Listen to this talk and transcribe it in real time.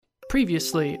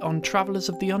Previously on Travellers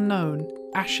of the Unknown,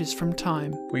 Ashes from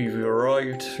Time. We've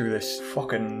arrived through this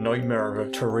fucking nightmare of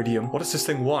a Teridium. What does this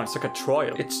thing want? It's like a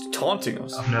trial. It's taunting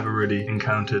us. I've never really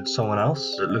encountered someone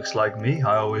else that looks like me.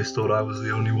 I always thought I was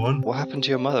the only one. What happened to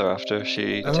your mother after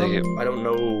she took it? I don't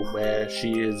know where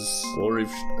she is, or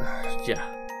if... yeah.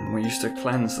 We used to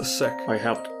cleanse the sick. I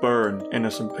helped burn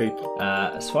innocent people.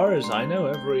 As far as I know,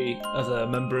 every other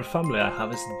member of family I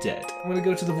have is dead. I'm going to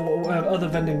go to the other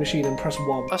vending machine and press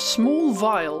 1. A small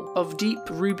vial of deep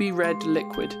ruby red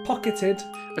liquid. Pocketed.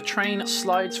 A train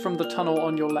slides from the tunnel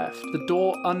on your left. The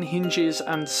door unhinges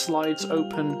and slides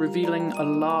open, revealing a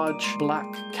large black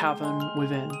cavern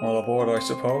within. All aboard, I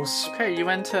suppose. Okay, you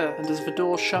enter, and as the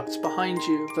door shuts behind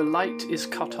you, the light is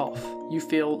cut off. You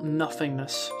feel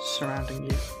nothingness surrounding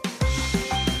you.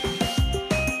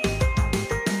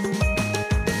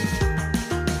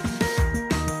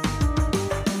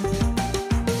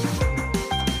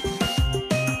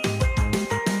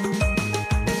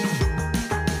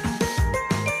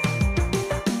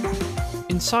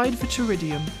 Inside the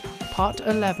Teridium, Part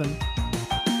 11.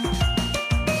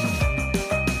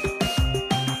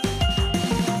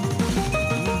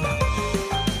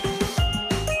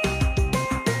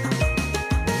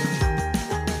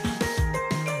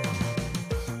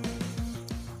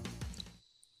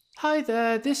 Hi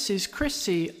there, this is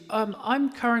Chrissy.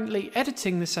 I'm currently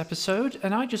editing this episode,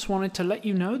 and I just wanted to let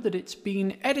you know that it's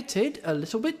been edited a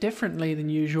little bit differently than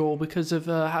usual because of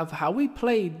how we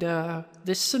played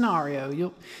this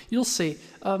scenario. You'll see.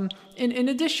 In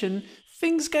addition,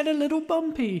 things get a little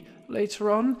bumpy later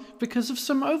on because of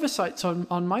some oversights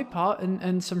on my part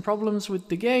and some problems with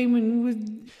the game and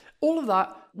with all of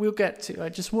that. We'll get to. I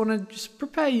just want to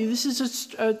prepare you. This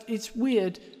is it's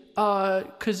weird.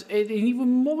 Because even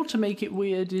more to make it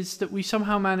weird is that we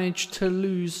somehow managed to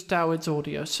lose Doward's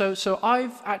audio. So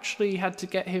I've actually had to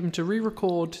get him to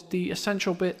re-record the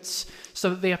essential bits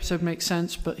so that the episode makes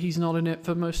sense, but he's not in it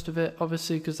for most of it,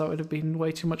 obviously, because that would have been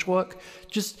way too much work.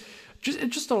 Just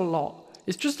a lot.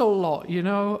 It's just a lot, you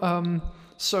know?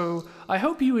 So I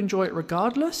hope you enjoy it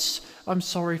regardless. I'm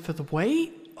sorry for the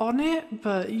wait on it,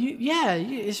 but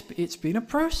it's been a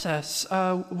process.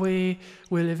 We're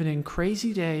living in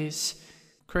crazy days.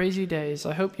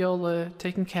 I hope y'all are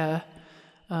taking care.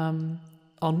 On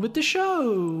with the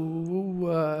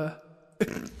show.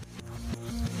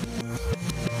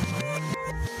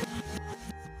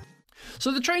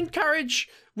 So the train carriage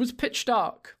was pitch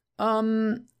dark.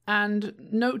 And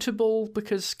notable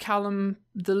because Callum,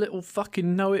 the little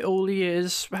fucking know-it-all he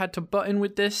is, had to butt in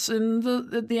with this. And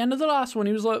at the end of the last one,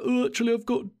 he was like, "Oh, actually, I've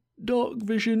got dark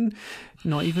vision."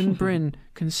 Not even Bryn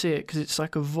can see it because it's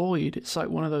like a void. It's like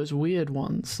one of those weird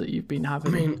ones that you've been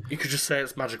having. I mean, you could just say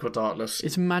it's magical darkness.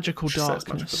 It's magical darkness.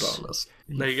 It's magical darkness.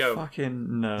 There you go. Fucking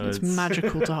nerds. It's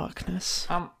magical darkness.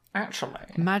 Actually.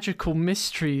 Magical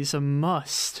mysteries a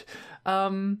must.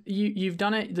 You've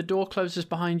done it. The door closes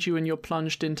behind you and you're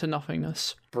plunged into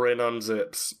nothingness. Bryn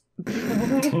unzips.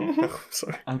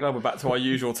 Sorry. I'm glad we're back to our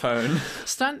usual tone.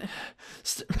 Standing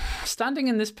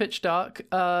in this pitch dark,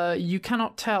 you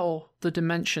cannot tell the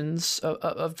dimensions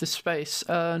of the space,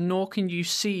 nor can you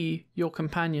see your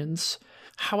companions.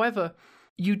 However,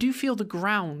 you do feel the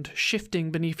ground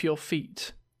shifting beneath your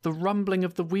feet. The rumbling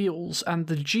of the wheels and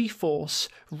the G-force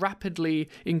rapidly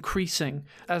increasing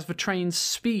as the train's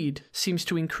speed seems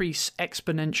to increase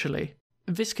exponentially.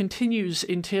 This continues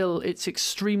until it's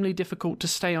extremely difficult to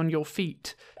stay on your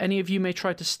feet. Any of you may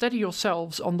try to steady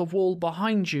yourselves on the wall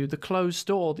behind you, the closed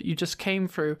door that you just came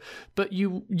through, but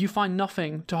you find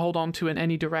nothing to hold on to in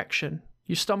any direction.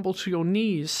 You stumble to your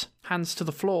knees, hands to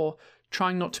the floor,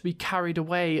 trying not to be carried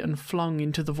away and flung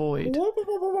into the void.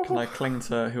 Can I cling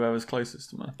to whoever's closest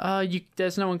to me?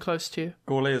 There's no one close to you.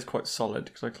 Gorley is quite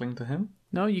solid. Can I cling to him?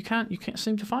 No, you can't. You can't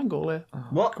seem to find Gorlia.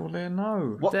 What? Gorley,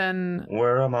 no. What? Then,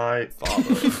 Where am I?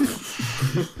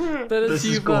 This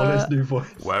is Gorley's new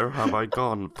voice. Where have I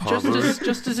gone, Father?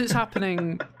 just as it's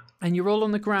happening, and you're all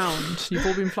on the ground. You've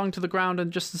all been flung to the ground,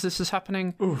 and just as this is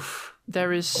happening,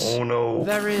 there is. Oh no!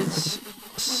 There is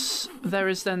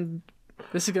then.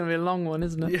 This is going to be a long one,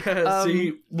 isn't it? Yeah,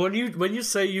 see, when you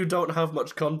say you don't have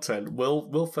much content,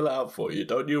 we'll fill it out for you,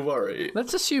 don't you worry.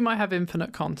 Let's assume I have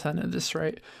infinite content at this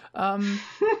rate.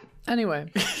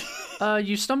 Anyway,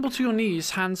 you stumble to your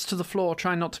knees, hands to the floor,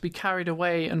 trying not to be carried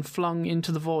away and flung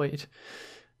into the void.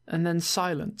 And then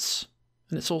silence,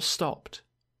 and it's all stopped.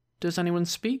 Does anyone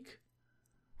speak?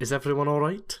 Is everyone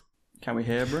alright? Can we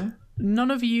hear Bryn?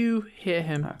 None of you hear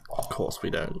him. Of course we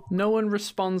don't. No one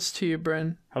responds to you,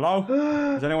 Bryn. Hello?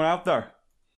 Is anyone out there?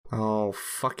 Oh,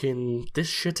 fucking this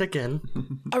shit again.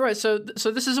 All right, so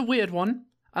this is a weird one.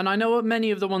 And I know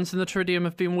many of the ones in the Tridium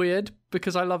have been weird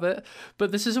because I love it,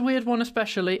 but this is a weird one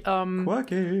especially.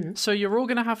 Quirky. So you're all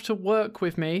going to have to work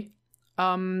with me.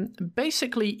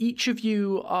 Basically, each of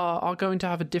you are going to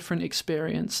have a different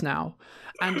experience now.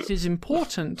 And it is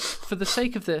important, for the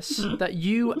sake of this, that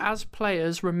you as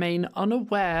players remain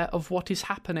unaware of what is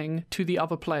happening to the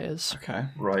other players. Okay.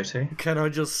 Righty. Can I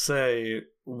just say,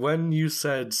 when you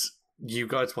said you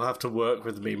guys will have to work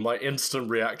with me, my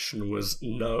instant reaction was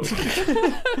no.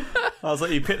 I was like,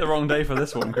 you picked the wrong day for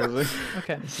this one, Chrissy.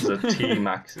 Okay. This is a team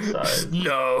exercise.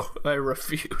 No, I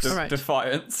refuse. All right.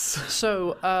 Defiance.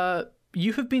 So,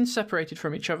 you have been separated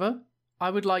from each other. I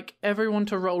would like everyone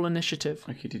to roll initiative.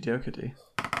 Okey-dokey.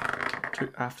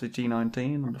 After G19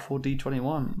 and before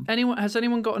D21. Has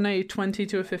anyone gotten a 20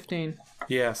 to a 15?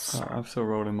 Yes. I'm still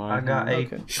rolling mine. I got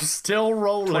 8. Okay. She's still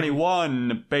rolling.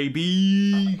 21,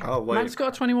 baby. Oh, wait. Matt's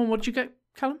got a 21. What did you get,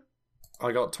 Callum?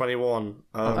 I got 21.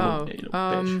 Yeah, you little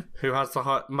bitch. Who has the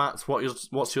high... Matt,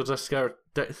 what's your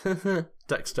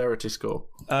dexterity score?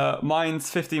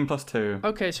 Mine's 15 plus 2.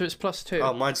 Okay, so it's plus 2.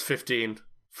 Oh, mine's 15.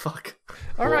 Fuck.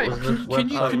 All right, was the can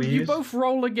website we you used? both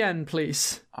roll again,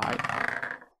 please?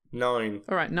 9.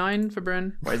 All right, 9 for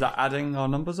Bryn. Wait, is that adding our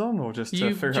numbers on or just to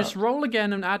You figure just out? roll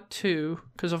again and add 2,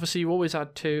 because obviously you always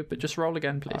add 2, but just roll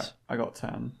again, please. I got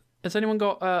 10. Has anyone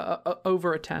got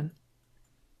over a 10?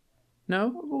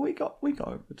 No? Well, we got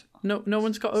over it. No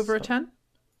one's got over a 10?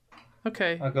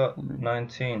 Okay. I got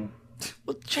 19.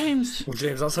 Well, James, Well,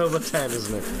 James, that's over 10,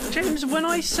 isn't it? James, when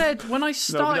I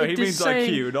started he this means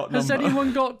saying, IQ, not has number.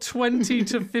 anyone got 20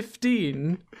 to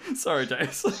 15? Sorry,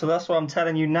 James. So that's what I'm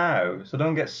telling you now. So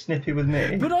don't get snippy with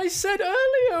me. But I said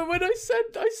earlier when I said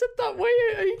that way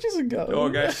ages ago.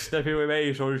 Okay, stepping with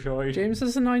me, sorry. James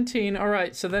has a 19. All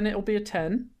right, so then it'll be a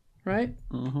 10, right?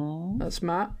 Mm-hmm. That's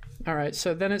Matt. All right,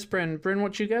 so then it's Bryn. Bryn,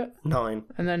 what'd you get? 9.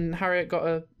 And then Harriet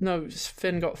got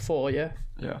Finn got 4, yeah?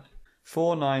 Yeah.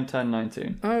 4, 9, 10,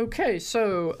 19. Okay,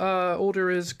 so order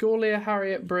is Gorlia,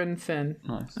 Harriet, Bryn, Finn.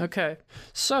 Nice. Okay,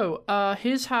 so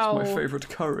here's how My favourite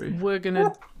curry. we're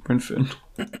gonna. Brinfin.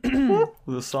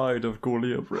 With a side of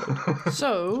Gorlia bread.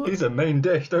 So He's a main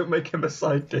dish. Don't make him a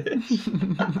side dish.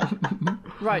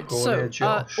 right, Gorlia so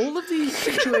Josh. all of these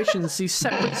situations, these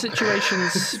separate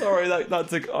situations. Sorry,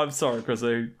 I'm sorry,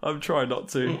 Chrissy. I'm trying not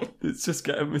to. It's just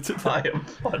getting me to I am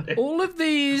funny. All of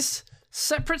these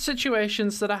separate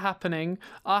situations that are happening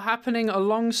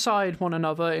alongside one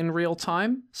another in real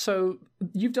time. So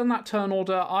you've done that turn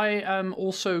order. I am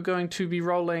also going to be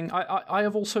rolling. I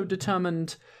have also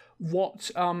determined what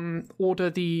order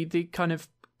the kind of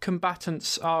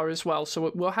combatants are as well. So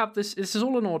we'll have this. This is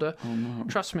all in order. Oh, no.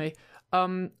 Trust me.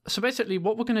 So basically,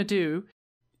 what we're going to do,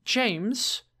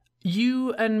 James,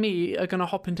 you and me are going to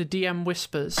hop into DM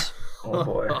Whispers, Oh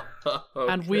boy.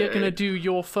 and we are going to do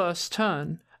your first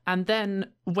turn. And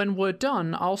then when we're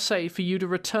done, I'll say for you to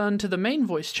return to the main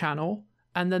voice channel,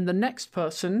 and then the next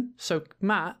person, so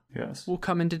Matt, Yes. will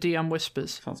come into DM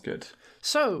Whispers. Sounds good.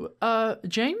 So,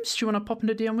 James, do you want to pop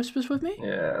into DM Whispers with me?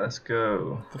 Yeah, let's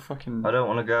go. The fucking. I don't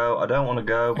want to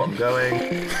go, but I'm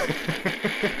going.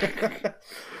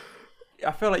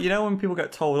 I feel like, when people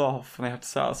get told off and they have to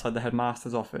sit outside the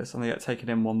headmaster's office and they get taken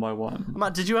in one by one.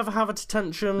 Matt, did you ever have a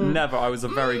detention? Never. I was a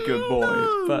very good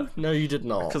boy, but No, you did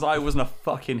not. because I wasn't a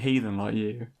fucking heathen like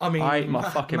you. I ate my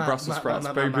fucking Brussels sprouts,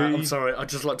 baby. I'm sorry, I'd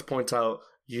just like to point out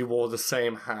you wore the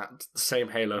same hat, the same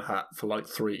Halo hat for like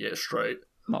 3 years straight.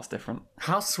 That's different.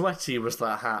 How sweaty was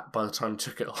that hat by the time you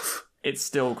took it off? It's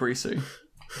still greasy.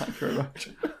 Thank you very much.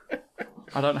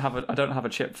 I don't have a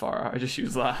chip fire. I just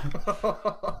use that.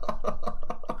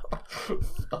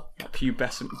 A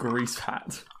pubescent grease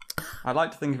hat. I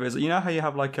like to think of it as, how you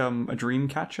have like a dream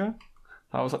catcher?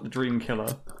 That was like the dream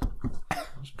killer.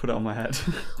 Just put it on my head.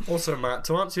 Also, Matt,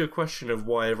 to answer your question of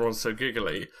why everyone's so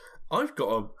giggly, I've got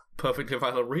a perfectly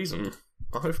valid reason.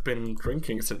 I've been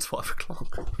drinking since 5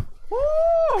 o'clock.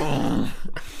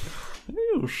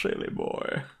 You silly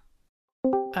boy.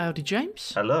 Howdy,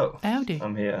 James. Hello. Howdy.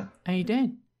 I'm here. How you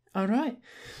doing? All right.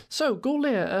 So,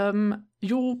 Gorlia,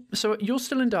 you're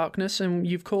still in darkness and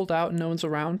you've called out and no one's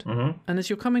around. Mm-hmm. And as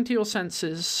you're coming to your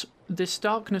senses, this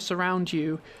darkness around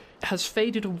you has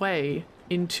faded away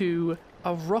into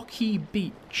a rocky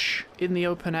beach in the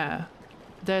open air.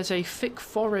 There's a thick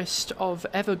forest of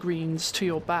evergreens to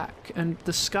your back, and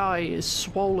the sky is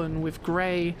swollen with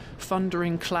grey,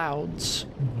 thundering clouds.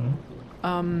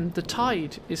 The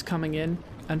tide is coming in,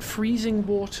 and freezing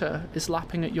water is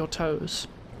lapping at your toes.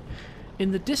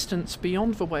 In the distance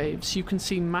beyond the waves, you can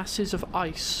see masses of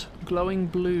ice, glowing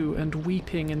blue and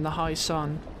weeping in the high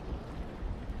sun.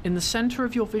 In the center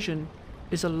of your vision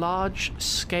is a large,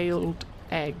 scaled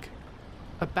egg,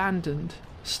 abandoned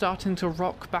starting to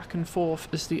rock back and forth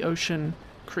as the ocean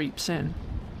creeps in.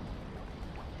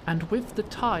 And with the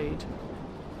tide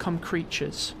come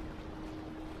creatures.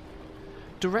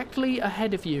 Directly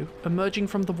ahead of you, emerging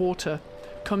from the water,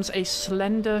 comes a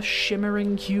slender,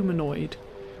 shimmering humanoid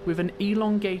with an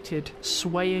elongated,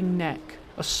 swaying neck,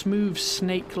 a smooth,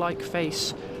 snake-like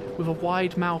face with a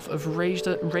wide mouth of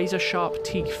razor-sharp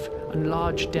teeth and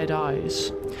large dead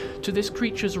eyes. To this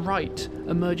creature's right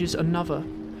emerges another,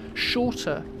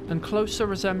 shorter and closer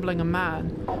resembling a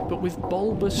man, but with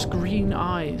bulbous green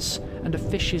eyes and a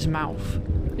fish's mouth.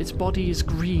 Its body is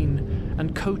green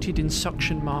and coated in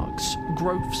suction marks,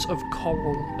 growths of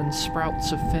coral and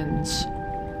sprouts of fins.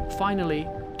 Finally,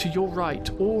 to your right,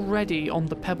 already on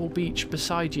the pebble beach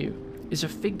beside you, is a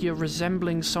figure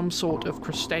resembling some sort of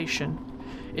crustacean.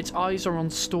 Its eyes are on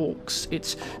stalks,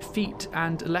 its feet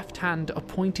and left hand are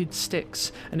pointed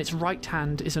sticks, and its right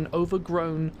hand is an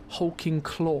overgrown, hulking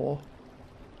claw.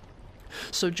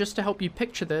 So just to help you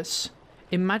picture this,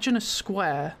 imagine a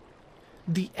square.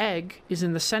 The egg is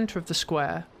in the center of the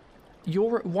square.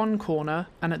 You're at one corner,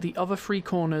 and at the other three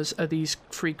corners are these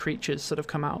three creatures that have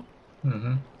come out.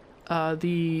 Mm-hmm.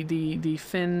 The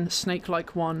fin,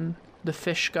 snake-like one, the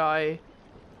fish guy,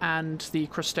 and the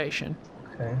crustacean.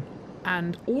 Okay.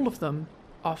 And all of them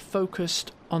are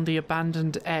focused on the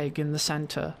abandoned egg in the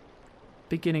center,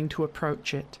 beginning to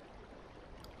approach it.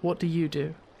 What do you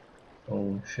do?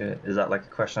 Oh shit! Is that like a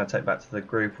question I take back to the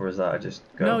group, or is that I just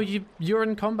go? No, you're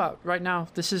in combat right now.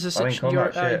 This is a I'm in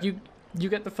combat, shit. You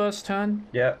get the first turn.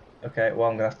 Yeah. Okay. Well,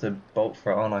 I'm gonna have to bolt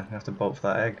for it, aren't I? I have to bolt for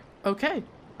that egg. Okay.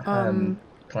 Can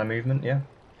I movement? Yeah.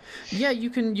 Yeah, you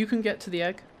can get to the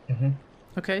egg. Mhm.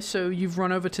 Okay, so you've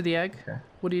run over to the egg. Okay.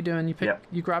 What are you doing?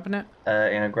 You grabbing it?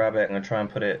 I'm gonna grab it. I'm gonna try and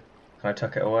put it. Can I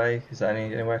tuck it away? Is there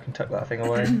any way I can tuck that thing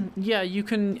away? Yeah, you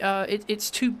can.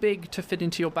 It's too big to fit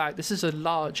into your bag. This is a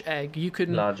large egg. You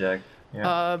can. Large egg.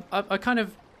 Yeah. I kind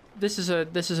of. This is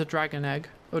a dragon egg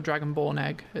or dragonborn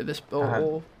egg.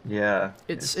 Or yeah.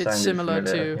 It's sounded similar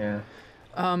familiar, to.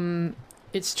 Yeah.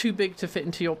 It's too big to fit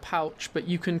into your pouch, but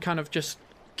you can kind of just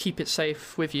keep it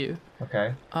safe with you.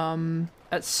 Okay.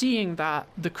 At seeing that,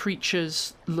 the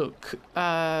creatures look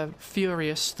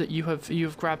furious that you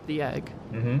have grabbed the egg,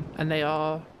 and they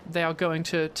are going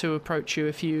to approach you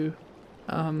if you,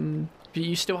 but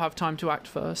you still have time to act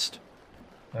first.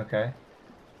 Okay.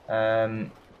 I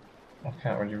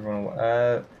can't really run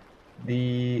away.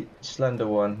 The slender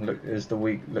one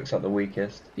looks like the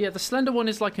weakest. Yeah, the slender one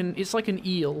is like an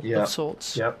eel of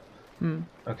sorts. Yep.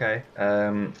 Okay.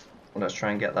 Let's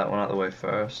try and get that one out of the way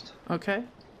first. Okay.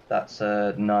 That's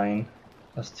 9.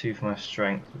 That's 2 for my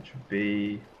strength, which would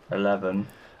be 11.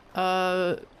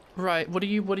 Right. What are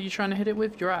you trying to hit it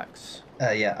with? Your axe?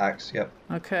 Yeah, axe. Yep.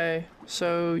 Okay.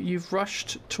 So you've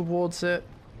rushed towards it.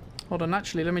 Hold on.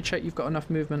 Actually, let me check. You've got enough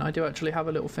movement. I do actually have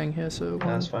a little thing here. So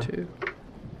 1, 2.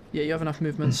 Yeah, you have enough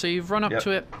movement. So you've run up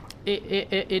to it.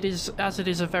 It is, as it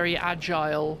is a very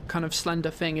agile kind of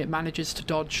slender thing, it manages to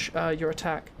dodge your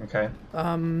attack. Okay.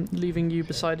 Leaving you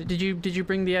beside it. Did you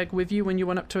bring the egg with you when you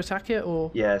went up to attack it,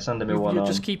 or? Yeah, it's under me one You're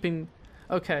arm. just keeping.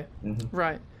 Okay.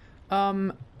 Right.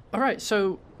 All right.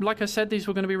 So, like I said, these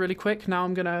were going to be really quick. Now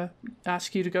I'm going to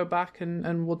ask you to go back,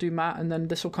 and we'll do Matt, and then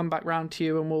this will come back round to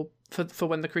you, and we'll for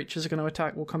when the creatures are going to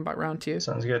attack, we'll come back round to you.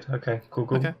 Sounds good. Okay. Cool.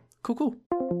 Okay. Cool.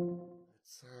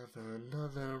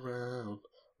 Another round,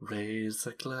 raise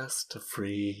a glass to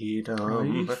freedom. Are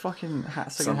you fucking singing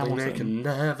Something they Hamilton? can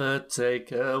never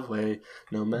take away,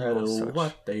 no matter such-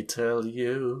 what they tell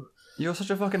you. You're such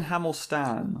a fucking Hamill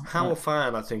stan. Hamel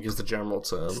fan, I think, is the general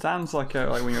term. Stan's like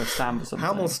when you're a stan for something.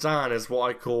 Hamel stan is what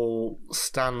I call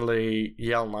Stanley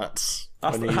Yelnats.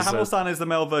 Hamill stan is the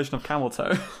male version of camel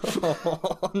toe.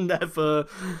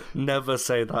 Never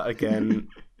say that again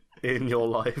in your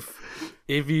life.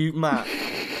 If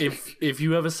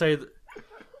you ever say that,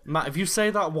 Matt, if you say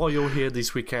that while you're here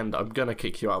this weekend, I'm gonna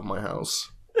kick you out of my house.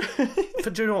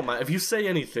 But do you know what, Matt? If you say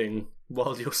anything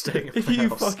while you're staying at If my you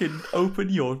house, fucking open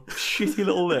your shitty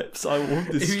little lips, I will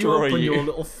destroy if you open you. your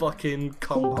little fucking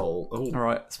cum hole. Ooh.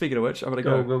 Alright, speaking of which, I'm gonna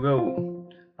Go, go. go, go.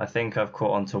 I think I've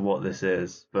caught on to what this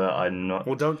is, but I'm not.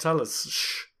 Well, don't tell us.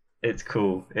 Shh. It's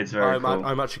cool. It's very cool.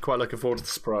 I'm actually quite looking forward to the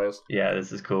surprise. Yeah,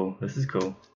 this is cool. This is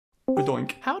cool.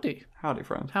 Doink. Howdy. Howdy,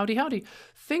 friend. Howdy.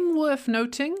 Thing worth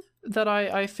noting that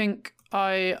I think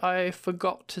I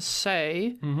forgot to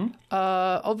say.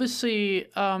 Obviously,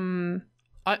 I'm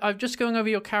just going over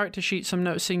your character sheets. I'm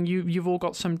noticing you've all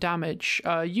got some damage.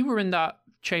 You were in that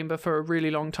chamber for a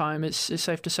really long time. It's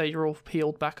safe to say you're all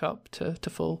healed back up to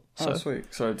full. So Oh, sweet.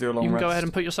 So do a long you can rest. go ahead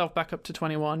and put yourself back up to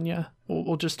 21. Yeah,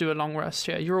 or just do a long rest.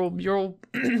 Yeah, you're all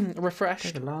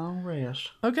refreshed. Take a long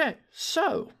rest. Okay,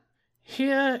 so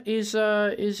Here is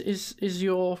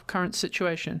your current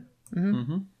situation.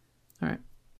 All right,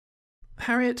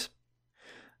 Harriet.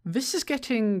 This is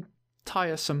getting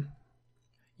tiresome.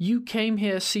 You came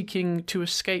here seeking to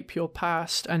escape your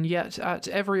past, and yet at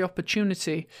every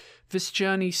opportunity, this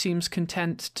journey seems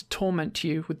content to torment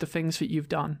you with the things that you've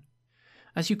done.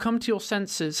 As you come to your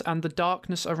senses and the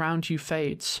darkness around you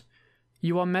fades,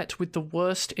 you are met with the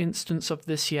worst instance of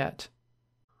this yet.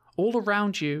 All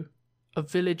around you, a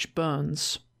village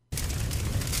burns.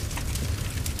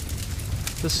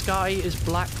 The sky is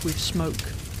black with smoke,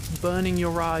 burning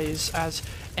your eyes as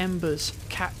embers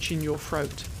catch in your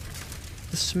throat.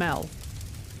 The smell,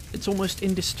 it's almost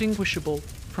indistinguishable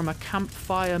from a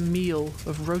campfire meal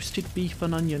of roasted beef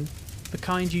and onion, the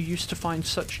kind you used to find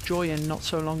such joy in not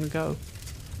so long ago.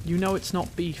 You know it's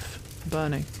not beef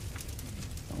burning.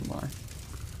 Oh my.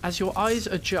 As your eyes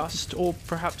adjust, or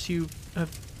perhaps you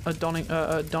are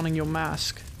donning your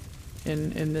mask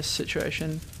in this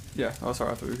situation. Yeah. Oh,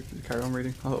 sorry. I thought we could carry on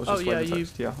reading. I thought it was Oh, just yeah, the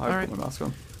text. Yeah, I've got my mask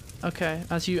on. Okay,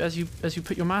 as you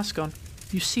put your mask on,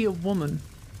 you see a woman,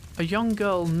 a young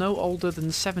girl no older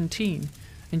than 17,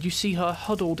 and you see her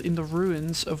huddled in the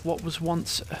ruins of what was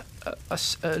once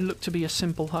looked to be a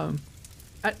simple home.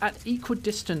 At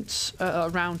equidistance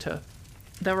around her,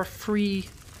 there are 3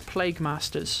 plague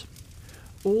masters,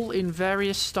 all in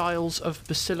various styles of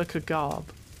basilica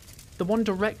garb. The one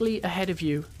directly ahead of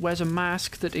you wears a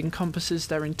mask that encompasses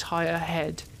their entire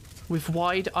head, with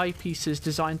wide eyepieces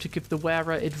designed to give the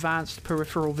wearer advanced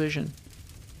peripheral vision.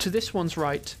 To this one's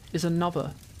right is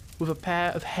another, with a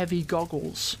pair of heavy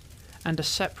goggles and a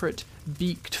separate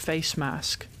beaked face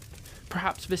mask.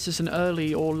 Perhaps this is an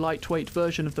early or lightweight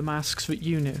version of the masks that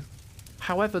you knew.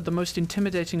 However, the most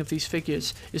intimidating of these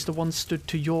figures is the one stood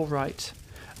to your right,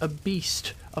 a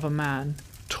beast of a man,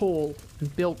 tall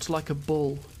and built like a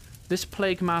bull. This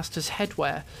Plague Master's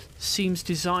headwear seems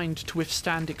designed to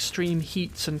withstand extreme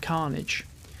heats and carnage.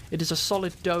 It is a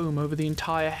solid dome over the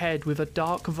entire head with a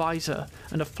dark visor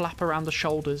and a flap around the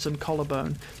shoulders and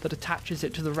collarbone that attaches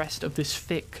it to the rest of this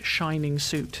thick, shining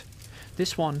suit.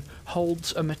 This one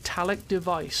holds a metallic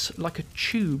device like a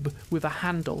tube with a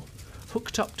handle,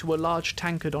 hooked up to a large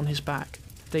tankard on his back.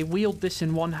 They wield this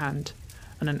in one hand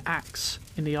and an axe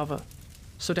in the other.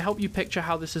 So to help you picture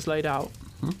how this is laid out,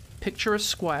 picture a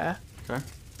square. Okay.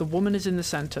 The woman is in the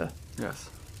center.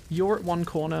 Yes. You're at one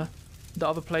corner. The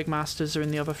other Plague Masters are in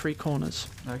the other 3 corners.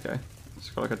 Okay. It's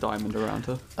got like a diamond around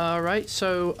her. Alright,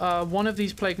 so one of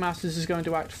these Plague Masters is going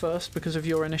to act first because of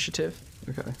your initiative.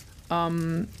 Okay.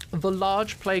 The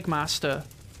large Plague Master,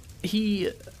 he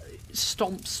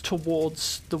stomps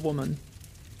towards the woman,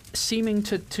 seeming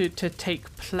to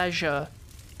take pleasure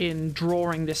in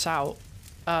drawing this out.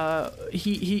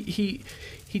 He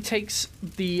takes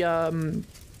the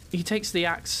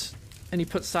axe and he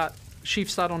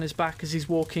sheaths that on his back as he's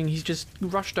walking. He's just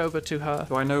rushed over to her.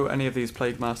 Do I know any of these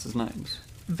Plague Masters' names?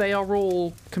 They are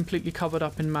all completely covered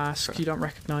up in masks. Okay. You don't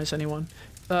recognize anyone.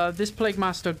 This Plague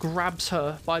Master grabs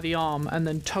her by the arm and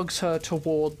then tugs her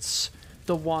towards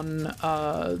the one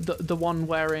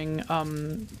wearing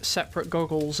separate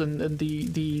goggles and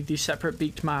the separate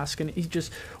beaked mask, and he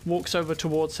just walks over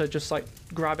towards her, just like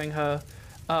grabbing her,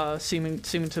 seeming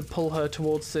to pull her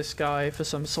towards this guy for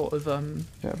some sort of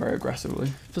Yeah, very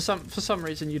aggressively. for some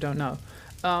reason you don't know.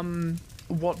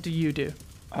 What do you do?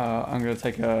 I'm going to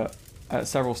take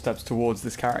several steps towards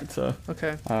this character.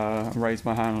 Okay. Raise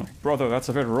my hand. Like, brother, that's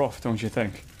a bit rough, don't you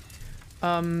think?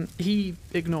 He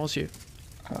ignores you.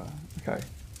 Okay.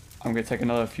 I'm going to take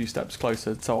another few steps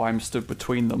closer, so I'm stood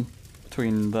between them,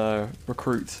 between the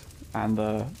recruit and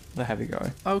the heavy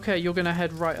guy. Okay, you're gonna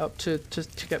head right up to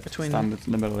get between them. Stand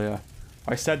in the middle, yeah.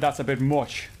 I said that's a bit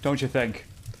much, don't you think?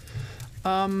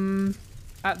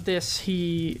 At this,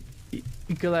 he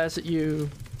glares at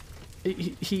you.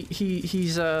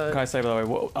 He's Can I say, by the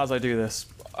way, as I do this,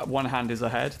 one hand is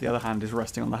ahead, the other hand is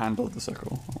resting on the handle of the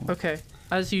sickle. Okay.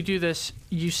 As you do this,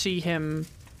 you see him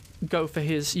go for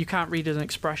his... You can't read his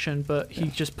expression, but he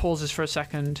just pauses for a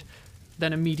second,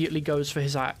 then immediately goes for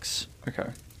his axe. Okay.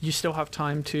 You still have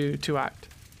time to act.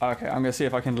 Okay, I'm gonna see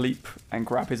if I can leap and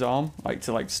grab his arm,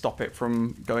 to stop it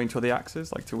from going to the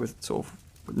axes, sort of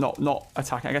not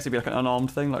attacking. I guess it'd be like an unarmed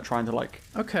thing, like trying to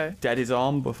Okay. dead his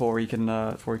arm before he can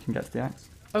get to the axe.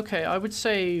 Okay, I would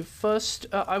say first.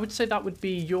 I would say that would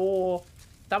be your.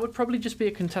 That would probably just be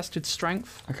a contested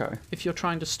strength. Okay. If you're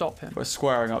trying to stop him. We're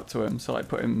squaring up to him, so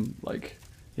put him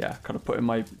kind of putting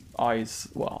my eyes,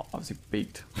 well, obviously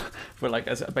beaked, but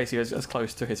basically as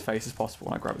close to his face as possible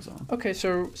when I grab his arm. Okay,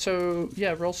 so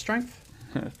yeah, roll strength.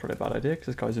 It's probably a bad idea because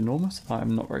this guy's enormous.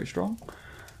 I'm not very strong.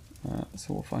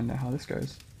 So we'll find out how this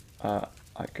goes.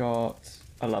 I got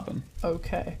 11.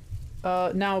 Okay.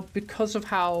 Now, because of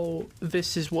how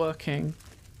this is working,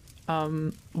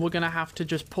 we're going to have to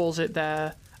just pause it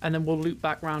there, and then we'll loop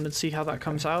back round and see how that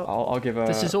comes out. I'll give a...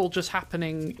 This is all just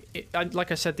happening.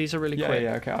 Like I said, these are really quick.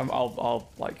 Yeah, okay. I'll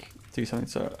like, do something.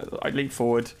 So I leap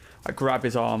forward, I grab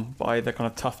his arm by the kind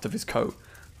of tuft of his coat,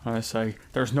 and I say,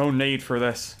 "There's no need for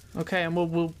this." Okay, and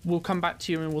we'll come back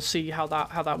to you and we'll see how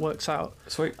that works out.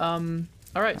 Sweet.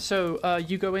 All right, so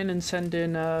you go in and send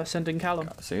in Callum.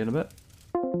 See you in a bit.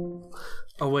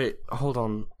 Oh wait, hold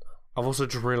on. I've also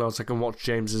just realised I can watch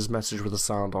James's message with the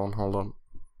sound on. Hold on.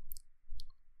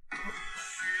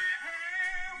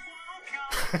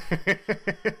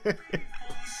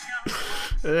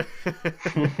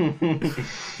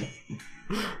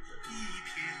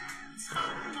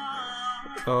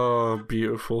 Oh,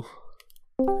 beautiful.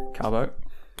 Calbo.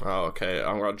 Oh, okay.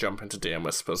 I'm gonna jump into DM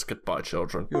Whispers. Goodbye,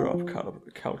 children. You're up,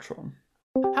 Caltron.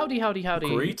 Howdy.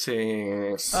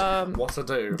 Greetings. What to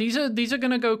do? These are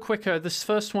gonna go quicker. This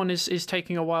first one is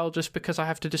taking a while just because I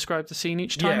have to describe the scene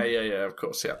each time. Yeah, of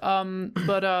course, yeah.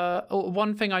 But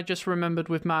one thing I just remembered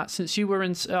with Matt, since you were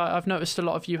in, I've noticed a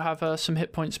lot of you have some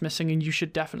hit points missing, and you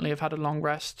should definitely have had a long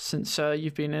rest since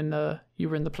you've been you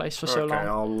were in the place for so long. Okay,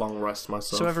 I'll long rest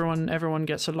myself. So everyone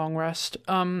gets a long rest.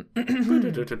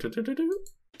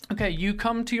 Okay, you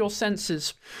come to your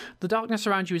senses. The darkness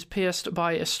around you is pierced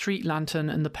by a street lantern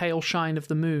and the pale shine of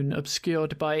the moon,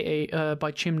 obscured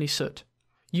by chimney soot.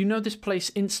 You know this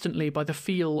place instantly by the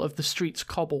feel of the street's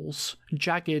cobbles,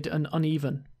 jagged and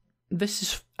uneven. This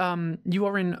is you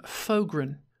are in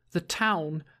Fogren, the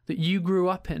town that you grew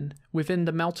up in within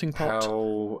the melting pot.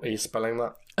 How are you spelling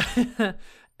that?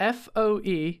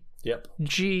 Foeghren. Yep.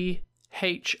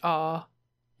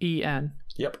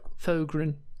 Yep.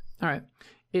 Fogren. All right.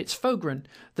 It's Fogren,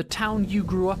 the town you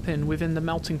grew up in within the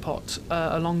melting pot,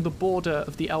 along the border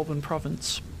of the Elven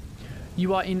province.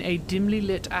 You are in a dimly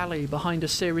lit alley behind a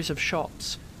series of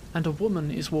shops, and a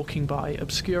woman is walking by,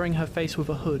 obscuring her face with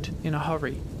a hood, in a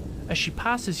hurry. As she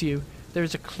passes you, there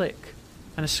is a click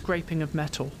and a scraping of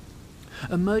metal.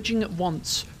 Emerging at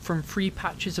once from 3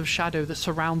 patches of shadow that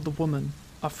surround the woman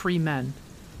are 3 men.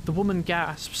 The woman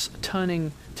gasps,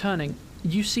 turning.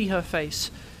 You see her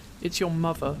face. It's your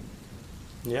mother.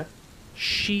 Yeah.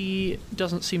 She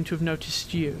doesn't seem to have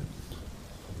noticed you.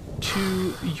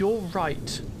 To your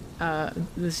right,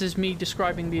 this is me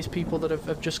describing these people that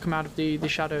have just come out of the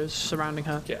shadows surrounding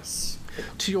her. Yes.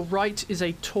 To your right is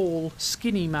a tall,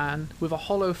 skinny man with a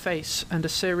hollow face and a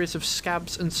series of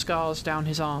scabs and scars down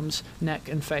his arms, neck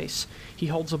and face. He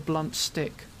holds a blunt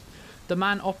stick. The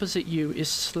man opposite you is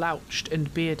slouched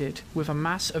and bearded, with a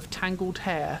mass of tangled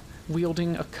hair,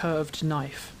 wielding a curved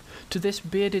knife. To this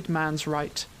bearded man's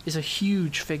right is a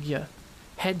huge figure,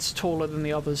 heads taller than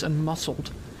the others and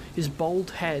muscled. His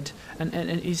bald head, and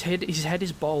his head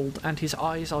is bald, and his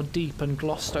eyes are deep and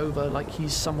glossed over like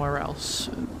he's somewhere else,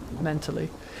 mentally.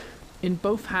 In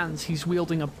both hands he's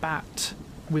wielding a bat,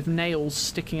 with nails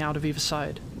sticking out of either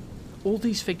side. All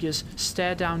these figures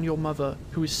stare down your mother,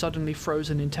 who is suddenly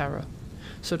frozen in terror.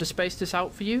 So to space this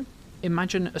out for you,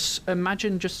 imagine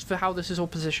just for how this is all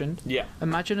positioned. Yeah.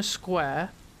 Imagine a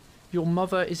square. Your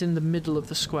mother is in the middle of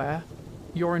the square.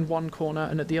 You're in one corner,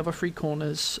 and at the other 3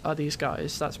 corners are these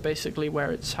guys. That's basically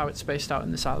how it's spaced out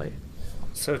in this alley.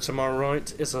 So to my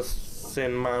right is a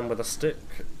thin man with a stick.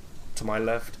 To my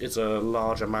left is a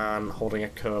larger man holding a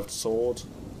curved sword.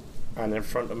 And in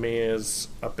front of me is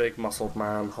a big muscled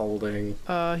man holding...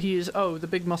 the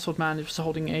big muscled man is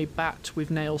holding a bat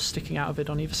with nails sticking out of it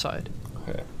on either side.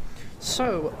 Okay.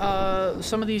 So,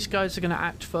 some of these guys are going to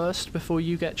act first before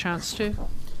you get a chance to.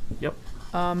 Yep.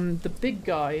 The big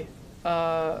guy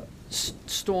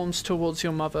storms towards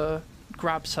your mother,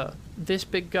 grabs her. This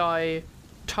big guy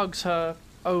tugs her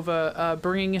over,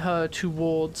 bringing her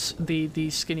towards the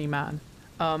skinny man.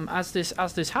 As this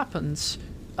happens,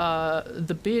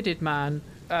 the bearded man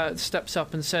steps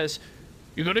up and says,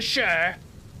 "You gotta share."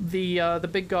 The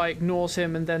big guy ignores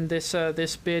him, and then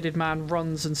this bearded man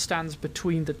runs and stands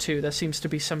between the two. There seems to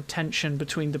be some tension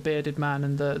between the bearded man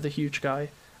and the huge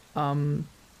guy.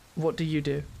 What do you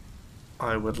do?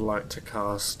 I would like to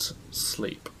cast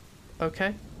Sleep.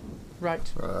 Okay.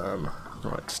 Right.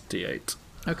 Right, D8.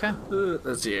 Okay.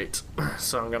 There's D8.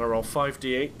 So I'm going to roll 5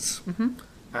 D8s,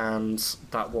 and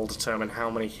that will determine how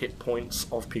many hit points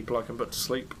of people I can put to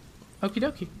sleep. Okie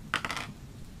dokie.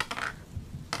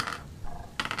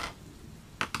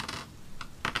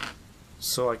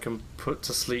 So I can put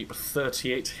to sleep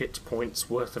 38 hit points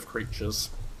worth of creatures.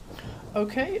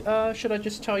 Okay, should I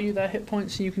just tell you their hit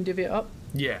points and you can divvy it up?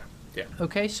 Yeah.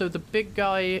 Okay, so the big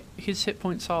guy, his hit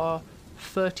points are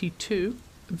 32.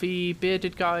 The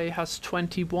bearded guy has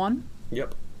 21.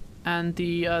 Yep. And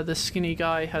the skinny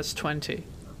guy has 20.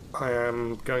 I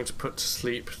am going to put to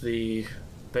sleep the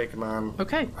big man.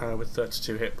 Okay. With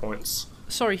 32 hit points.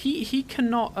 Sorry, he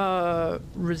cannot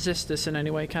resist this in any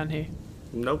way, can he?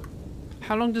 Nope.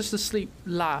 How long does the sleep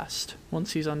last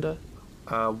once he's under?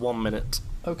 1 minute.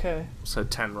 Okay. So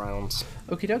 10 rounds.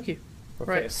 Okie dokie.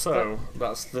 Okay, Right. so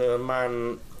that's the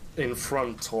man in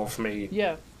front of me,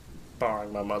 Yeah.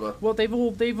 barring my mother. Well, they've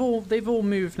all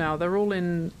moved now. They're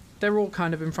all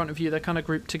kind of in front of you. They're kind of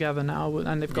grouped together now,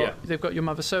 and they've got your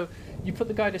mother. So you put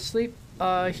the guy to sleep.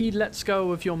 He lets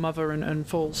go of your mother and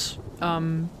falls.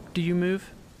 Do you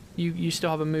move? You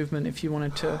still have a movement if you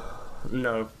wanted to.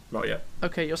 No, not yet.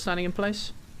 Okay, you're standing in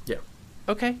place. Yeah.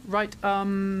 Okay, right.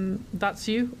 That's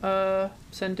you.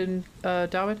 Send in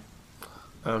Dawid.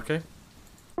 Okay.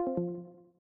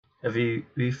 Have you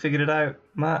figured it out,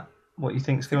 Matt? What you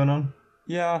think's going on?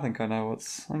 Yeah, I think I know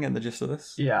I'm getting the gist of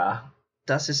this. Yeah.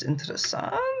 Das ist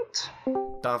interessant.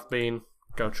 Dav Bean,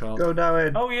 go child. Go,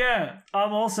 David. Oh yeah,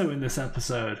 I'm also in this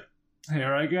episode.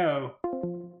 Here I go.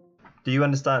 Do you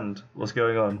understand what's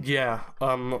going on? Yeah,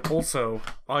 also,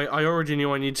 I already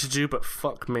knew I needed to do, but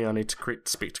fuck me, I need to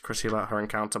speak to Chrissy about her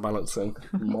encounter balancing.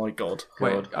 My god.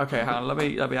 Wait, okay, hang on, let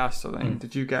me ask something.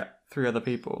 Did you get 3 other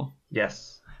people?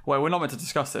 Yes. Wait, we're not meant to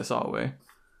discuss this, are we?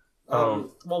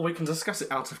 Well, we can discuss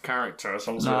it out of character as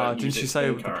long as we No, don't didn't use you it say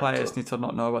in the character. players need to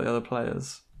not know about the other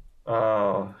players?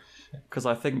 Oh, Because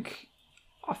I think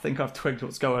I've twigged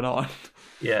what's going on.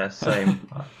 yeah, same.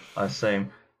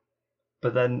 Same.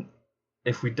 But then,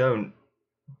 if we don't,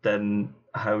 then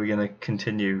how are we going to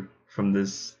continue from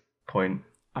this point?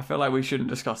 I feel like we shouldn't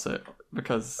discuss it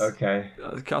because Okay.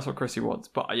 that's what Chrissy wants.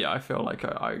 But yeah, I feel like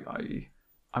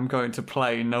I'm going to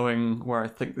play knowing where I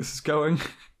think this is going.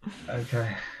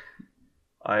 Okay.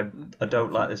 I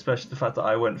don't like, especially the fact that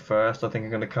I went first. I think I'm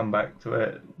going to come back to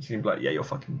it. She's like, yeah, you're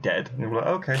fucking dead. And I'm like,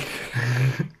 okay.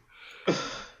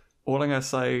 All I'm going to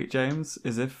say, James,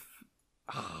 is if...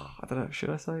 I don't know,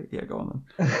 should I say? Yeah, go on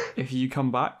then. If you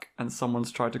come back and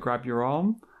someone's tried to grab your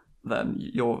arm, then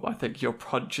I think your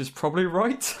punch is probably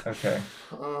right. Okay.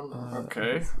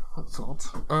 Okay. That's odd.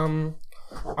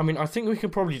 I mean, I think we can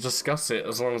probably discuss it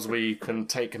as long as we can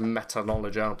take meta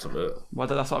knowledge out of it. Well,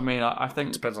 that's what I mean. I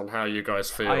think... Depends on how you guys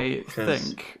feel. I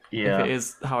think yeah. if it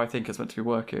is how I think it's meant to be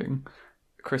working,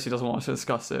 Chrissy doesn't want us to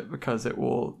discuss it because it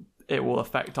will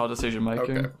affect our decision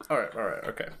making. Okay. All right.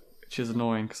 Okay. Which is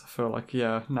annoying because I feel like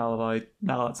now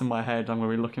that's in my head, I'm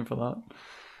going to be looking for that.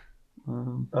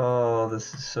 Oh,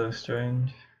 this is so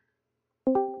strange.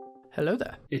 Hello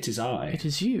there. It is I. It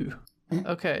is you.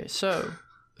 Okay, so,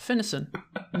 Finnison,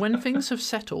 when things have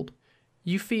settled,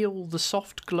 you feel the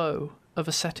soft glow of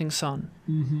a setting sun.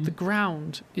 Mm-hmm. The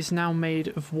ground is now made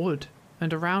of wood,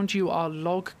 and around you are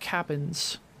log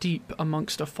cabins deep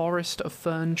amongst a forest of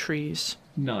fern trees.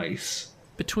 Nice.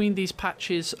 Between these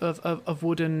patches of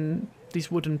wooden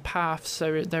paths,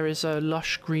 there is a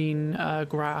lush green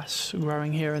grass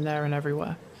growing here and there and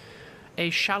everywhere. A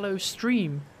shallow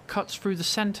stream cuts through the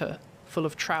centre, full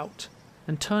of trout,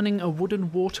 and turning a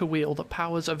wooden water wheel that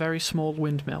powers a very small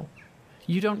windmill.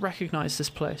 You don't recognise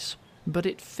this place, but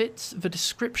it fits the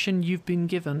description you've been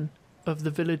given of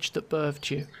the village that birthed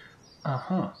you.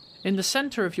 Uh-huh. In the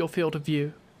centre of your field of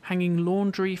view, hanging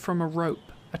laundry from a rope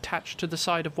attached to the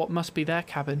side of what must be their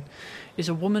cabin, is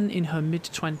a woman in her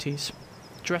mid-20s,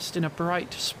 dressed in a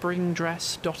bright spring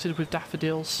dress dotted with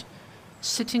daffodils.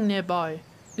 Sitting nearby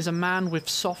is a man with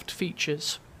soft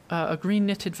features, a green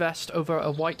knitted vest over a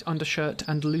white undershirt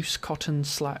and loose cotton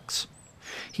slacks.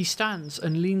 He stands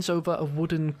and leans over a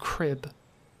wooden crib,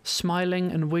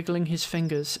 smiling and wiggling his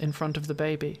fingers in front of the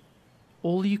baby.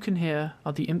 All you can hear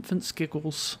are the infant's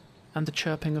giggles and the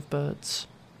chirping of birds.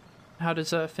 How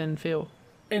does Finn feel?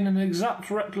 In an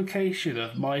exact replication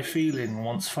of my feeling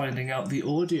once finding out the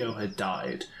audio had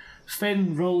died,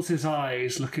 Finn rolls his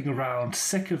eyes, looking around,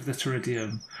 sick of the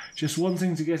Teridium, just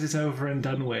wanting to get it over and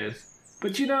done with.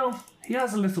 But he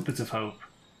has a little bit of hope.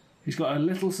 He's got a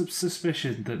little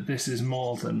suspicion that this is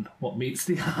more than what meets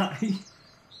the eye.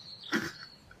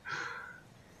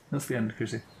 That's the end,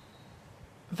 Chrissy.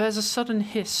 There's a sudden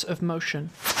hiss of motion.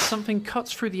 Something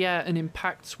cuts through the air and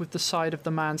impacts with the side of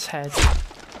the man's head.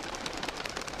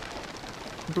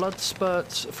 Blood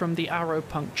spurts from the arrow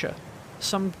puncture.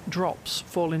 Some drops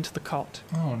fall into the cot.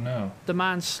 Oh no. The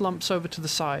man slumps over to the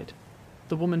side.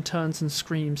 The woman turns and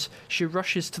screams. She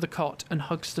rushes to the cot and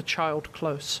hugs the child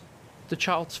close. The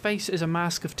child's face is a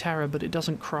mask of terror, but it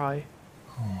doesn't cry.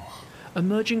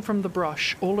 Emerging from the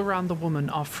brush, all around the woman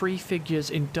are 3 figures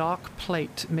in dark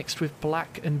plate mixed with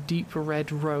black and deep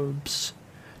red robes.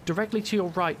 Directly to your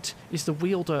right is the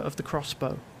wielder of the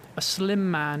crossbow. a slim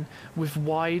man with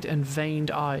wide and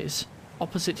veined eyes.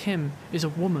 Opposite him is a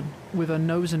woman with a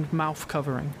nose and mouth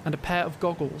covering and a pair of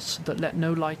goggles that let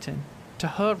no light in. To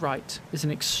her right is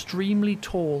an extremely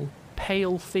tall,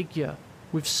 pale figure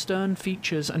with stern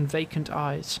features and vacant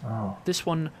eyes. Oh. This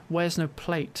one wears no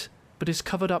plate, but is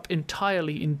covered up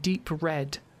entirely in deep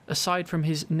red, aside from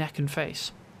his neck and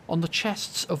face. On the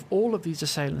chests of all of these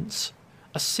assailants,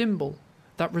 a symbol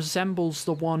that resembles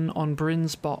the one on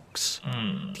Bryn's box.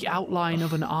 The outline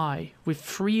of an eye, with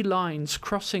 3 lines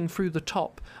crossing through the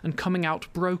top and coming out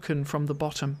broken from the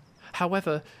bottom.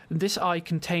 However, this eye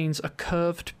contains a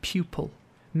curved pupil,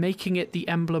 making it the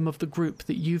emblem of the group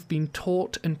that you've been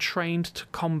taught and trained to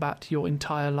combat your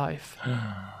entire life.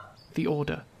 The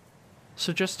Order.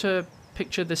 So just to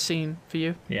picture the scene for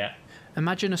you. Yeah.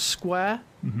 Imagine a square.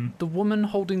 The woman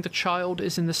holding the child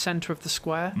is in the center of the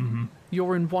square.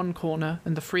 You're in one corner,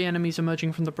 and the 3 enemies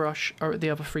emerging from the brush are at the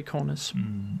other 3 corners.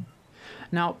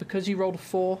 Now, because you rolled a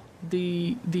 4,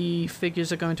 the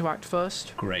figures are going to act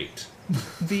first. Great.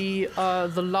 The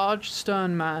large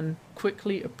stern man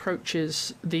quickly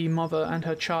approaches the mother and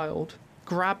her child,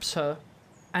 grabs her,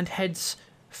 and heads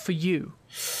for you.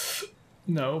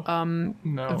 No.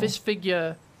 No. This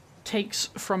figure takes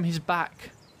from his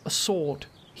back a sword.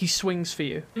 He swings for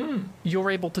you. You're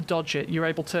able to dodge it. You're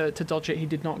able to dodge it. He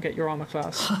did not get your armor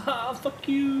class. Fuck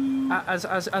you.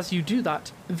 As you do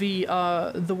that, the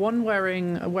one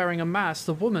wearing a mask,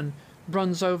 the woman,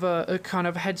 runs over, kind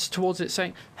of heads towards it,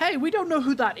 saying, "Hey, we don't know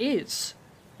who that is."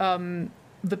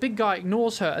 The big guy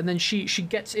ignores her, and then she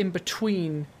gets in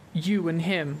between you and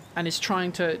him, and is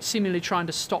seemingly trying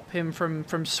to stop him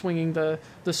from swinging the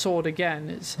sword again.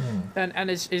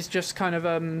 Is just kind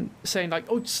of saying like,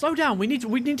 "Oh, slow down. We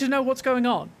need to know what's going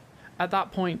on." At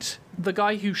that point, the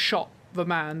guy who shot the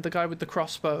man, the guy with the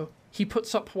crossbow, he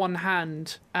puts up one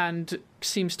hand and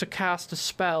seems to cast a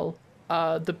spell.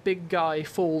 The big guy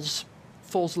falls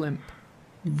limp.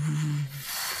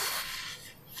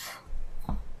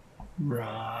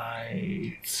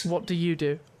 Right. What do you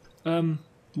do?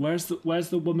 Where's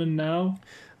the woman now?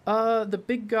 The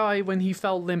big guy, when he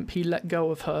fell limp, he let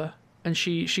go of her, and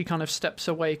she kind of steps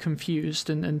away, confused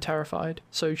and terrified.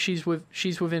 So she's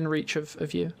within reach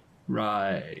of you.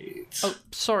 Right. Oh,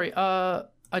 sorry.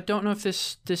 I don't know if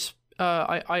this.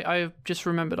 I just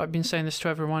remembered. I've been saying this to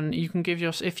everyone. You can give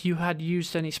if you had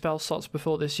used any spell slots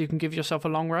before this, you can give yourself a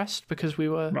long rest because we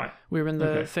were in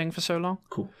the thing for so long.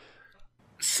 Cool.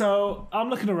 So I'm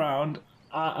looking around.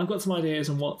 I've got some ideas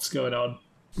on what's going on.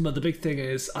 But the big thing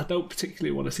is, I don't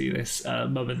particularly want to see this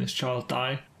mum and this child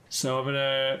die. So I'm going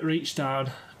to reach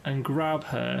down and grab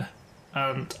her,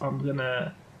 and I'm going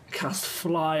to cast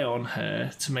Fly on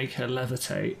her to make her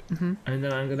levitate. And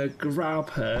then I'm going to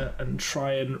grab her and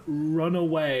try and run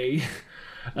away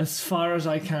as far as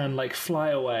I can, like fly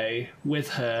away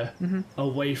with her,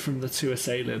 away from the 2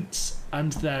 assailants.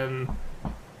 And then,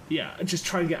 just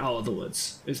try and get out of the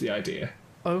woods is the idea.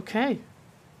 Okay.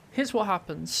 Here's what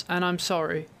happens, and I'm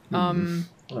sorry. Oh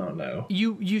no.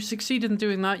 You succeeded in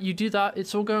doing that. You do that.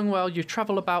 It's all going well. You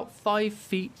travel about 5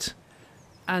 feet,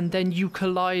 and then you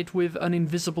collide with an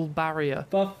invisible barrier.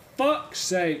 For fuck's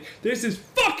sake! This is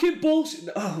fucking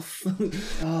bullshit!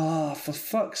 For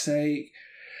fuck's sake.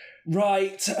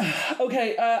 Right.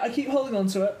 Okay, I keep holding on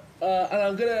to it. And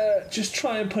I'm gonna just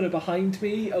try and put her behind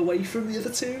me, away from the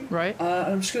other 2. Right.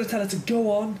 And I'm just gonna tell her to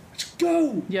go on. Just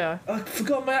go! Yeah. I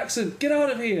forgot my accent. Get out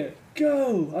of here!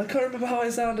 Go! I can't remember how I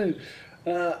sounded.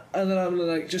 And then I'm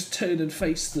gonna just turn and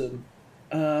face them.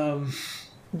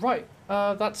 Right.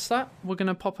 That's that. We're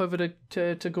gonna pop over to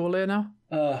Gorlia now.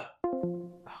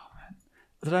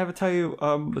 Did I ever tell you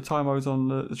the time I was on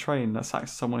the train that sacked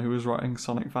someone who was writing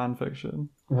Sonic fan fiction?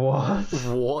 What?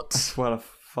 Swear to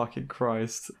fucking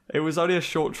Christ. It was only a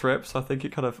short trip, so I think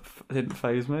it kind of didn't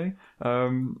faze me.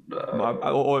 Sorry, it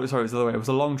was the other way. It was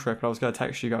a long trip, and I was going to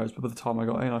text you guys, but by the time I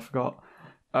got in, I forgot.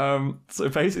 So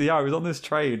basically, I was on this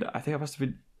train. I think I must have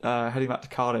been heading back to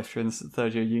Cardiff during the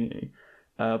 3rd year uni,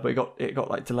 but it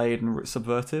got like delayed and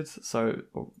subverted,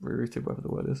 or rerouted, whatever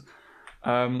the word is.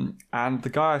 And the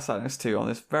guy I sat next to on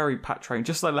this very packed train,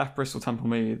 just as I left Bristol Temple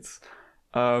Meads,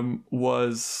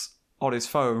 was on his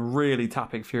phone, really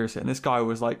tapping furiously. And this guy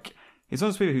was like, he's one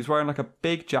of those people who's wearing like a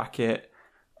big jacket,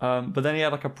 but then he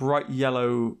had like a bright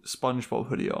yellow SpongeBob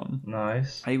hoodie on.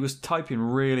 Nice. And he was typing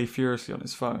really furiously on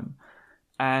his phone.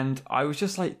 And I was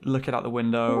just like looking out the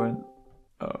window and...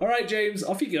 All right, James,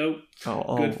 off you go.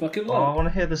 Good fucking I luck. want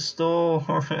to hear the story.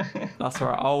 That's all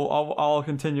right. I'll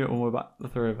continue it when we're back, the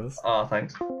 3 of us. Oh,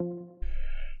 thanks.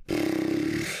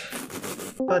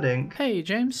 Buddink. Hey,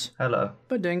 James. Hello.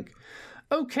 Budink.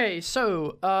 Okay,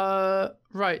 so,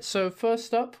 right, so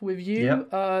first up with you,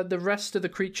 the rest of the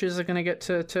creatures are going to get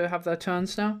to have their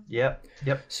turns now. Yep.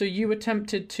 So you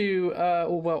attempted to,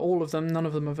 all of them, none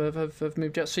of them have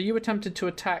moved yet. So you attempted to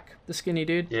attack the skinny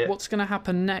dude. Yeah. What's going to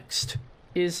happen next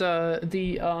is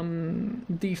the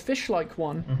fish-like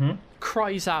one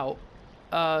cries out,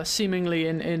 seemingly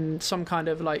in some kind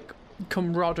of like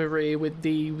camaraderie with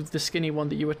the skinny one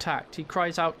that you attacked. He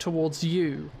cries out towards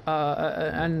you,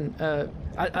 and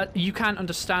you can't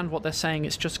understand what they're saying.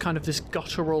 It's just kind of this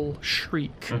guttural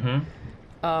shriek.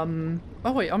 Oh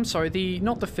wait, I'm sorry.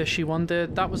 Not the fishy one.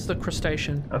 That was the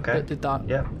crustacean that did that.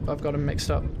 Yeah. I've got them mixed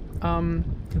up.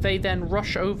 They then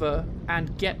rush over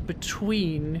and get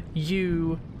between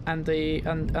you and the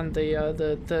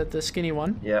skinny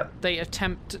one. Yeah. They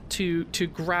attempt to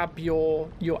grab your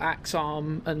axe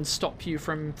arm and stop you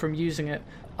from using it.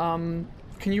 Can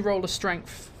you roll a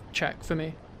strength check for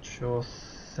me? Sure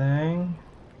thing.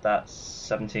 That's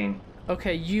 17.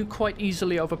 Okay, you quite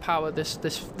easily overpower this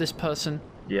person.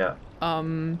 Yeah.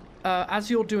 As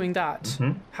you're doing that,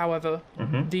 however,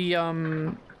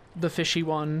 the fishy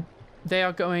one, they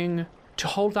are going to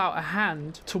hold out a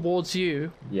hand towards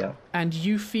you. Yeah. And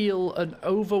you feel an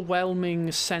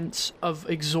overwhelming sense of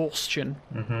exhaustion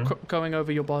going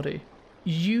over your body.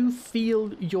 You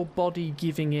feel your body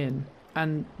giving in,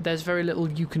 and there's very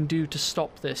little you can do to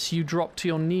stop this. You drop to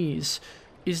your knees.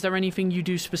 Is there anything you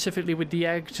do specifically with the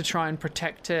egg to try and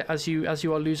protect it as you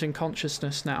are losing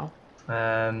consciousness now?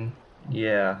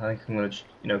 Yeah, I think I'm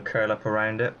gonna curl up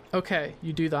around it. Okay,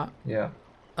 you do that. Yeah.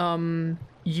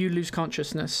 You lose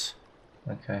consciousness.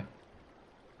 Okay.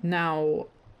 Now,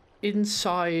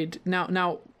 inside...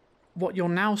 Now, what you're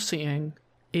now seeing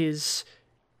is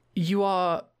you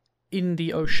are in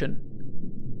the ocean.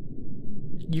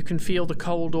 You can feel the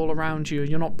cold all around you.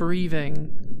 You're not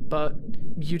breathing, but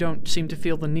you don't seem to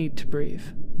feel the need to breathe.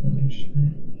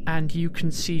 And you can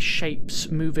see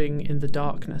shapes moving in the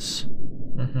darkness.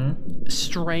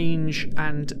 Strange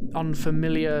and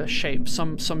unfamiliar shapes.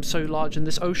 Some so large, and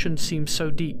this ocean seems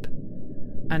so deep.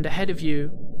 And ahead of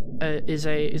you is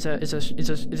a.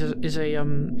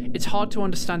 It's hard to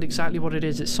understand exactly what it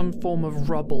is. It's some form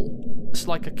of rubble. It's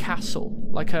like a castle,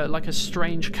 like a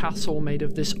strange castle made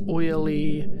of this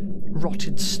oily,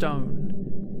 rotted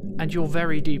stone. And you're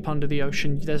very deep under the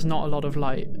ocean. There's not a lot of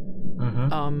light.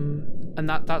 And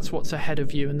that's what's ahead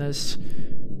of you. And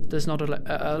there's not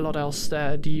a lot else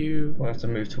there. Do you? We'll have to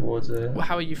move towards it.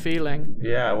 How are you feeling?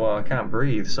 Yeah, well, I can't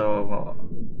breathe, so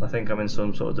I think I'm in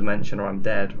some sort of dimension, or I'm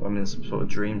dead, or I'm in some sort of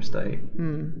dream state.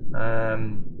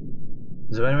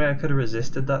 Is there any way I could have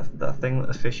resisted that thing that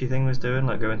the fishy thing was doing,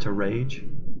 like go into rage?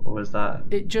 Or was that...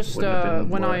 It just,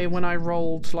 when I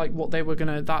rolled, like, what they were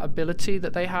gonna... That ability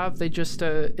that they have, they just,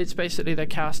 it's basically they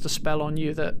cast a spell on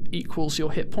you that equals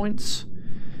your hit points.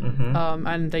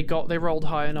 And they rolled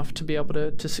high enough to be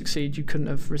able to succeed. You couldn't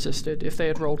have resisted. If they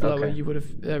had rolled lower, you would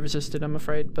have resisted, I'm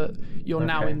afraid. But you're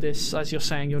now in this, as you're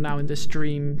saying, you're now in this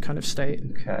dream kind of state.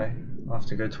 Okay. I'll have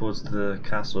to go towards the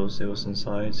castle, see what's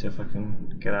inside, see if I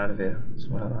can get out of here,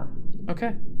 something like that.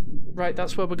 Okay. Right,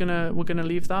 that's where we're gonna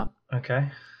leave that. Okay.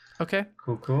 Okay.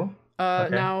 Cool.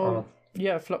 Okay, now,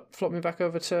 flop me back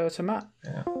over to Matt.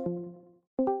 Yeah.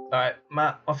 Alright,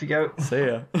 Matt, off you go. See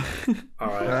ya.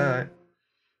 Alright.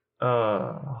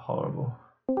 Horrible.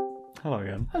 Hello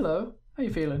again. Hello. How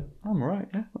you feeling? I'm alright,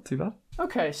 yeah, not too bad.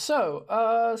 Okay, so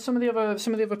some of the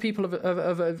other people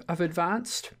have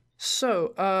advanced.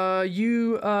 So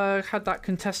you had that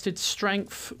contested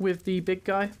strength with the big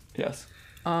guy. Yes.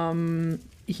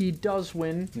 He does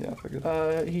win. Yeah, I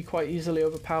figured. He quite easily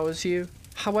overpowers you.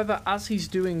 However, as he's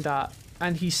doing that,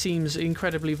 and he seems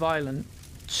incredibly violent,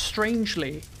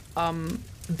 strangely,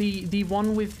 the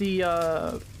one with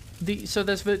so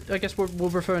there's I guess we're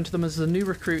referring to them as the new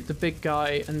recruit, the big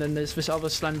guy, and then there's this other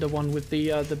slender one with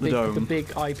the big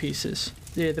eyepieces.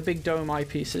 Yeah, the big dome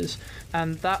eyepieces.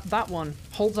 And that one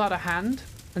holds out a hand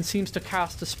and seems to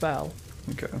cast a spell.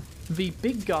 Okay. The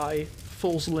big guy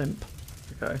falls limp.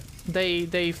 Okay.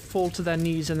 They fall to their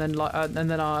knees and then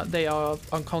they are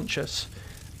unconscious.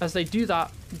 As they do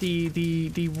that,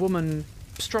 the woman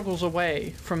struggles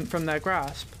away from their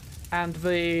grasp, and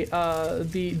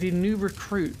the new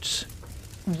recruit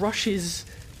rushes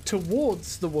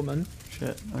towards the woman.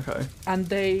 Shit. Okay. And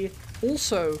they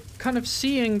also, kind of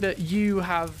seeing that you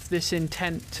have this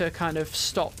intent to kind of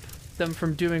stop them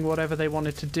from doing whatever they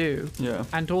wanted to do. Yeah.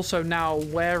 And also now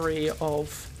wary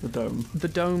of the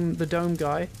dome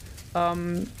guy.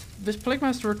 This Plague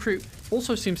Master recruit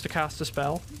also seems to cast a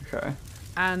spell. Okay.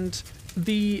 And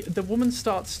the woman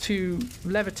starts to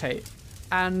levitate,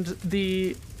 and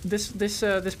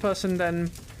this person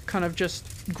then kind of just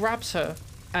grabs her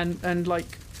and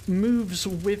like moves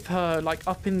with her like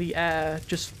up in the air,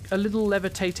 just a little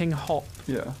levitating hop.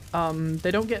 Yeah.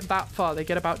 They don't get that far. They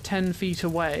get about 10 feet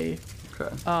away,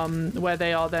 Okay. where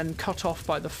they are then cut off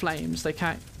by the flames. They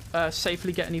can't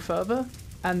safely get any further.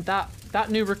 And that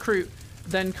new recruit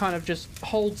then kind of just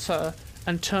holds her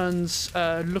and turns,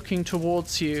 looking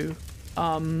towards you.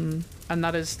 And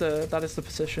that is the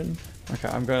position. Okay,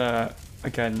 I'm gonna,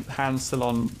 again, hands still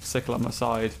on, sickle at my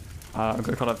side. I'm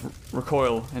gonna kind of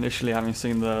recoil initially, having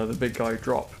seen the big guy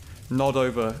drop, nod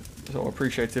over sort of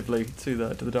appreciatively to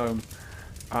the dome,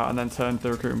 and then turn to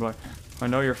the recruit and be like, I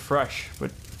know you're fresh,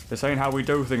 but this ain't how we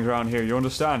do things around here, you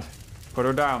understand? Put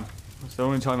her down. It's the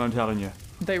only time I'm telling you.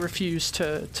 They refuse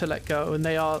to let go, and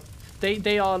they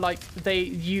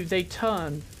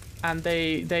turn and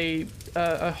they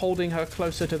are holding her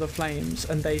closer to the flames,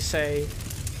 and they say,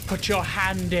 put your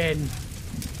hand in.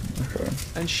 Okay.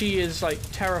 And she is like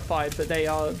terrified, but they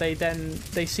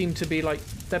seem to be like,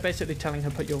 they're basically telling her,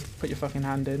 put your fucking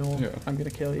hand in, or I'm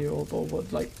gonna kill you, or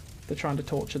what, like they're trying to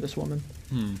torture this woman.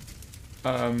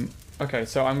 Okay,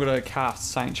 so I'm gonna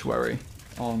cast Sanctuary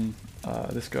on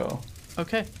this girl.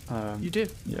 Okay, you do.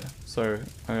 Yeah, so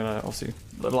I'm gonna, obviously,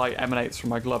 the light emanates from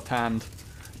my gloved hand,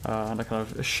 and a kind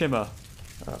of a shimmer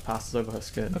passes over her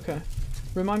skin. Okay,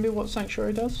 remind me what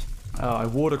Sanctuary does. I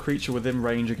ward a creature within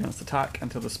range against attack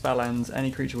until the spell ends. Any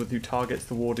creature who targets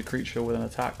the warded creature with an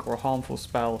attack or a harmful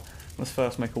spell must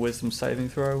first make a wisdom saving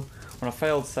throw. On a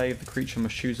failed save, the creature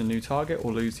must choose a new target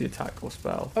or lose the attack or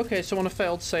spell. Okay, so on a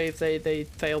failed save, they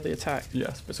fail the attack.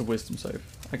 Yes, but it's a wisdom save.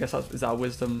 I guess is that a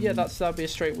wisdom? Yeah, that'd be a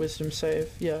straight wisdom save.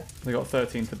 Yeah. They got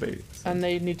 13 to beat. So. And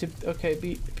they need to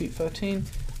beat 13.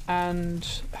 And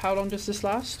how long does this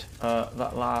last?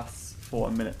 That lasts for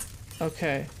a minute.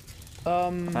 Okay.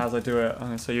 And as I do it, I'm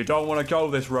gonna say, you don't want to go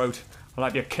this route. I'll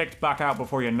have you kicked back out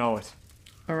before you know it.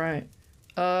 All right.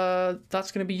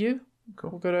 That's gonna be you.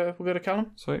 Cool. We'll go to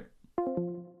Callum. Sweet.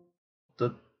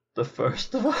 The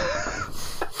first of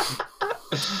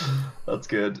That's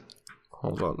good.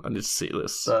 Hold on, I need to see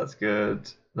this. That's good.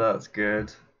 That's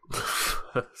good.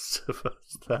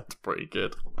 That's pretty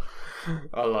good.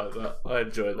 I like that. I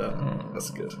enjoy that. That's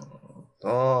good.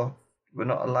 Oh, we're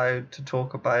not allowed to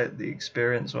talk about the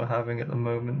experience we're having at the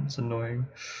moment. It's annoying.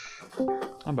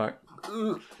 I'm back.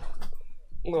 Oh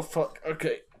fuck.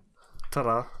 Okay.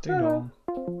 Ta-da. Ding-dong.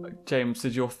 James,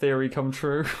 did your theory come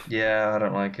true? Yeah, I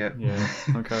don't like it. Yeah.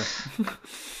 Okay.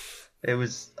 It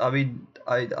was. I mean,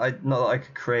 I not that I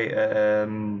could create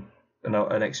an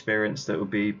experience that would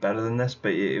be better than this,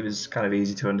 but it was kind of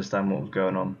easy to understand what was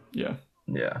going on. Yeah.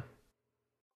 Yeah.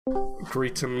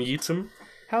 Greetum yeetum.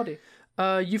 Howdy.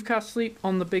 You've cast sleep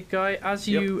on the big guy. As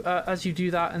you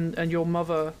do that, and your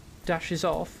mother dashes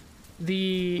off,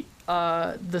 the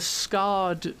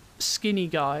scarred skinny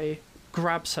guy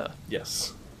grabs her.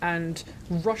 Yes. And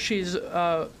rushes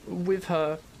with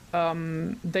her.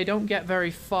 They don't get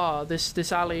very far.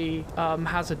 This alley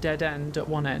has a dead end at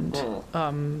one end.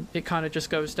 It kind of just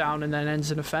goes down and then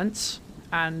ends in a fence.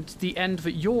 And the end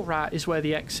that you're at is where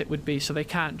the exit would be, so they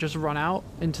can't just run out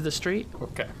into the street.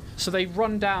 Okay. So they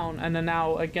run down and are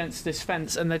now against this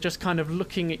fence, and they're just kind of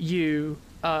looking at you,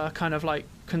 kind of like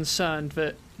concerned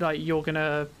that like you're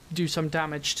gonna do some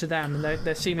damage to them, and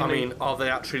they're seemingly. I mean, are they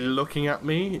actually looking at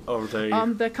me, or are they?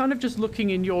 They're kind of just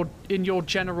looking in your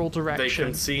general direction. They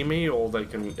can see me, or they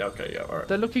can. Okay, yeah, all right.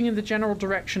 They're looking in the general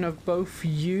direction of both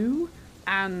you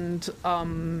and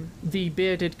the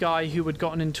bearded guy who had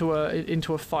gotten into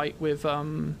a fight with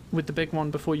the big one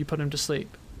before you put him to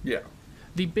sleep. Yeah.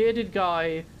 The bearded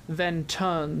guy then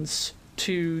turns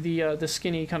to the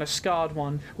skinny kind of scarred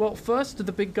one. Well, first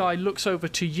the big guy looks over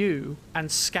to you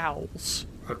and scowls.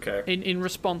 Okay. In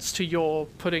response to your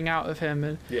putting out of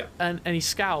him, and he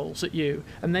scowls at you,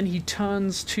 and then he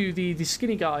turns to the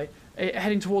skinny guy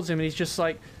heading towards him, and he's just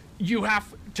like, "You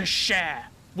have to share.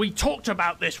 We talked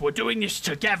about this. We're doing this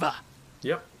together."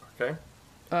 Yep.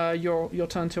 Okay. Your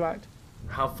turn to act.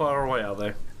 How far away are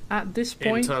they? At this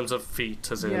point, In terms of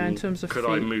feet, as in. Yeah, in terms of could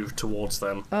I feet. move towards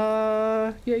them?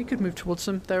 yeah, you could move towards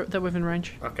them. They're within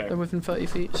range. Okay. They're within 30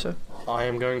 feet. So. I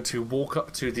am going to walk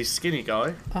up to the skinny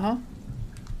guy. Uh-huh.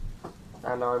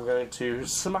 And I'm going to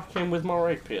smack him with my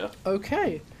rapier.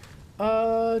 Okay.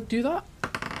 Do that.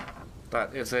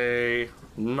 That is a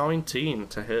 19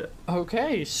 to hit.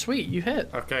 Okay, sweet, you hit.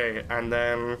 Okay, and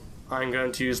then I'm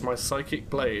going to use my psychic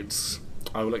blades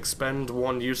I will expend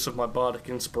 1 use of my bardic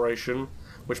inspiration,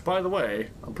 which, by the way,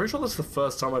 I'm pretty sure that's the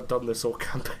first time I've done this all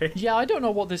campaign. Yeah, I don't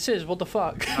know what this is. What the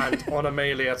fuck? And on a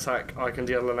melee attack, I can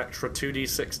deal an extra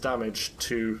 2d6 damage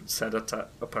to said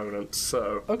opponent.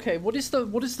 So Okay, what is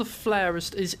the flare? Is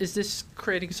this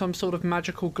creating some sort of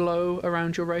magical glow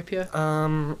around your rapier?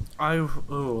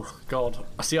 oh god.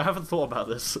 See, I haven't thought about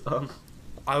this.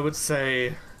 I would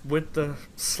say with the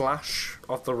slash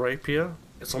of the rapier,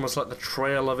 it's almost like the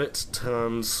trail of it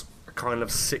turns a kind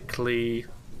of sickly,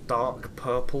 dark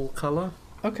purple colour.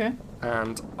 Okay.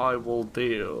 And I will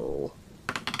deal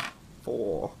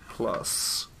 4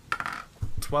 plus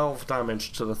 12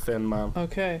 damage to the thin man.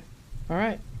 Okay. All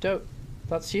right. Dope.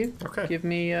 That's you. Okay. Give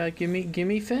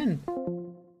me Finn.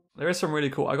 There is some really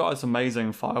cool. I got this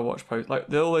amazing Firewatch post.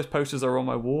 Like all those posters that are on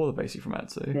my wall are basically from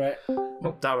Etsy. Right.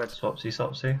 Oh, damn it.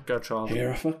 Swapsy. Go, Charlie.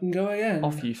 Here I fucking go again.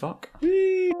 Off you fuck.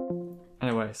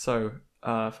 Anyway, so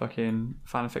fucking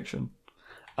fan fiction.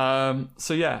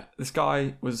 So yeah, this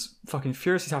guy was fucking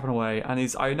furiously tapping away, and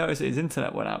I noticed that his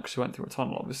internet went out because he went through a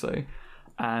tunnel, obviously,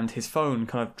 and his phone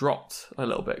kind of dropped a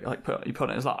little bit. Like he put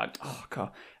it in his lap, oh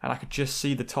god, and I could just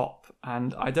see the top,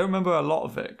 and I don't remember a lot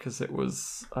of it because it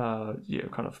was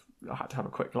kind of I had to have a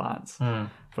quick glance,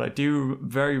 but I do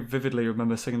very vividly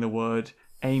remember seeing the word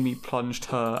Amy plunged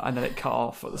her, and then it cut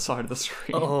off at the side of the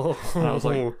screen, and I was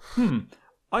like,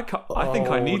 I think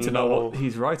I need to know what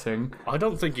he's writing. I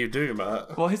don't think you do,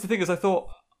 Matt. Well, here's the thing: is I thought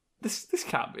this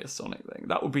can't be a Sonic thing.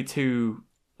 That would be too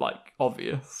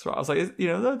obvious, right? I was like,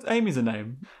 Amy's a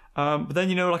name. But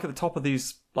then like at the top of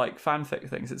these fanfic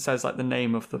things, it says the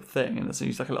name of the thing, and it's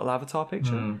used a little avatar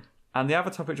picture. And the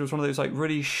avatar picture was one of those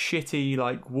really shitty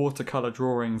watercolor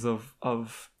drawings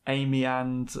of Amy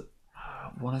and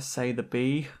I want to say the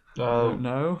bee. I don't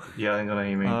know. Yeah, I think I know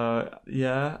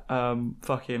Amy.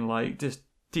 Fucking just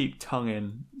deep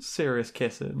tonguing, serious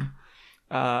kissing.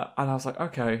 And I was like,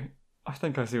 okay, I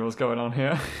think I see what's going on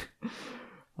here.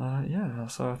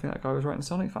 So I think that guy was writing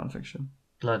Sonic fanfiction.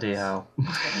 Bloody hell.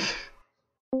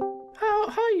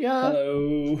 Hiya.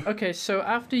 Hello. Okay, so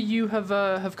after you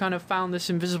have kind of found this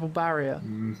invisible barrier,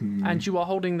 and you are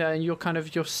holding there, and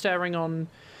you're staring on,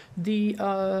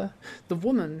 the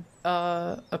woman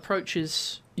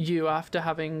approaches you after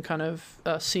having kind of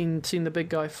seen the big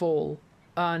guy fall,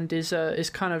 and is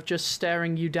kind of just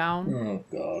staring you down. Oh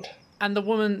god. And the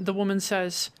woman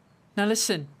says, "Now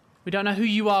listen, we don't know who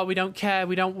you are. We don't care.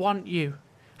 We don't want you.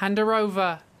 Hand her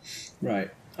over."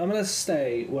 Right. I'm gonna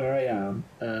stay where I am,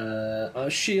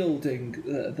 shielding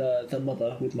the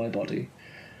mother with my body,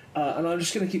 and I'm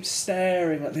just gonna keep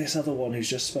staring at this other one who's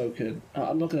just spoken.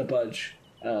 I'm not gonna budge.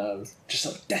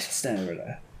 Just death stare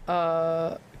at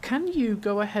her. Can you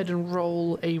go ahead and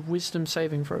roll a wisdom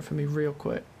saving throw for me real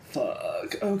quick?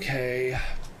 Fuck. Okay.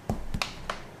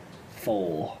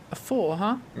 4. A 4,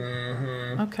 huh?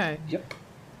 Mm-hmm. Okay. Yep.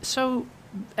 So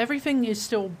everything is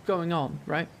still going on,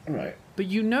 right? Right. But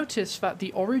you notice that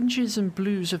the oranges and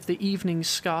blues of the evening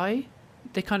sky,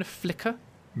 they kind of flicker.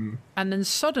 And then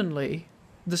suddenly,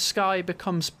 the sky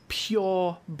becomes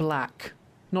pure black.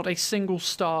 Not a single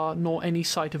star, nor any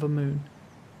sight of a moon.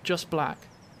 Just black.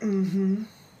 Mm-hmm.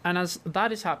 And as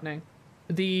that is happening,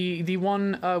 the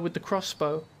one with the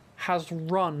crossbow has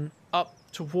run up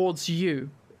towards you,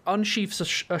 unsheaths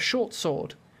a short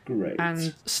sword, Great.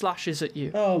 and slashes at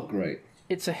you. Oh, great.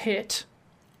 It's a hit,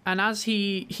 and as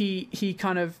he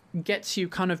kind of gets you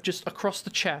kind of just across the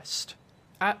chest,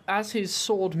 as his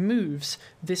sword moves,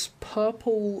 this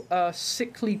purple,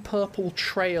 sickly purple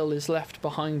trail is left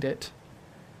behind it.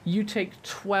 You take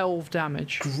 12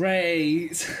 damage.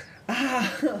 Great.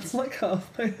 That's like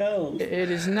half my health. It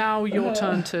is now your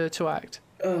turn to act.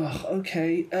 Oh,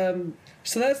 okay.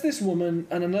 So there's this woman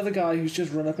and another guy who's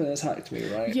just run up and attacked me,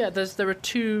 right? Yeah, there are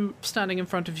two standing in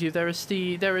front of you. There is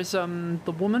the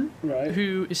woman Right.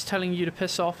 who is telling you to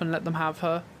piss off and let them have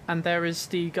her, and there is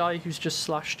the guy who's just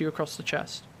slashed you across the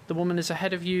chest. The woman is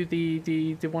ahead of you.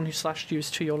 The one who slashed you is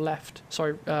to your left.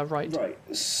 Sorry, right. Right.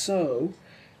 So,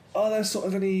 are there sort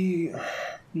of any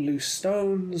loose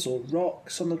stones or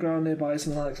rocks on the ground nearby,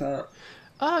 something like that?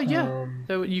 Yeah.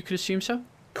 So you could assume so.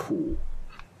 Cool.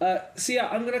 So yeah,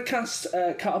 I'm gonna cast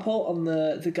catapult on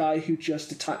the guy who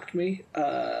just attacked me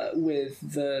with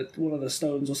one of the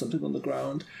stones or something on the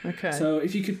ground. Okay. So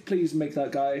if you could please make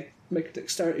that guy make a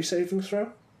dexterity saving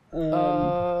throw.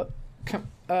 Yeah.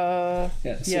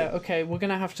 Okay. We're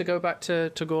gonna have to go back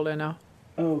to Gorlia now.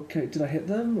 Okay. Did I hit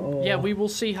them? Or... Yeah. We will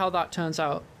see how that turns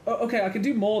out. Oh, okay. I can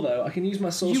do more though. I can use my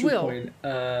sorcery You will. point.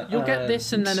 You'll get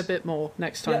this and then a bit more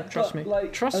next time. Yeah, Trust me.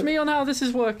 but, Trust me on how this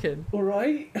is working. All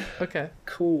right. Okay.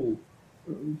 Cool.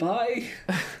 Bye.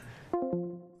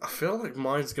 feel like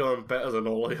mine's going better than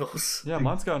all of yours. Yeah,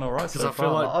 mine's going alright Because so I feel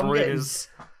far. like I'm Bryn getting- is.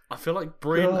 I feel like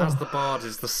Bryn, as the bard,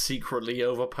 is the secretly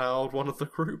overpowered one of the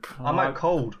group. I'm out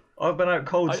cold. I've been out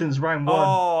cold since round 1.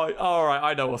 Oh, alright,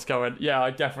 I know what's going. Yeah,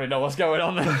 I definitely know what's going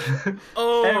on there.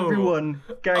 Oh, Everyone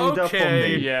ganged up on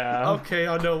okay. me. Yeah. Okay,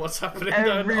 I know what's happening. Then.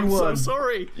 I'm so Everyone.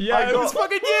 sorry. Yeah, I it was got-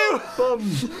 fucking you!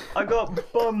 Bummed. I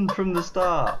got bummed from the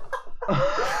start.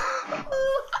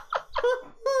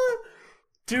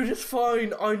 Dude, it's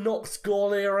fine. I knocked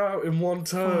Gorlier out in one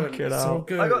turn. Fucking It's hell. all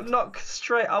good. I got knocked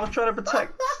straight. I was trying to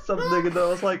protect something, and I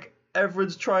was like,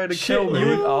 everyone's trying to Shit, kill me.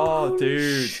 you- oh,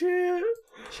 dude. Shit.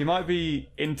 She might be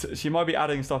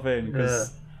adding stuff in Yeah.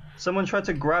 because Someone tried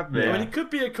to grab me. I mean, it could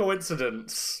be a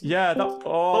coincidence. yeah, that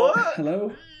oh What?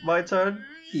 Hello? My turn.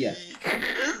 Yeah.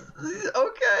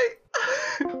 Okay.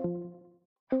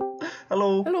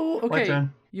 Hello. Hello. My Okay.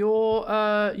 turn.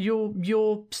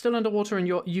 You're still underwater and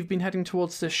you've been heading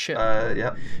towards this ship.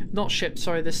 Yeah. Not ship,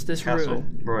 sorry, this Castle.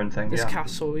 ruin. Ruin thing. This Yeah.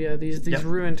 castle, yeah, these Yep.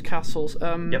 ruined castles.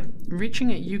 Yep. Reaching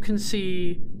it, you can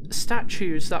see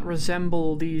statues that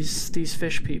resemble these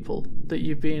fish people that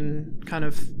you've been kind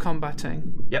of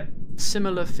combating. Yep.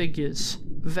 Similar figures.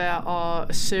 There are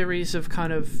a series of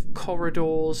kind of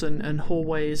corridors and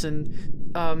hallways, and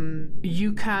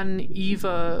you can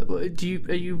either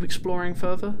are you exploring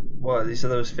further? What? These are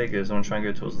those figures. I want to try and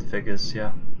go towards the figures.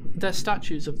 Yeah. They're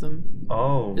statues of them,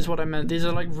 Oh. is what I meant. These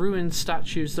are like ruined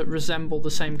statues that resemble the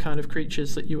same kind of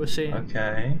creatures that you were seeing.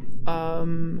 Okay.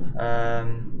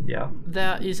 Yeah.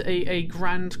 There is a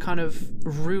grand kind of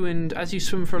ruined, as you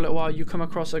swim for a little while, you come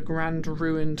across a grand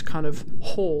ruined kind of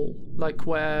hall, like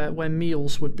where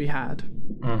meals would be had.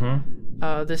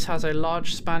 Mm-hmm. This has a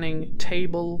large spanning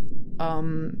table,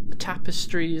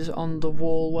 tapestries on the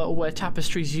wall where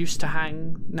tapestries used to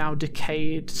hang, now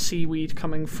decayed, seaweed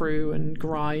coming through and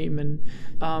grime, and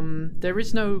there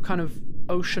is no kind of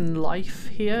ocean life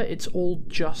here, it's all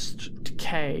just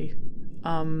decay.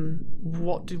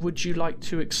 What would you like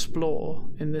to explore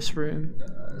in this room?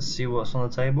 See what's on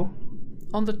the table.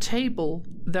 On the table,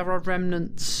 there are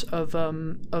remnants of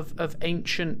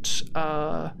ancient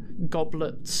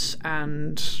goblets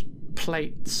and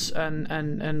plates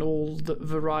and all the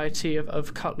variety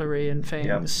of cutlery and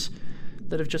things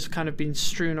that have just kind of been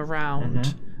strewn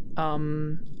around.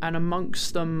 And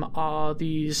amongst them are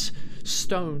these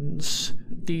stones,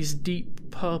 these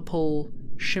deep purple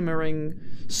shimmering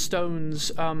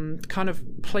stones, kind of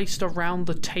placed around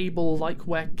the table like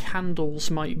where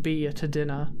candles might be at a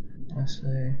dinner. I see.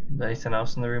 Is there anything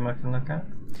else in the room I can look at?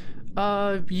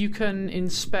 You can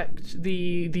inspect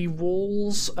the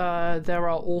walls. There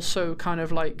are also kind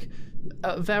of like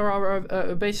there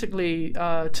are basically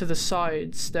to the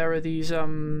sides there are these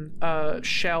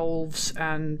shelves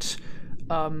and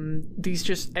these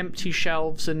just empty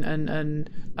shelves and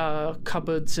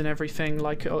cupboards and everything,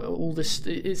 like all this.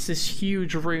 It's this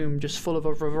huge room just full of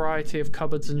a variety of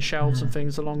cupboards and shelves and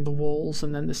things along the walls,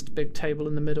 and then this big table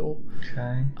in the middle.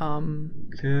 Okay.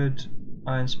 Could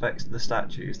I inspect the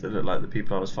statues that look like the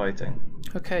people I was fighting?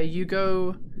 Okay, you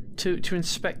go to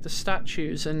inspect the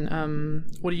statues, and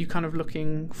what are you kind of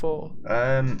looking for?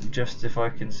 Just if I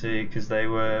can see, because they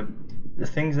were the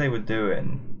things they were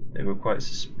doing. They were quite.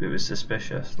 It was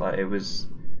suspicious. Like it was.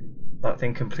 That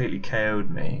thing completely KO'd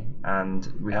me, and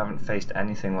we haven't faced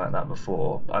anything like that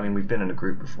before. I mean, we've been in a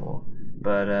group before,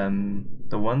 but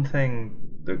the one thing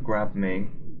that grabbed me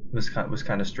was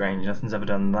kind of strange. Nothing's ever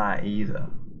done that either.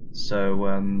 So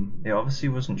it obviously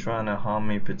wasn't trying to harm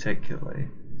me particularly.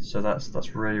 So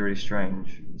that's really, really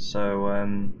strange. So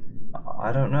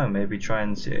I don't know. Maybe try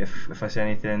and see if I see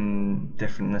anything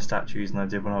different in the statues than I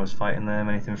did when I was fighting them.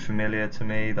 Anything familiar to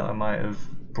me that I might have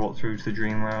brought through to the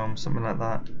dream realm, something like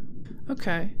that.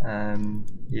 Okay.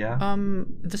 Yeah.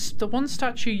 The one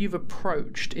statue you've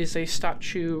approached is a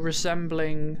statue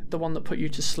resembling the one that put you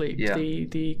to sleep. Yeah.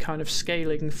 The kind of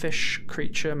scaling fish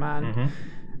creature man. Mm-hmm.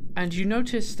 And you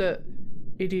notice that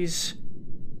it is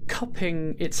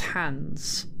cupping its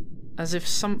hands as if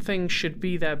something should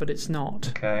be there, but it's not.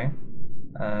 Okay.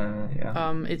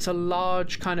 Yeah. It's a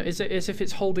large kind of, as if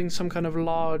it's holding some kind of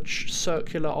large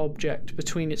circular object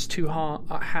between its two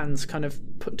hands, kind of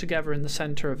put together in the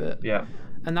center of it. Yeah.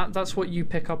 And that's what you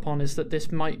pick up on, is that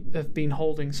this might have been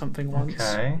holding something once.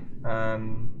 Okay.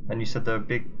 And you said there are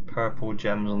big purple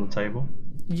gems on the table.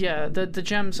 Yeah, the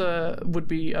gems would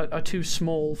be are too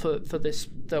small for this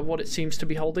what it seems to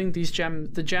be holding.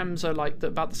 The gems are like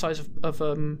about the size of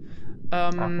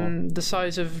the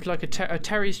size of like a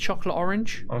Terry's chocolate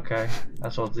orange. Okay,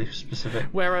 that's oddly specific.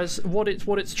 Whereas what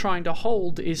it's trying to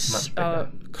hold is Much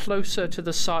bigger. closer to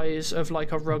the size of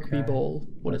like a rugby ball.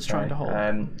 What it's trying to hold.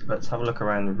 Let's have a look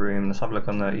around the room. Let's have a look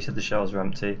on the. You said the shelves are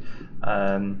empty.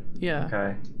 Yeah.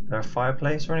 Okay. Is there a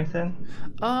fireplace or anything?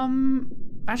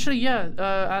 Actually, yeah.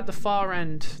 At the far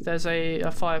end, there's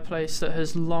a fireplace that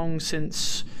has long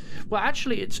since. Well,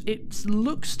 actually, it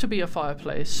looks to be a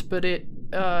fireplace, but it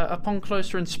upon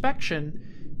closer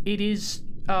inspection, it is.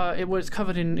 It was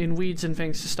covered in weeds and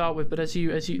things to start with, but as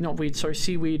you not weeds, sorry,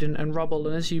 seaweed and rubble,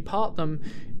 and as you part them,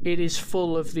 it is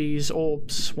full of these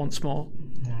orbs once more.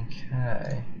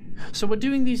 Okay. So we're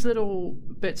doing these little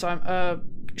bits.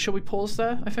 Shall we pause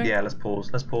there? I think. Yeah, let's pause.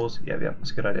 Yeah,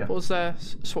 that's a good idea. Pause there.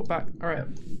 Swap back. All right.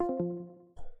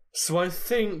 So I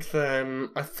think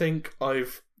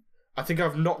I've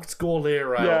knocked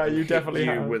Gorlear out. Yeah, and you hit definitely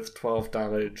you have. with 12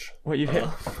 damage. What you hit?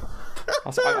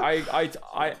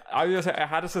 I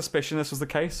had a suspicion this was the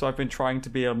case, so I've been trying to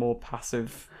be a more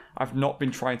passive. I've not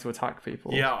been trying to attack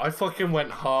people. Yeah, I fucking went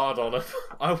hard on him.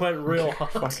 I went real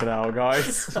hard. Fucking hell,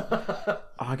 guys.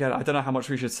 Again, I don't know how much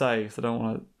we should say, because I don't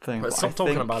want to think. Let's stop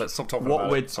talking about it. Stop talking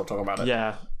about it.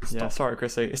 Yeah. Sorry,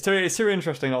 Chrissy. It's too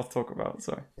interesting not to talk about.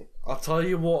 Sorry. I'll tell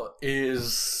you what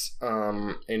is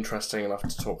interesting enough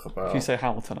to talk about. If you say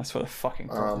Hamilton, I swear to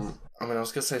fucking. I mean, I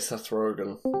was gonna say Seth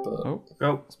Rogen, but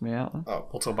Go. It's me out then.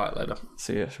 we'll talk about it later.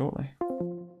 See you shortly.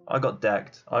 I got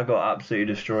decked. I got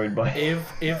absolutely destroyed by.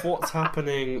 If what's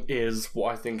happening is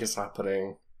what I think is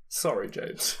happening, sorry,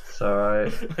 James. It's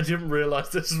alright. I didn't realise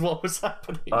this is what was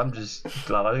happening. I'm just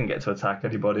glad I didn't get to attack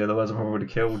anybody, otherwise I probably would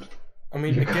have killed. I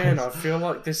mean, again, I feel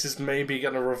like this is maybe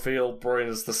going to reveal Brian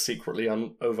as the secretly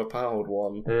overpowered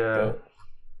one. Yeah.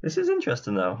 This is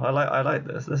interesting though. I like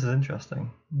this. This is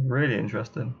interesting. Really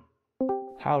interesting.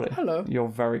 Howdy. Hello. You're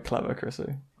very clever,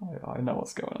 Chrissy. I know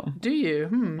what's going on. Do you?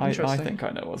 Interesting. I think I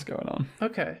know what's going on.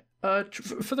 Okay.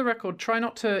 For the record, try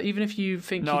not to, even if you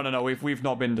think. No. We've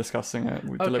not been discussing it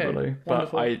deliberately,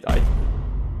 but wonderful. I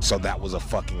So that was a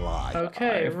fucking lie.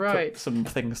 Okay, I've right. put some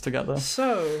things together.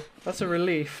 So that's a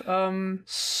relief. The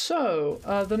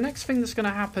next thing that's going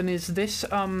to happen is this.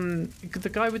 The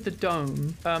guy with the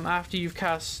dome. After you've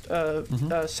cast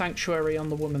Sanctuary on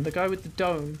the woman, the guy with the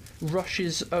dome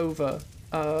rushes over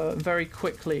very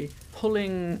quickly,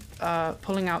 pulling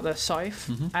out their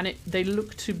scythe, and they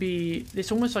look to be.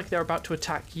 It's almost like they're about to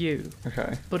attack you.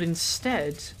 Okay. But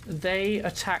instead, they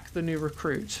attack the new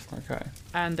recruit. Okay.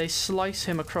 And they slice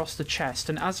him across the chest.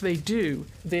 And as they do,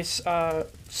 this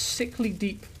sickly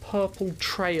deep purple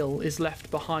trail is left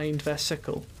behind their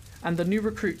sickle. And the new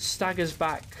recruit staggers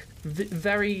back,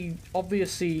 very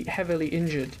obviously heavily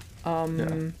injured.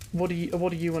 What do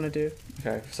you want to do?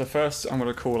 Okay. So first, I'm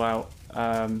going to call out.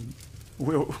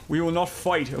 We will not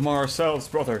fight among ourselves,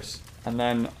 brothers. And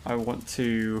then I want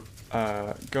to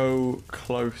go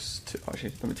close to.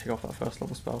 Actually, let me take off that first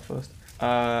level spell first.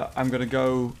 I'm going to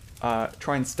go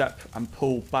try and step and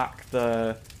pull back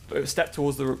step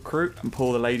towards the recruit and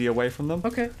pull the lady away from them.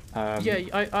 Okay. And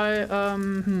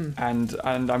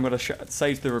I'm going to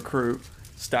say to the recruit,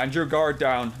 stand your guard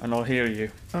down and I'll heal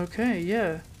you. Okay,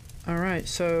 yeah. All right,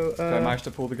 so... Did I manage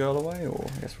to pull the girl away, or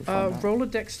I guess we'll find out. Roll a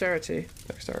dexterity.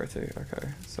 Dexterity, okay.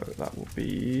 So that will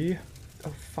be...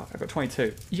 Oh, fuck, I got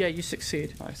 22. Yeah, you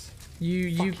succeed. Nice.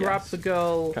 You grab the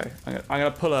girl... Okay, I'm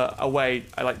going to pull her away,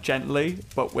 like, gently,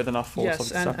 but with enough force to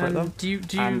separate them. Do you...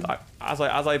 And as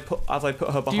I put her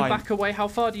behind... Do you back away? How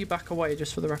far do you back away,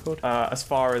 just for the record? As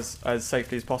far as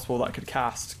safely as possible, that I could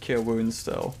cast Cure Wounds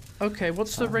still. Okay,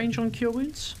 what's the range on Cure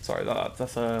Wounds? Sorry,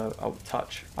 that's a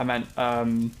touch. I meant,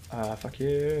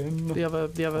 fucking... The other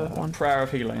one. Prayer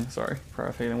of Healing, Prayer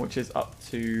of Healing, which is up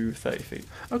to 30 feet.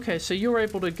 Okay, so you're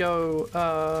able to go...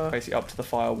 basically up to the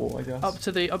firewall, I guess. Up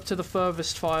to the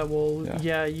furthest firewall.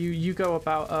 Yeah, you go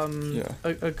about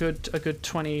a good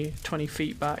 20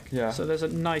 feet back. Yeah. So there's a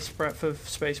nice breadth of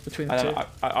space between the two.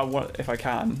 I want, if I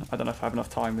can, I don't know if I have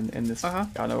enough time in this. I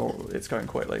know it's going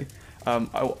quickly. I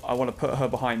want to put her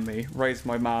behind me, raise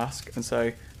my mask, and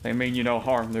say, "They mean you no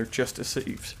harm. They're just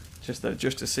deceived. They're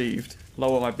just deceived."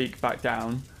 Lower my beak back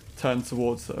down, turn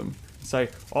towards them, and say,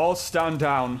 "All stand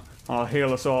down. I'll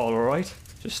heal us all. All right?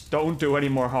 Just don't do any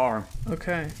more harm."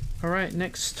 Okay. All right.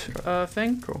 Next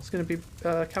thing. Cool. It's going to be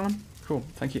Callum. Cool.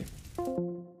 Thank you.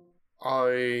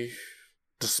 I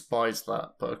despise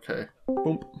that, but okay.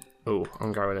 Boom. Oh,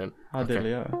 I'm going in.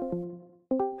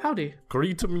 Howdy.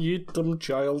 Greet 'em, yeet 'em,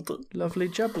 child. Lovely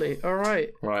jubbly. All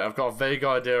right. Right, I've got a vague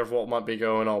idea of what might be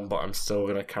going on, but I'm still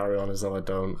going to carry on as though I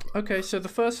don't. Okay, so the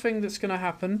first thing that's going to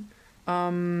happen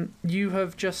You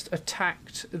have just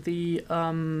attacked the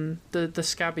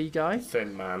scabby guy.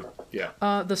 Thin man. Yeah.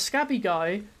 The scabby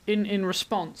guy, in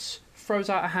response, throws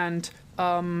out a hand.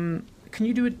 Can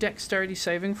you do a dexterity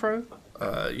saving throw?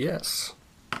 Yes.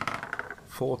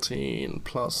 14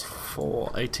 plus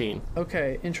 4, 18.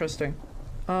 Okay, interesting.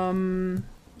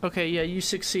 Okay, yeah, you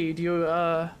succeed. You,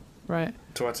 right.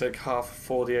 Do I take half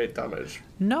 48 damage?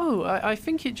 No, I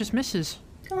think it just misses.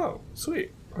 Oh,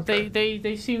 sweet. Okay.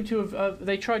 They seem to have,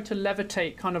 they tried to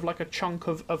levitate kind of like a chunk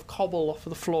of cobble off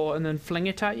of the floor and then fling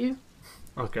it at you.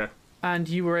 Okay. And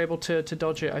you were able to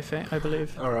dodge it, I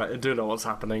believe. Alright, I do know what's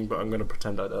happening, but I'm going to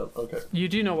pretend I don't. Okay. You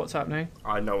do know what's happening.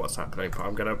 I know what's happening,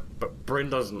 but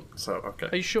Bryn doesn't, so okay.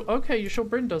 Are you sure? Okay, you sure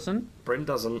Bryn doesn't? Bryn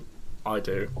doesn't, I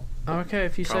do. Okay,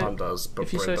 if you say... Callum does, but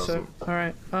if you Bryn say doesn't. so.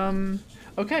 Alright,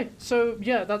 okay, so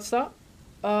yeah, that's that.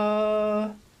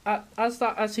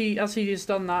 As he has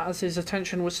done that, as his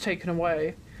attention was taken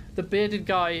away, the bearded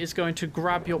guy is going to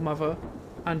grab your mother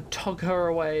and tug her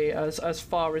away as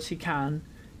far as he can.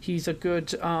 He's a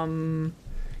good 30.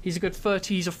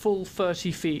 He's a full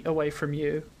 30 feet away from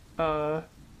you, down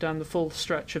the full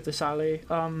stretch of this alley.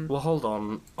 Well, hold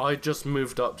on. I just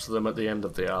moved up to them at the end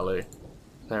of the alley.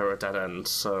 They're at a dead end,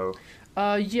 so.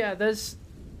 Yeah.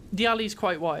 The alley's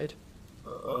quite wide.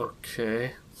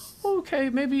 Okay.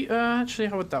 Okay, maybe. Actually,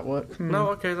 how would that work? No,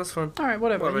 okay, that's fine. All right,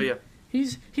 whatever. Whatever, yeah.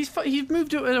 He's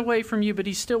moved it away from you, but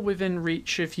he's still within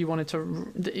reach if you wanted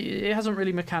to. It hasn't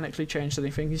really mechanically changed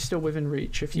anything. He's still within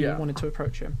reach if you wanted to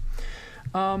approach him.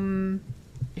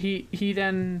 He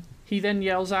then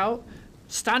yells out,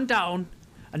 "Stand down,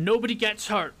 and nobody gets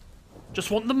hurt. Just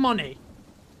want the money."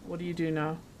 What do you do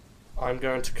now? I'm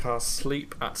going to cast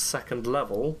Sleep at 2nd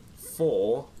level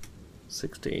for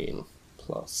 16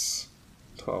 plus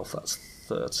 12. That's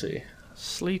 30.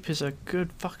 Sleep is a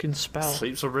good fucking spell.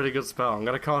 Sleep's a really good spell. I'm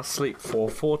going to cast Sleep for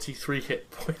 43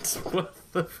 hit points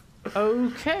worth of...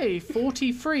 Okay,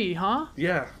 43, huh?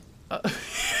 Yeah.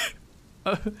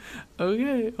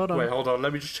 Okay, hold on. Wait, hold on.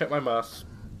 Let me just check my math.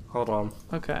 Hold on.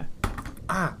 Okay.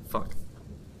 Ah, fuck.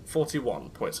 41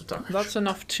 points of damage. That's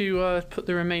enough to put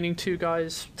the remaining 2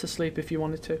 guys to sleep if you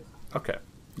wanted to. Okay.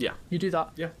 Yeah. You do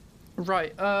that. Yeah.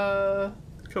 Right.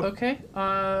 Cool. Okay.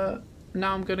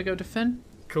 Now I'm gonna go to Finn.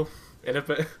 Cool. In a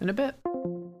bit. In a bit.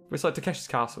 It's like Takeshi's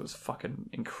Castle was fucking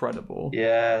incredible.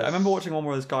 Yeah. I remember watching one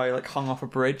where this guy like hung off a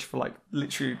bridge for like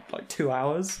literally like 2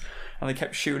 hours, and they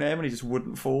kept shooting him, and he just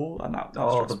wouldn't fall. And that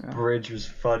the stressed me out. bridge was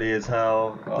funny as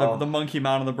hell. The monkey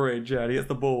man on the bridge, yeah, and he gets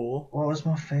the ball. What was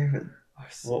my favourite?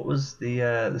 What was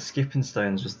the skipping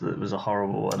stones? Was a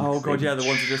horrible one. Oh god, yeah, the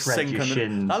ones that just shred sink your under.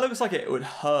 shins. That looks like it would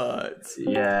hurt.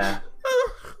 Yeah.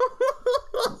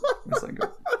 It's like,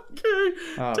 Okay.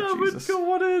 oh, Damn Jesus. it, come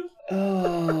on in.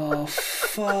 Oh,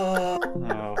 fuck.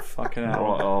 Oh fucking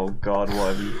hell! Oh god,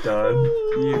 what have you done?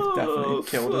 You've definitely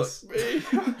killed us. Me.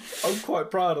 I'm quite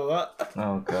proud of that.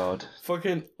 Oh god.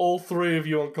 Fucking all 3 of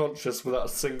you unconscious without a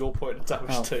single point of damage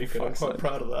Oh, for taken. I'm fuck's quite sake.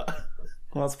 proud of that.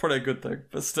 Well, that's probably a good thing,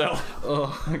 but still,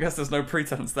 Oh. I guess there's no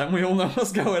pretense then. We all know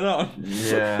what's going on.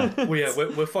 Yeah. Well, yeah,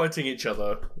 we're fighting each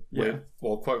other. Yeah.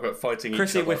 Well, quite fighting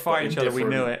Chrissy, each other. we're fighting each other. We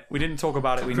knew it. We didn't talk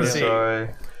about it. We knew Chrissy. it. Sorry.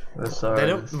 We're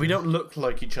sorry. We don't look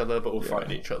like each other, but we're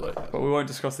fighting each other. But we won't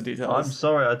discuss the details. I'm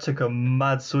sorry, I took a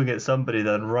mad swing at somebody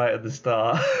then right at the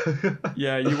start.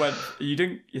 Yeah, you went. You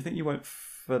didn't. You think you went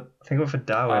for I think I went for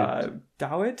Dawid.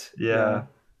 Dawid? Yeah.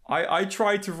 I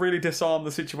tried to really disarm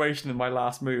the situation in my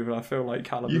last move, and I feel like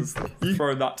Callum has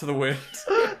thrown that to the wind.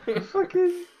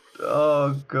 Fucking.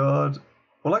 Oh god.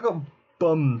 Well, I got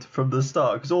bummed from the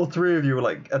start because all 3 of you were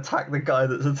like, attack the guy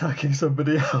that's attacking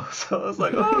somebody else. I was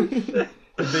like, oh shit.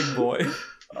 The big boy.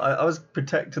 I was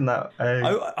protecting that egg.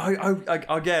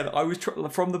 I was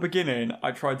from the beginning.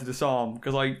 I tried to disarm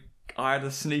because I had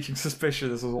a sneaking suspicion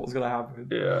this was what was going to happen.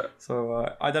 Yeah.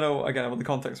 So I don't know again what the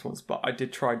context was, but I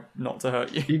did try not to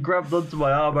hurt you. You grabbed onto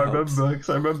my arm, I remember, because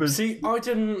I remember. See, I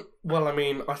didn't. Well, I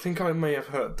mean, I think I may have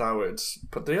hurt Dawid,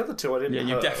 but the other 2 I didn't. Yeah,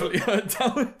 you hurt. definitely hurt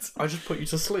Dawid. I just put you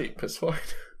to sleep. It's fine.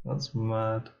 That's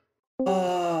mad.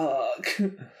 Fuck.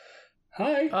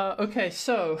 Hi. Okay,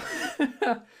 so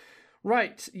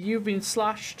right, you've been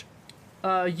slashed.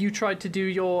 You tried to do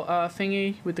your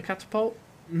thingy with the catapult.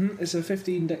 It's a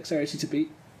 15 dexterity to beat.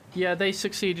 Yeah, they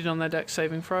succeeded on their dex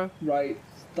saving throw. Right.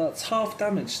 That's half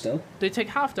damage still. They take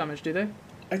half damage, do they?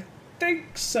 I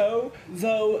think so.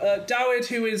 Though Dawid,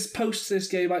 who is post this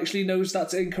game, actually knows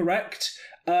that's incorrect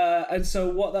And so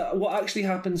what actually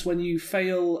happens when you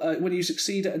fail, when you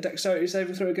succeed at a dexterity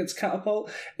saving throw against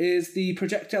catapult, is the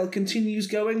projectile continues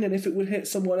going, and if it would hit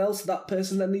someone else, that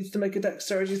person then needs to make a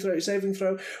dexterity saving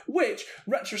throw, which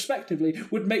retrospectively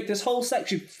would make this whole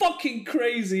section fucking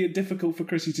crazy and difficult for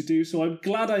Chrissy to do. So I'm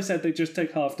glad I said they just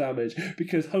take half damage,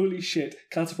 because holy shit,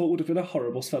 catapult would have been a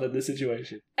horrible spell in this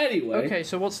situation. Anyway, Okay,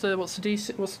 so what's the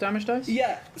damage dice?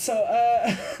 yeah. So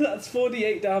that's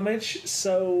 4d8 damage.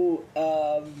 So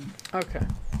Okay.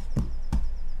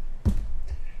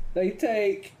 they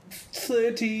take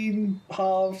 13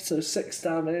 halves, so 6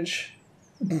 damage.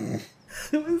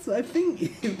 I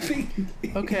think.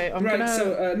 Okay, I'm Right, gonna.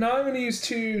 so now I'm going to use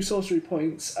 2 sorcery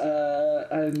points,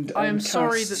 and I am cast...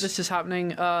 sorry that this is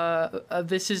happening.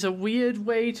 This is a weird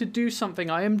way to do something.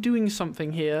 I am doing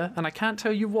something here, and I can't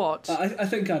tell you what. I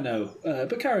think I know,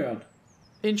 but carry on.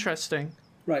 Interesting.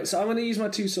 Right, so I'm going to use my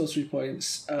 2 sorcery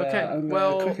points. Okay, I'm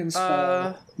well, going to quicken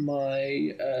spell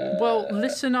my... Well,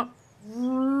 listen up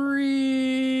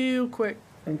real quick.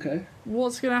 Okay.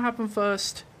 What's going to happen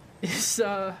first is,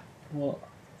 What?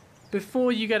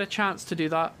 before you get a chance to do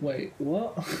that, Wait,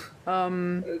 what?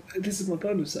 This is my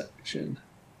bonus section.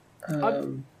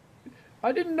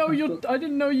 I didn't know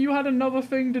you had another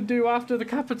thing to do after the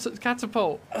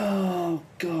catapult. Oh,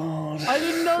 God. I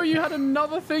didn't know you had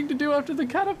another thing to do after the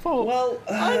catapult. Well,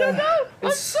 I don't know.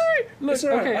 I'm sorry. Look, it's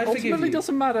all right, okay. I forgive Ultimately, you.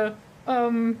 doesn't matter.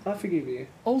 I forgive you.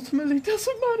 Ultimately,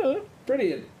 doesn't matter.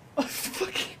 Brilliant.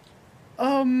 Fucking.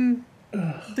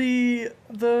 The.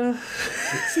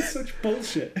 This is such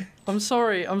bullshit. I'm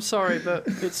sorry, but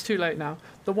it's too late now.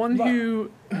 The one Right.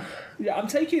 who. Yeah, I'm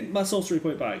taking my sorcery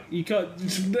point back. You can't...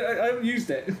 I haven't used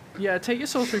it. Yeah, take your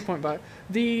sorcery point back.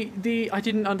 The I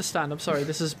didn't understand. I'm sorry.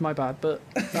 This is my bad. But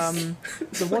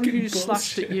the one who fucking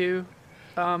slashed at bullshit. you,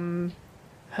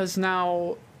 has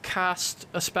now cast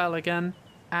a spell again,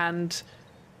 and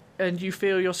you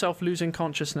feel yourself losing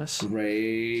consciousness.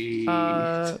 Great.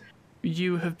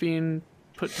 You have been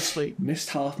put to sleep. Missed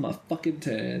half my fucking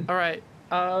turn. All right.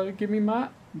 Give me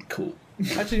Matt. Cool.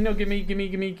 Actually, no. Give me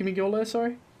Gawler.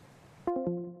 Sorry.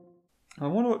 I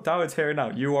wonder what David's hearing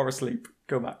now. You are asleep.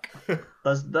 Go back.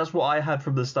 That's what I had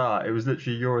from the start. It was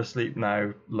literally, you're asleep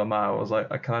now, Lamau. I was like,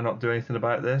 can I not do anything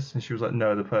about this? And she was like,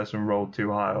 no, the person rolled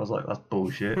too high. I was like, that's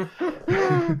bullshit.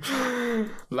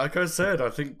 Like I said, I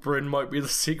think Bryn might be the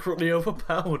secretly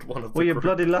overpowered one of the Well, you're group.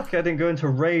 bloody lucky I didn't go into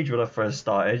rage when I first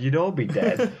started. You'd all be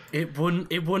dead. It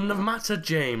wouldn't have mattered,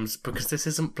 James, because this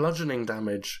isn't bludgeoning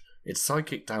damage. It's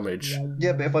psychic damage.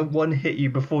 Yeah, but if I one hit you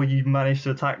before you managed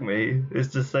to attack me, it's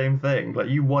the same thing. Like,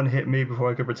 you one hit me before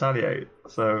I could retaliate.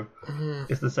 So,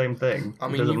 it's the same thing. I It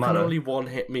mean, doesn't you matter. can only one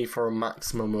hit me for a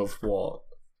maximum of, what,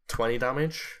 20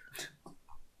 damage?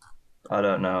 I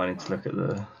don't know. I need to look at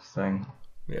the thing.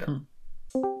 Yeah.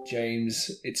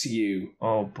 James, it's you.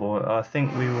 Oh, boy. I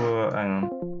think we were... Hang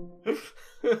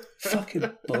on. Fucking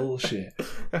bullshit.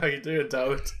 How you doing,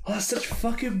 David? Oh, that's such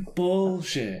fucking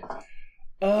bullshit.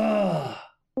 Ah.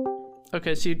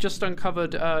 Okay, so you just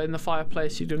uncovered in the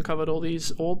fireplace. You'd uncovered all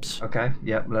these orbs. Okay,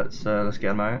 yep, let's get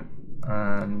them out.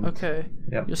 Okay.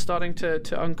 Yep. You're starting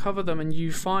to uncover them, and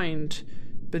you find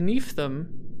beneath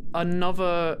them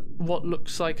what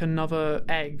looks like another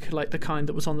egg, like the kind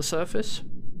that was on the surface.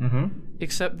 Mm-hmm.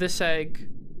 Except this egg,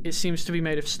 it seems to be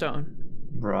made of stone.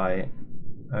 Right.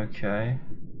 Okay.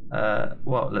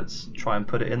 Well, let's try and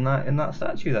put it in that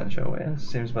statue then, shall we? It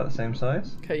seems about the same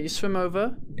size. Okay, you swim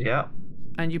over, Yeah.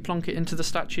 and you plonk it into the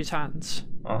statue's hands.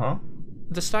 Uh-huh.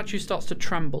 The statue starts to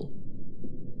tremble.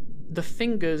 The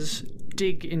fingers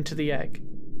dig into the egg.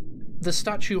 The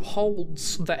statue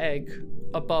holds the egg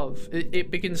above. It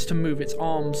begins to move. Its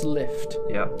arms lift.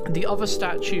 Yeah. The other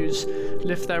statues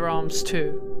lift their arms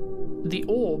too. The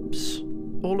orbs,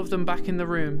 all of them back in the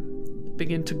room,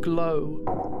 begin to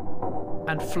glow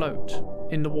and float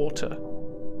in the water.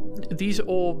 These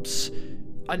orbs,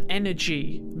 an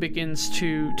energy begins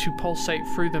to pulsate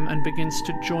through them and begins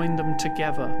to join them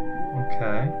together.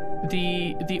 Okay.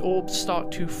 The orbs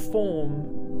start to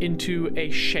form into a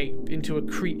shape, into a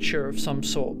creature of some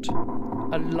sort.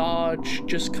 A large,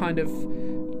 just kind of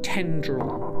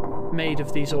tendril made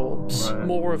of these orbs. Right.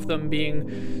 More of them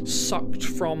being sucked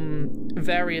from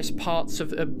various parts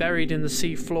of buried in the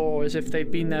sea floor, as if they've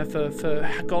been there for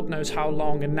God knows how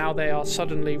long, and now they are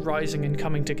suddenly rising and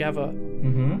coming together.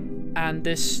 Mm-hmm. And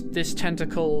this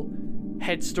tentacle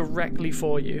heads directly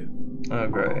for you. Oh,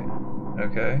 great.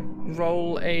 Okay.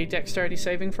 Roll a dexterity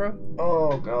saving throw.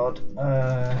 Oh, God.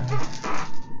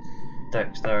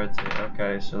 Dexterity.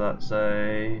 Okay, so that's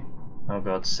a... Oh,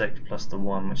 God, 6 plus the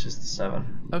 1, which is the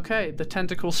 7. Okay, the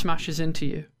tentacle smashes into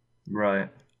you. Right.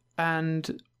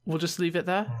 And we'll just leave it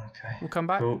there. Okay. We'll come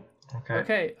back. Cool. Okay.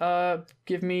 Okay,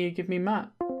 give me Matt.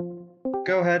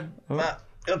 Go ahead, Matt.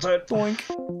 Your turn.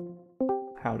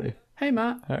 Howdy. Hey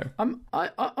Matt. Hey. I'm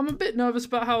a bit nervous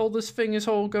about how this thing is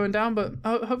all going down, but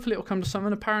hopefully it'll come to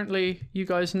something. Apparently, you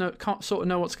guys can't sort of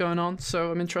know what's going on,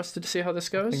 so I'm interested to see how this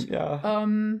goes. Yeah.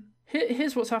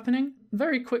 Here's what's happening.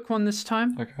 Very quick one this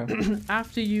time. Okay.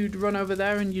 After you'd run over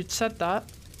there and you'd said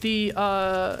that, the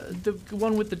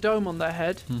one with the dome on their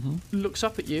head looks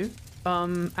up at you,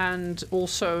 and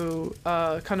also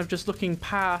kind of just looking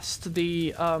past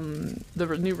the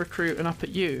new recruit and up at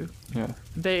you. Yeah.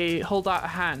 They hold out a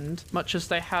hand, much as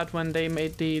they had when they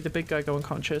made the big guy go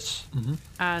unconscious,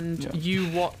 and you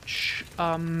watch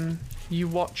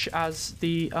as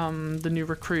the new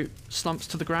recruit slumps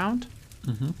to the ground,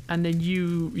 and then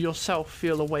you yourself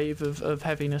feel a wave of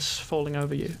heaviness falling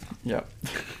over you, Yeah.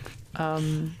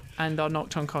 and are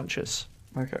knocked unconscious.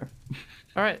 Okay.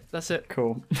 All right, that's it.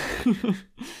 Cool.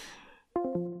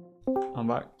 I'm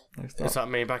back. Next up. Is that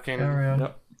me back in? Carry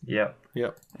on. Yep.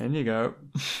 Yep. In you go.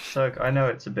 So I know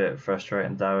it's a bit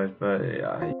frustrating, David, but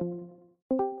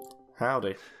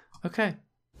Howdy. Okay,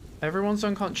 everyone's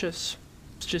unconscious.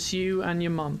 It's just you and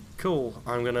your mum. Cool.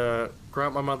 I'm gonna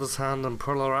grab my mother's hand and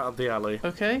pull her out of the alley.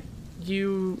 Okay,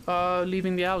 you are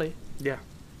leaving the alley. Yeah.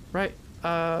 Right.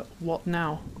 What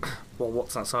now? Well,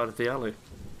 what's that side of the alley?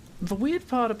 The weird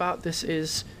part about this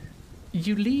is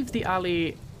you leave the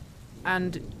alley,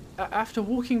 and after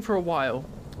walking for a while,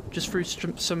 just through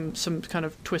some kind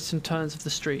of twists and turns of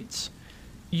the streets,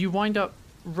 you wind up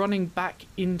running back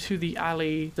into the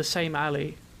alley, the same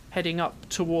alley, heading up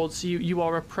towards you. You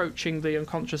are approaching the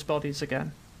unconscious bodies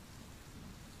again.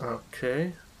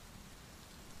 Okay.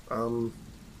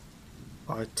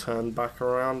 I turn back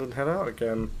around and head out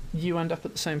again. You end up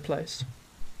at the same place.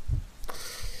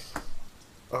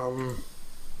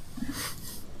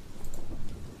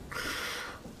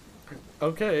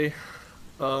 Okay.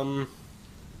 I'm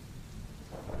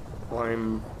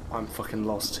fucking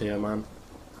lost here, man.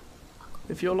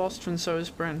 If you're lost, then so is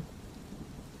Bryn.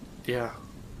 Yeah.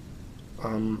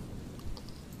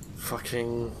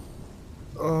 Fucking...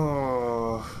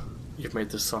 Oh... You've made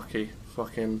this sucky.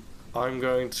 Fucking... I'm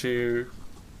going to...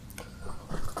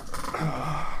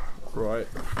 Right.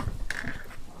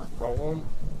 Roll on.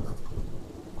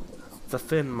 The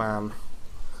thin man.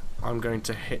 I'm going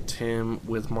to hit him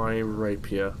with my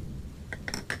rapier.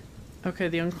 Okay,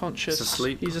 the unconscious. He's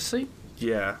asleep. He's asleep?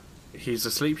 Yeah. He's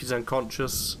asleep, he's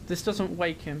unconscious. This doesn't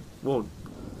wake him. Well,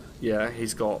 yeah,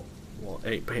 he's got,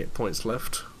 8 hit points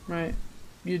left. Right.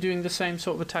 You're doing the same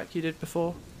sort of attack you did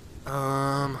before?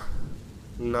 No,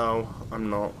 I'm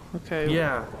not. Okay.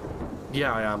 Yeah,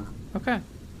 I am. Okay.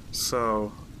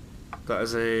 So, that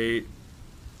is a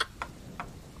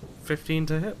 15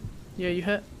 to hit. Yeah, you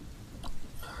hit.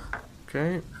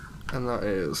 Okay, and that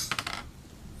is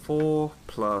 4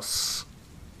 plus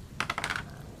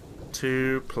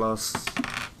 2 plus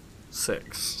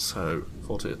 6, so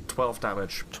 12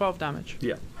 damage. 12 damage.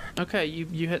 Yeah. Okay,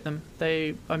 you hit them.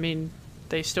 They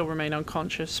still remain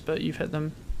unconscious, but you've hit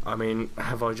them. I mean,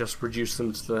 have I just reduced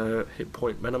them to the hit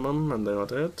point minimum and they are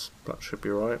dead? That should be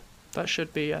right. That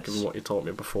should be, yes. Given what you taught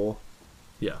me before.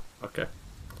 Yeah, okay.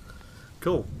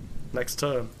 Cool. Next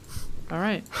turn.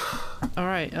 Alright.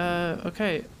 Alright,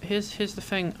 okay. Here's the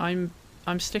thing.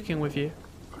 I'm sticking with you.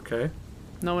 Okay.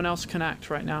 No one else can act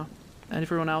right now. And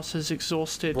everyone else is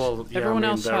exhausted. Well, yeah, everyone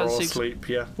else they're has all asleep,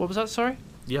 yeah. What was that, sorry?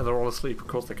 Yeah, they're all asleep, of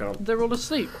course they can't. They're all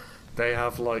asleep. They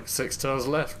have like 6 turns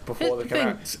left before they can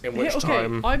act, in which okay,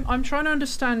 time... I'm trying to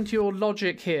understand your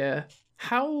logic here.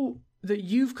 How that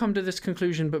you've come to this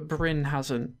conclusion but Bryn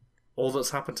hasn't. All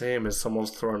that's happened to him is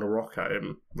someone's thrown a rock at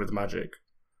him with magic.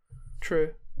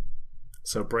 True.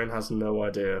 So Bryn has no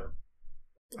idea.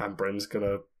 And Bryn's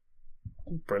gonna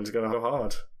go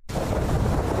hard.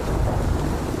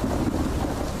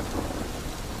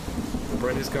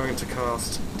 Bryn is going to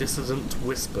cast Dissident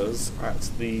Whispers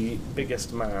at the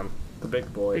biggest man, the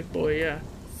big boy. Big boy, yeah.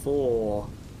 For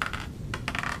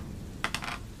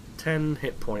 10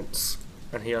 hit points,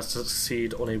 and he has to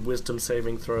succeed on a Wisdom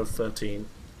saving throw of 13.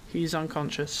 He's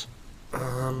unconscious.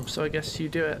 So I guess you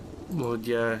do it. Well,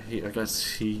 yeah,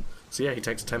 So yeah, he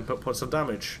takes 10 points of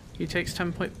damage. He takes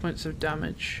 10 points of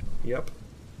damage. Yep.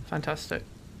 Fantastic.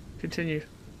 Continue.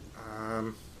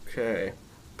 Okay.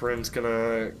 Bryn's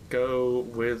gonna go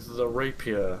with the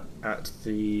rapier at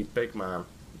the big man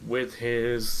with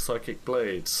his psychic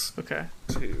blades. Okay.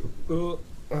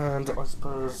 And I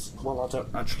suppose, well, I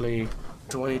don't actually...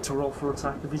 Do I need to roll for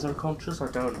attack if he's unconscious? I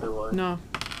don't, do I? No.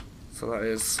 So that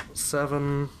is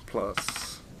 7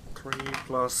 plus 3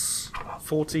 plus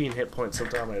 14 hit points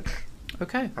of damage.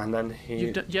 Okay. And then he...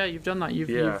 You've done that. You've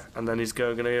and then he's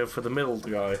going to go for the middle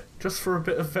guy. Just for a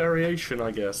bit of variation, I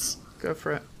guess. Go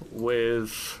for it.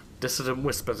 With Dissident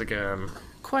Whispers again.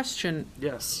 Question.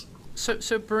 Yes.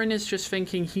 So Bryn is just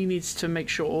thinking he needs to make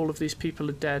sure all of these people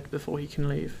are dead before he can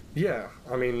leave. Yeah,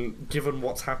 I mean, given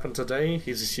what's happened today,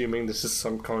 he's assuming this is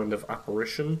some kind of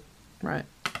apparition. Right.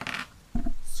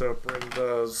 So Bryn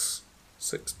does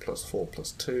 6 + 4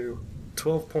 + 2.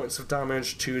 12 points of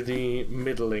damage to the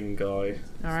middling guy.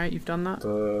 Alright, you've done that.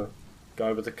 The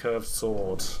guy with the curved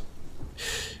sword.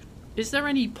 Is there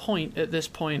any point at this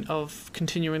point of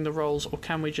continuing the rolls, or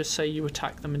can we just say you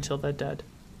attack them until they're dead?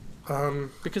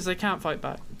 Because they can't fight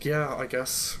back. Yeah, I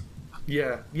guess.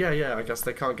 Yeah, I guess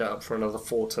they can't get up for another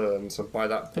 4 turns, and by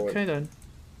that point...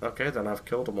 Okay, then I've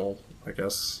killed them all, I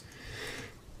guess.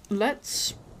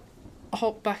 Let's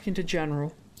hop back into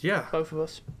general. Yeah. Both of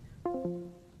us.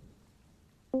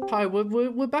 Hi,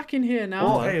 we're back in here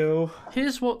now. Oh, hey-o.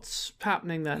 Here's what's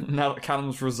happening then. Now that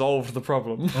Callum's resolved the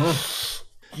problem.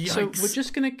 So we're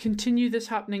just going to continue this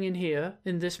happening in here,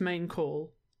 in this main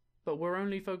call, but we're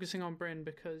only focusing on Bryn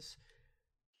because...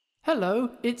 Hello,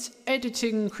 it's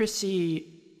Editing Chrissy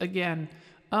again.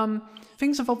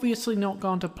 Things have obviously not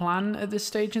gone to plan at this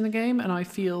stage in the game, and I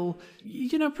feel,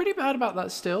 pretty bad about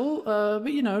that still, but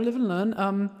live and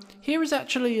learn. Here is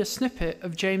actually a snippet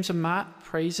of James and Matt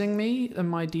praising me and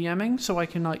my DMing, so I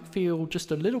can, feel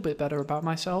just a little bit better about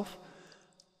myself.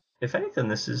 If anything,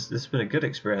 this has been a good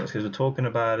experience because we're talking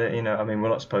about it. We're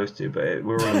not supposed to, but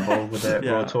we're all involved with it.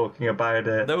 Yeah. We're all talking about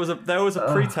it. There was a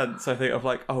pretense, I think, of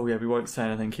we won't say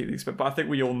anything, keep the experience. But I think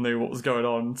we all knew what was going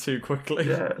on too quickly.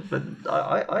 Yeah, but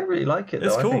I really like it though.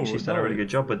 It's cool. I think she's done a really good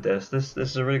job with this. This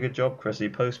is a really good job, Chrissy.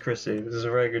 Post Chrissy, this is a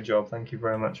very good job. Thank you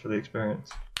very much for the experience.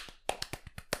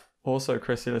 Also,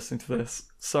 Chrissy, listening to this,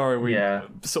 sorry we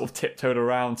sort of tiptoed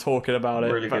around talking about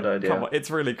it. Really good idea. Come on,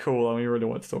 it's really cool and we really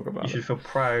want to talk about it. You should feel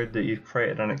proud that you've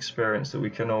created an experience that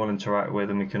we can all interact with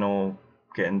and we can all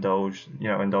get indulge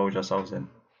ourselves in.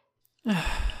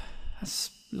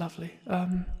 That's lovely.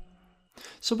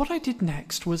 So what I did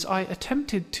next was I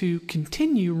attempted to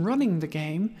continue running the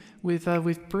game with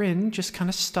Bryn just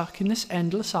kind of stuck in this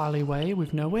endless alleyway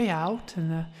with no way out,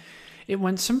 and it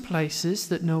went some places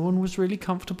that no one was really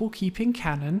comfortable keeping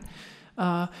canon,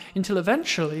 until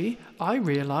eventually I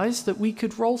realised that we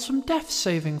could roll some death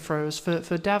saving throws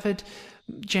for David,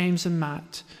 James and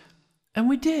Matt. And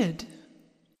we did.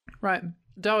 Right,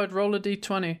 David, roll a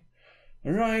d20.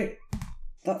 Right,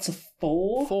 that's a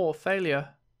 4. 4, failure.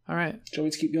 Alright. Do you want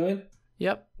me to keep going?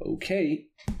 Yep. Okay.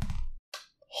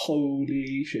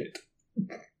 Holy shit.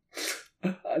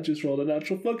 I just rolled a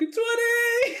natural fucking 20!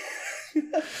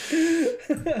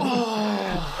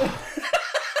 Oh.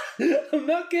 I'm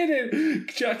not kidding.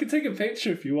 I can take a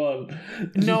picture if you want.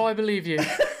 No, I believe you.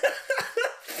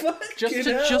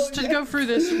 Just to go through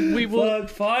this, we will.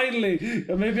 Finally,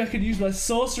 maybe I can use my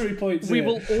sorcery points. We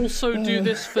will also do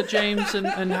this for James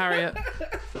and Harriet,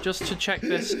 just to check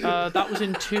this. That was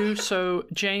in 2, so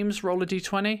James, roll a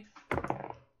d20.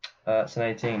 It's an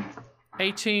 18.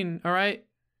 18. All right.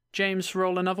 James,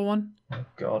 roll another one. Oh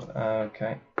God.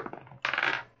 Okay.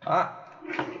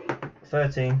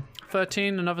 13.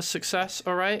 13, another success.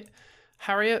 All right.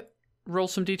 Harriet, roll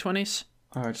some d20s.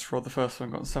 I just rolled the first one,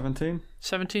 got 17.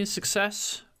 17,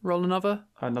 success. Roll another.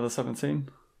 Another 17.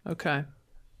 Okay.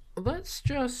 Let's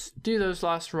just do those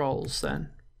last rolls then.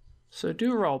 So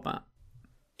do a roll, Matt.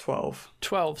 12.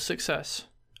 12, success.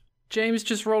 James,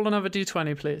 just roll another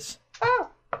d20, please.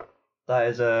 That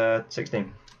is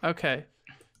 16. Okay.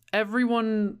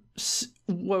 Everyone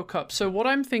woke up. So what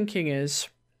I'm thinking is,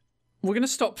 we're going to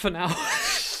stop for now.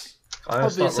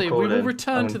 Obviously, we will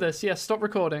return to this. Yes, stop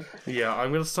recording. Yeah,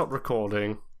 I'm going to stop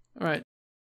recording. All right.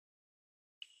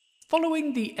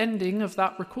 Following the ending of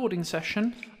that recording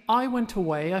session, I went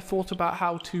away. I thought about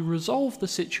how to resolve the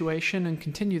situation and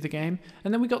continue the game,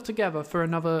 and then we got together for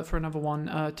another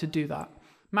one to do that.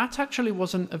 Matt actually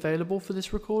wasn't available for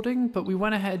this recording, but we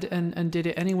went ahead and did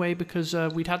it anyway because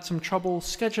we'd had some trouble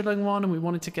scheduling one and we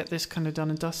wanted to get this kind of done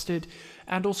and dusted.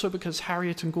 And also because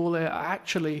Harriet and Gaulier are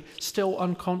actually still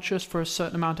unconscious for a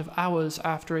certain amount of hours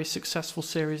after a successful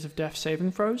series of death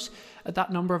saving throws.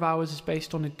 That number of hours is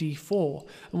based on a D4.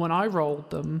 And when I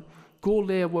rolled them,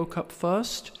 Gaulier woke up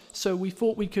first, so we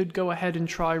thought we could go ahead and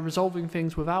try resolving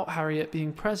things without Harriet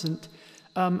being present.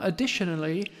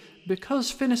 Additionally, because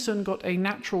Finnison got a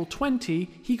natural 20,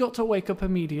 he got to wake up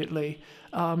immediately.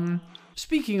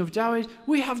 Speaking of Dowd,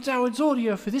 we have Dowd's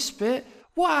audio for this bit.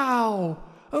 Wow!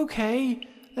 Okay,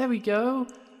 there we go.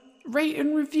 Rate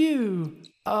and review.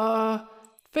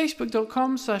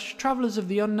 Facebook.com/Travelers of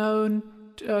the Unknown.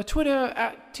 Twitter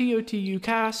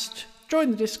 @TOTUcast. join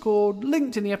the Discord,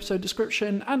 linked in the episode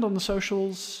description and on the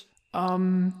socials.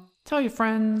 Tell your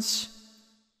friends.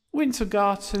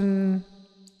 Wintergarten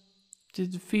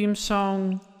did the theme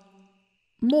song.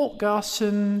 Mort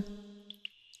Garson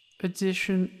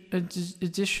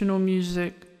additional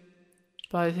music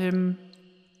by him.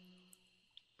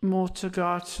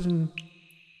 Mortargarten,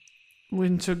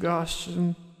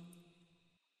 Wintergarten.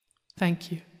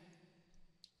 Thank you.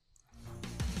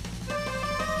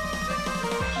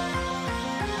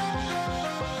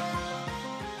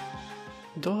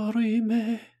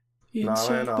 Dorime. I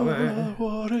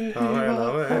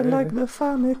like the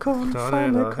Famicom.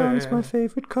 Famicom's my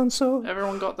favourite console.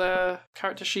 Everyone got their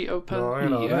character sheet open?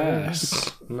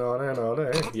 Yes.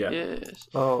 Yes.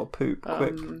 Oh, poop,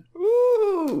 quick.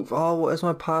 Ooh. Oh, what is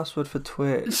my password for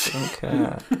Twitch? I don't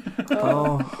care.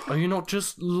 Oh. Are you not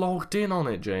just logged in on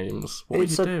it, James? What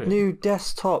It's are you a doing? new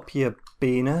desktop, you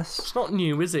Venus. It's not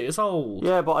new, is it? It's old.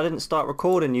 Yeah, but I didn't start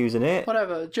recording using it.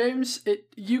 Whatever, James.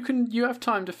 You have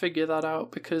time to figure that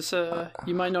out because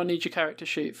you might not need your character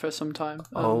sheet for some time.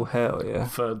 Oh hell yeah!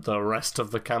 For the rest of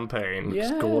the campaign,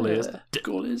 Yeah, School is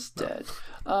School is dead.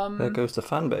 There goes the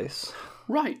fan base.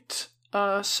 Right.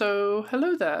 So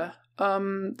hello there.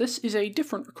 This is a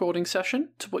different recording session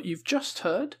to what you've just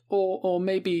heard, or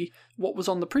maybe what was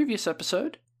on the previous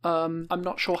episode. I'm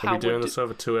not sure how we're doing this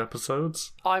over 2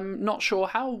 episodes. I'm not sure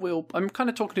how we'll. I'm kind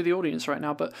of talking to the audience right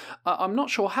now, but I'm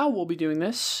not sure how we'll be doing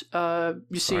this.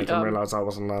 You see, I didn't realise I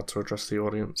wasn't allowed to address the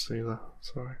audience either.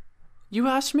 Sorry. You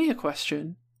asked me a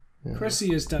question. Yeah.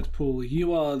 Chrissy is Deadpool.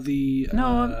 You are the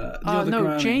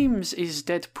no. James is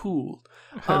Deadpool.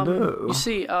 Hello. You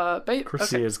see,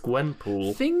 Chrissy is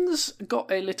Gwenpool. Things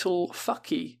got a little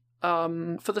fucky.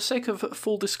 For the sake of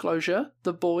full disclosure,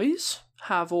 the boys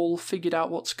have all figured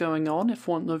out what's going on. If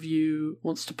one of you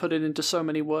wants to put it into so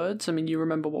many words, I mean, you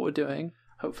remember what we're doing.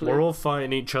 Hopefully, we're all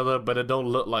fighting each other, but it don't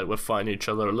look like we're fighting each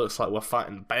other. It looks like we're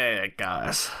fighting bad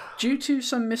guys. Due to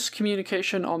some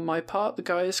miscommunication on my part, the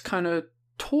guys kind of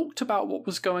talked about what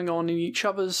was going on in each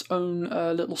other's own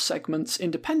little segments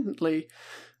independently,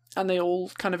 and they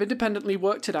all kind of independently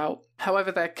worked it out.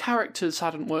 However, their characters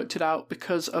hadn't worked it out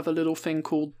because of a little thing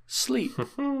called sleep,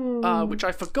 which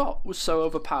I forgot was so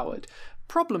overpowered.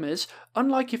 Problem is,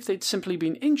 unlike if they'd simply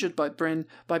been injured by Bryn,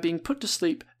 by being put to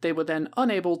sleep, they were then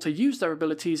unable to use their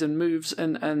abilities and moves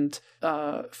and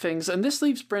things, and this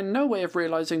leaves Bryn no way of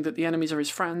realizing that the enemies are his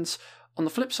friends. On the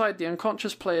flip side, the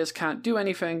unconscious players can't do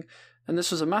anything, and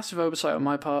this was a massive oversight on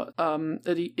my part,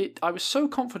 I was so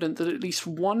confident that at least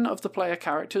one of the player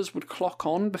characters would clock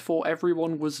on before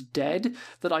everyone was dead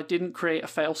that I didn't create a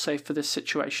failsafe for this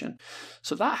situation.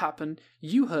 So that happened,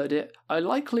 you heard it, I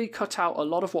likely cut out a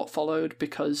lot of what followed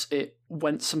because it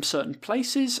went some certain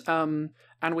places,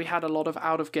 and we had a lot of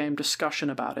out-of-game discussion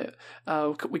about it.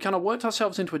 We kind of worked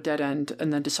ourselves into a dead end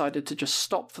and then decided to just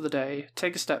stop for the day,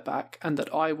 take a step back, and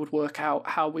that I would work out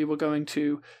how we were going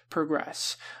to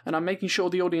progress. And I'm making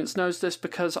sure the audience knows this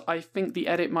because I think the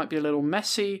edit might be a little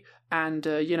messy, and,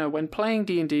 when playing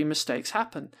D&D, mistakes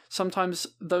happen. Sometimes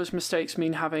those mistakes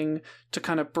mean having to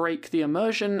kind of break the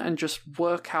immersion and just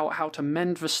work out how to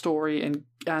mend the story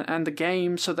and the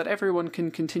game so that everyone can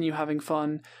continue having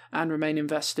fun and remain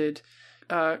invested.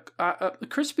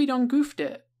 Crispy done goofed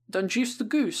it, done juiced the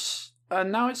goose,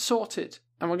 and now it's sorted,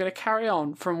 and we're going to carry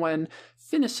on from when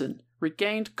Finnison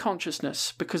regained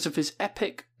consciousness because of his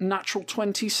epic natural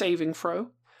 20 saving throw.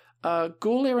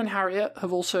 Gaulier and Harriet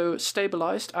have also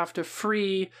stabilized after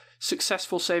 3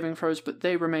 successful saving throws, but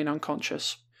they remain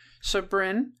unconscious. So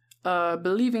Bryn,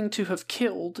 believing to have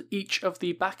killed each of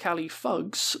the back alley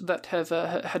thugs that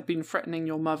had been threatening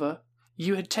your mother,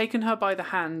 you had taken her by the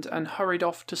hand and hurried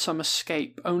off to some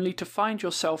escape, only to find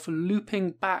yourself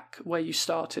looping back where you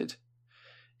started.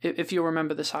 If you'll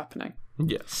remember this happening.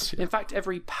 Yes. Yeah. In fact,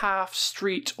 every path,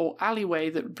 street, or alleyway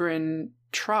that Bryn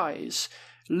tries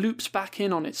loops back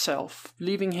in on itself,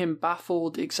 leaving him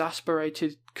baffled,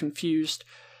 exasperated, confused.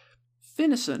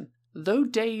 Finnison, though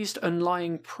dazed and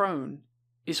lying prone,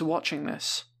 is watching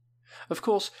this. Of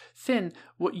course, Finn,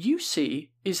 what you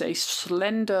see is a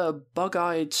slender,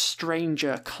 bug-eyed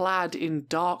stranger clad in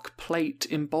dark plate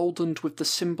emboldened with the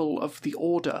symbol of the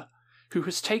Order, who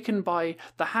has taken by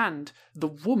the hand the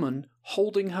woman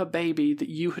holding her baby that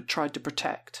you had tried to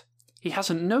protect. He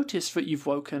hasn't noticed that you've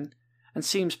woken, and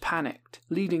seems panicked,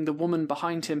 leading the woman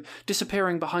behind him,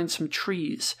 disappearing behind some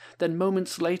trees, then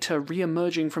moments later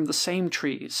re-emerging from the same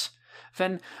trees.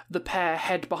 Then the pair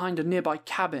head behind a nearby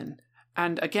cabin,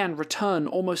 and again return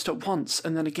almost at once,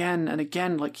 and then again and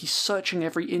again, like he's searching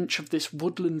every inch of this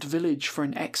woodland village for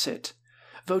an exit.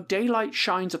 Though daylight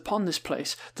shines upon this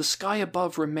place, the sky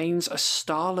above remains a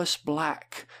starless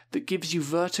black that gives you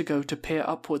vertigo to peer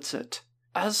upwards at.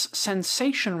 As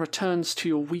sensation returns to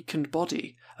your weakened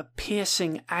body, a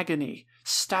piercing agony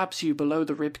stabs you below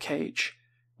the rib cage,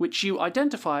 which you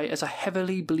identify as a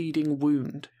heavily bleeding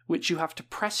wound, which you have to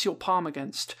press your palm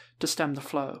against to stem the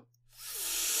flow.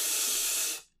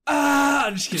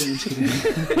 I'm just kidding.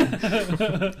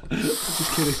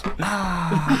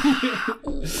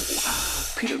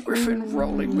 Peter Griffin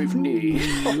rolling with knee.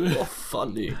 Oh,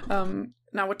 funny.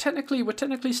 Now we're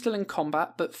technically still in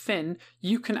combat, but Finn,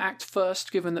 you can act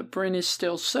first, given that Bryn is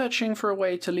still searching for a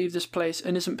way to leave this place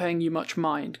and isn't paying you much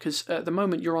mind, because at the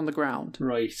moment you're on the ground.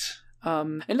 Right.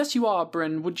 Unless you are,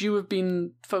 Bryn, would you have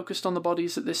been focused on the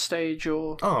bodies at this stage,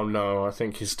 or...? Oh, no, I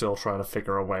think he's still trying to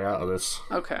figure a way out of this.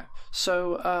 Okay,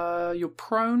 so you're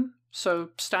prone,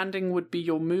 so standing would be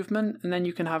your movement, and then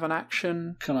you can have an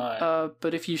action. Can I?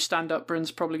 But if you stand up,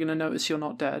 Bryn's probably going to notice you're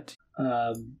not dead.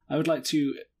 I would like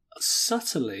to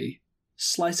subtly,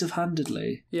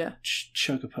 sleight-of-handedly,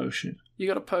 chug a potion. You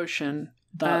got a potion.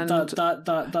 That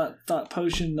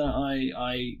potion that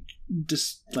I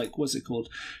just, like, what's it called?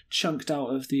 Chunked out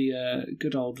of the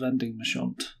good old vending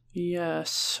machine.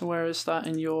 Yes, where is that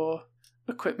in your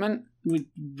equipment? We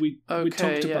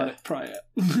talked about it prior.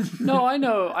 No, I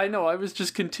know. I was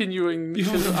just continuing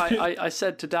because I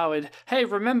said to Dawid, "Hey,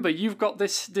 remember you've got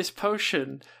this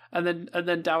potion," and then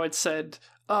Dawid said,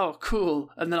 "Oh, cool."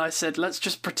 And then I said, "Let's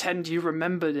just pretend you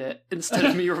remembered it instead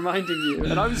of me reminding you."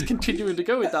 And I was continuing to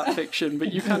go with that fiction,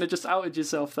 but you kind of just outed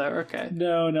yourself there. Okay.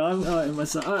 No, I'm outing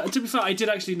myself. To be fair, I did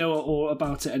actually know all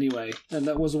about it anyway, and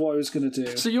that was what I was going to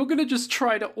do. So you're going to just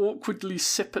try to awkwardly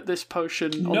sip at this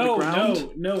potion on the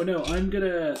ground? No. I'm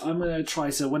gonna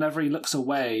try to. Whenever he looks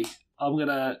away, I'm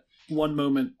gonna one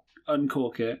moment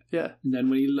uncork it. Yeah. And then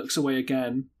when he looks away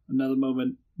again, another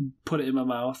moment, put it in my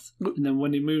mouth, and then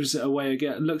when he moves it away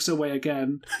again, looks away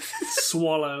again,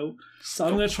 swallow. So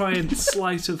I'm going to try and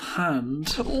sleight of hand.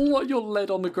 What, you're led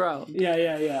on the ground? Yeah.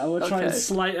 I'm going to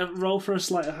try and roll for a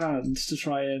sleight of hand to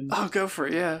try and... Oh, go for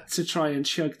it, yeah. To try and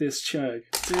chug this chug.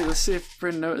 Let's see if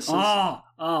Bryn notices.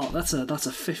 That's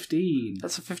a 15.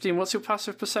 That's a 15. What's your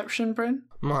passive perception, Bryn?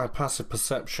 My passive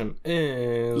perception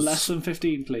is... Less than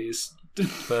 15, please.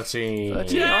 13.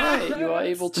 13. Yes! Alright, you are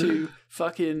able to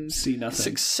fucking see nothing.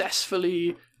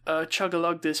 Successfully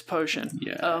chug-a-lug this potion.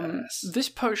 Yes. This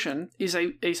potion is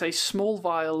a small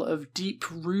vial of deep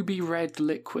ruby red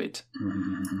liquid.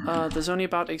 There's only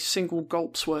about a single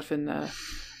gulp's worth in there.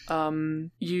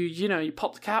 You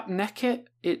pop the cap, neck it.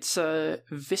 It's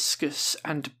viscous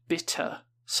and bitter,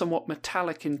 somewhat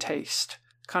metallic in taste,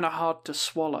 kind of hard to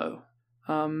swallow.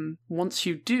 Once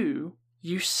you do,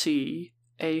 you see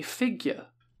a figure.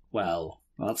 Well,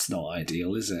 that's not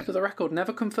ideal, is it? For the record,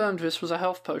 never confirmed this was a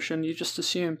health potion, you just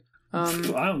assume. I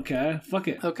don't care. Fuck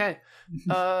it. Okay.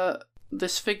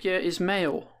 This figure is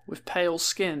male, with pale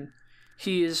skin.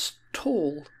 He is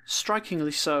tall,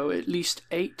 strikingly so, at least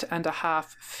 8.5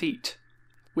 feet,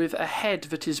 with a head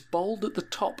that is bald at the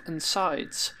top and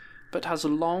sides, but has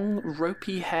long,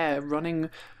 ropey hair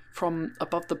running from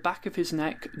above the back of his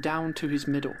neck down to his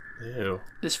middle. Ew.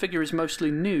 This figure is mostly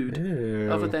nude, Ew.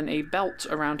 other than a belt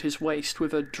around his waist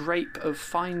with a drape of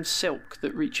fine silk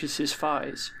that reaches his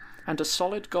thighs, and a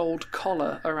solid gold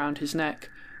collar around his neck,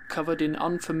 covered in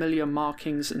unfamiliar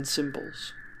markings and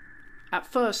symbols. At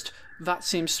first, that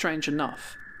seems strange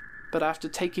enough, but after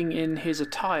taking in his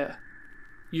attire,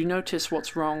 you notice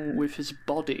what's wrong with his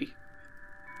body.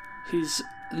 His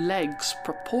legs,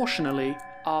 proportionally,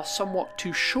 are somewhat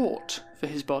too short for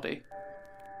his body,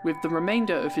 with the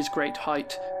remainder of his great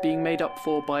height being made up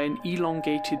for by an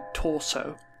elongated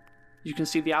torso. You can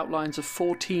see the outlines of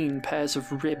 14 pairs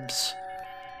of ribs.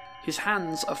 His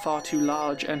hands are far too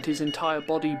large, and his entire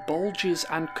body bulges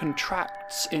and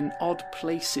contracts in odd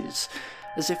places,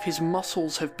 as if his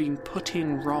muscles have been put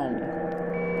in wrong.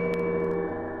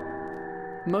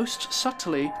 Most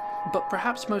subtly, but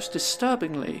perhaps most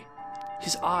disturbingly,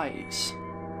 his eyes.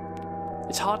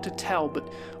 It's hard to tell, but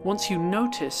once you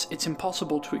notice, it's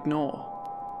impossible to ignore.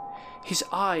 His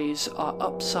eyes are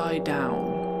upside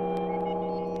down.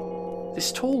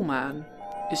 This tall man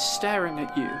is staring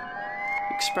at you,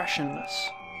 expressionless.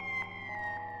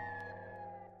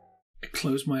 I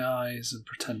close my eyes and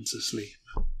pretend to sleep.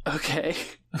 Okay.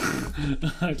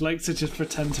 I'd like to just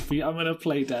pretend to be... I'm going to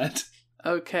play dead.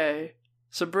 Okay.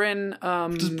 So Bryn,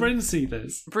 Does Bryn see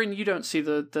this? Bryn, you don't see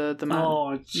the man.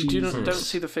 Oh, you Jesus. don't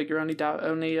see the figure.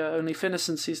 Only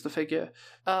Finnison sees the figure.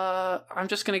 I'm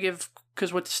just going to give,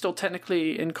 because we're still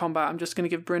technically in combat, I'm just going to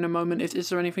give Bryn a moment. Is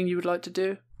there anything you would like to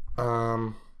do?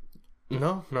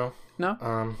 No. No?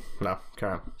 No,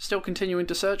 carry on. Still continuing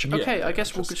to search? Yeah, Okay, I yeah,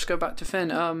 guess we'll just go back to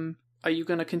Finn. Are you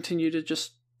going to continue to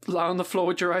just lie on the floor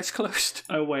with your eyes closed?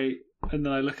 I wait, and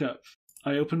then I look up.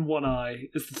 I open one eye.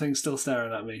 Is the thing still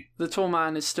staring at me? The tall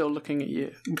man is still looking at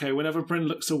you. Okay, whenever Bryn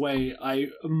looks away, I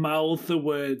mouth the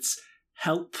words,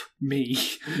 "Help me."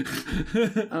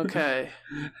 Okay.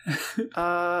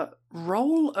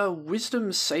 Roll a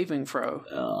wisdom saving throw.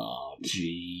 Oh,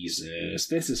 Jesus.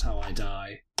 This is how I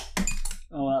die.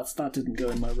 Oh, that didn't go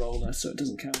in my roller, so it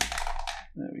doesn't count.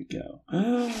 There we go.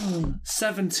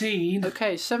 17.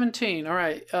 Okay, 17. All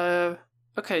right.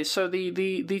 Okay, so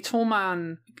the tall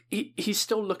man, he's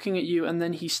still looking at you, and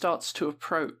then he starts to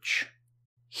approach.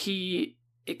 He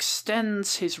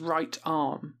extends his right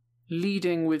arm,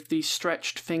 leading with the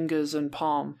stretched fingers and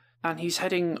palm, and he's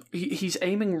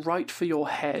aiming right for your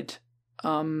head.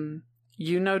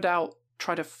 You no doubt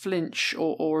try to flinch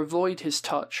or avoid his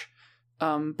touch,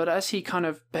 but as he kind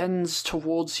of bends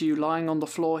towards you, lying on the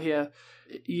floor here,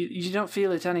 you don't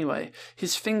feel it anyway.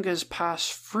 His fingers pass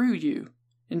through you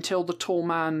until the tall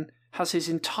man has his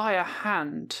entire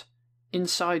hand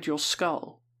inside your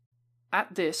skull.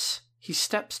 At this, he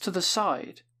steps to the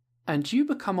side, and you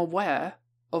become aware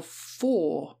of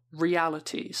 4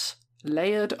 realities,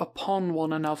 layered upon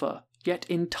one another, yet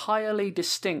entirely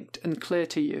distinct and clear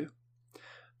to you.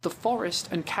 The forest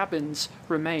and cabins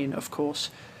remain, of course,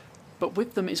 but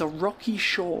with them is a rocky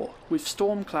shore with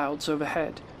storm clouds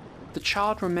overhead, the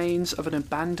charred remains of an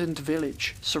abandoned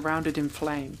village surrounded in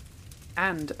flame,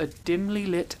 and a dimly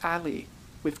lit alley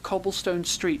with cobblestone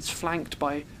streets flanked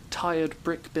by tired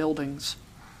brick buildings.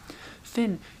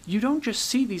 Finn, you don't just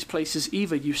see these places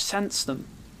either, you sense them.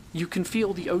 You can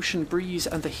feel the ocean breeze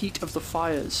and the heat of the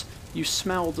fires. You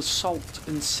smell the salt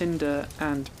and cinder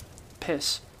and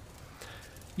piss.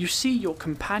 You see your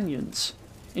companions.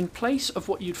 In place of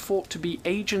what you'd thought to be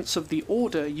agents of the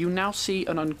Order, you now see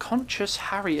an unconscious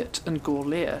Harriet and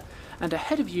Gorlier, and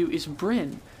ahead of you is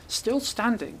Bryn, still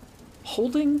standing,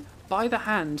 holding by the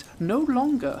hand no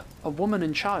longer a woman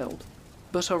and child,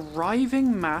 but a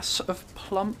writhing mass of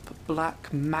plump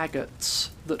black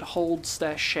maggots that holds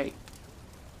their shape.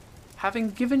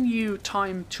 Having given you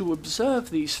time to observe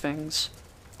these things,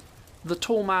 the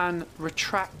tall man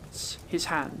retracts his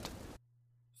hand.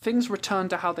 Things return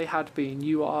to how they had been.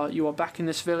 You are back in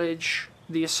this village.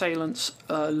 The assailants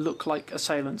look like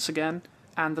assailants again,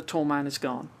 and the tall man is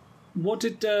gone. What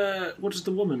does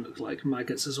the woman look like?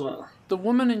 Maggots as well. The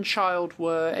woman and child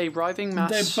were a writhing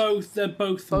mass. They're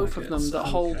both both of them maggots. that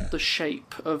hold the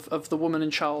shape of the woman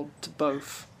and child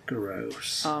both.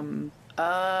 Gross.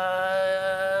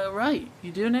 Right.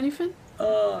 You doing anything?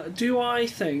 Do I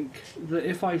think that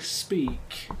if I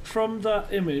speak from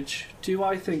that image,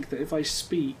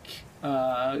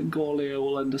 Gorlia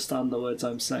will understand the words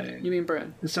I'm saying? You mean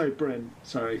Bryn? Sorry, Bryn.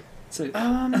 Sorry.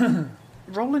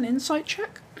 Roll an insight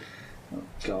check. Oh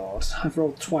God, I've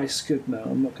rolled twice good now.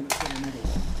 I'm not going to do another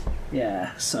one.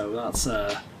 Yeah, so that's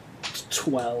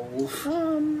 12.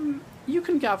 You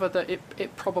can gather that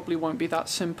it probably won't be that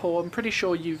simple. I'm pretty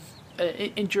sure you've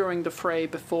during the fray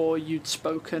before you'd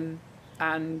spoken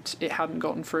and it hadn't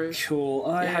gotten through. Cool.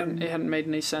 It hadn't made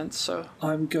any sense. So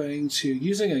I'm going to,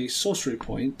 using a sorcery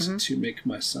point, to make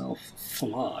myself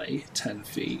fly 10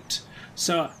 feet.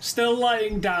 So, still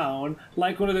lying down,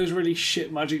 like one of those really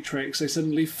shit magic tricks, I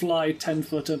suddenly fly 10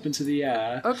 foot up into the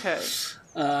air. Okay.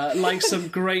 Like some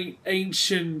great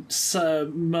ancient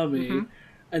mummy.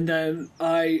 And then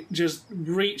I just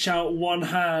reach out one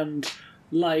hand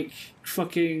like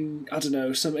fucking, I don't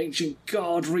know, some ancient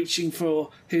god reaching for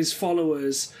his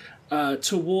followers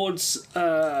towards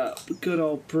good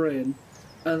old Bryn.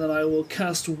 And then I will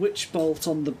cast Witch Bolt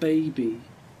on the baby.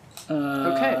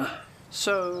 Okay.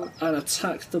 So and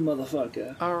attack the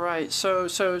motherfucker. All right. So.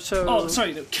 Oh,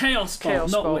 sorry. No, Chaos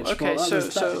Bolt, not Witch Okay.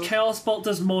 Bolt. Chaos Bolt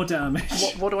does more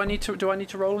damage. What do I need to do? I need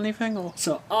to roll anything or?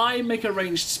 So I make a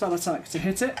ranged spell attack to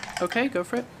hit it. Okay, go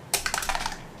for it.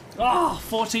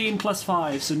 14 plus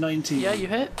 5, so 19. Yeah, you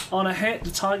hit. On a hit,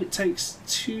 the target takes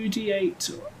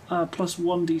 2d8 plus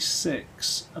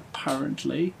 1d6,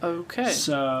 apparently. Okay.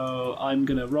 So I'm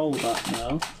going to roll that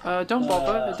now. Don't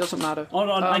bother, it doesn't matter.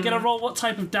 Hold on, I get to roll what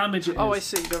type of damage it is. Oh, I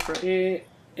see, go for it.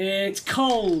 It's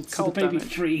cold, so Cold the baby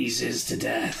damage. freezes to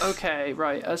death. Okay,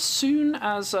 right. As soon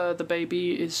as the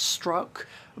baby is struck,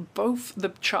 both the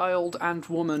child and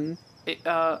woman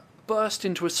burst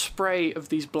into a spray of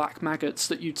these black maggots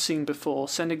that you'd seen before,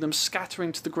 sending them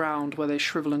scattering to the ground where they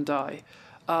shrivel and die.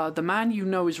 The man you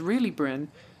know is really Bryn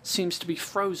seems to be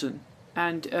frozen,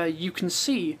 and you can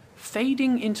see,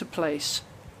 fading into place,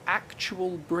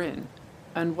 actual Bryn,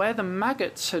 and where the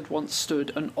maggots had once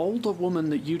stood, an older woman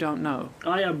that you don't know.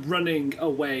 I am running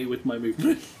away with my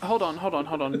movement. Hold on.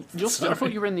 I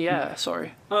thought you were in the air,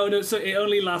 sorry. Oh no, so it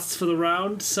only lasts for the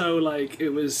round, so like it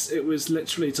was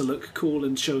literally to look cool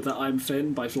and show that I'm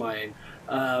Finn by flying.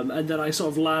 And then I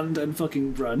sort of land and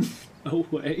fucking run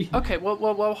away. Okay,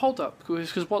 well, hold up,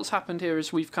 because what's happened here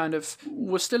is we're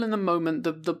still in the moment.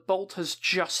 The bolt has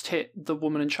just hit the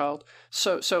woman and child.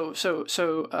 So,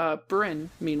 Bryn,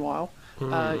 meanwhile,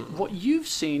 what you've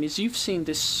seen is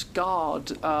this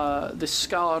scarred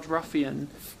ruffian,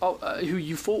 who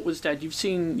you thought was dead.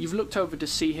 You've looked over to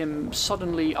see him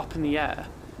suddenly up in the air,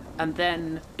 and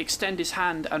then extend his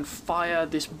hand and fire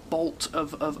this bolt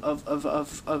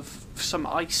of some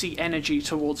icy energy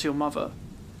towards your mother.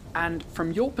 And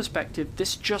from your perspective,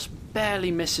 this just barely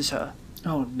misses her.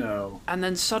 Oh no! And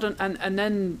then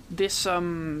then this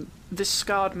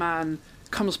scarred man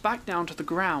comes back down to the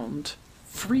ground,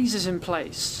 freezes in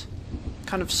place,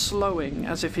 kind of slowing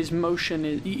as if his motion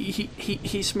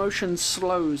his motion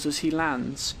slows as he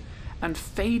lands, and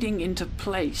fading into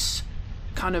place,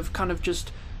 kind of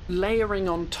just layering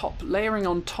on top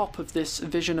of this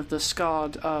vision of the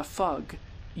scarred thug.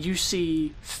 You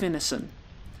see Finnison.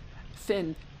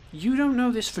 Finn. You don't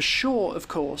know this for sure, of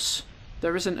course.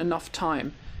 There isn't enough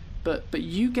time. But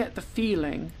you get the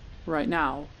feeling right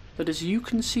now that as you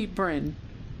can see Bryn,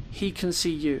 he can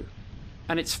see you.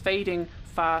 And it's fading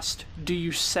fast. Do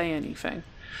you say anything?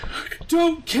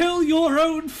 Don't kill your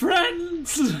own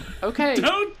friends! Okay.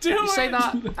 Don't do it! You say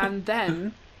that, and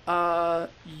then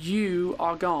you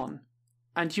are gone.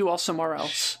 And you are somewhere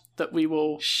else that we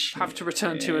will have to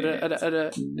return to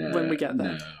when we get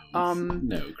there.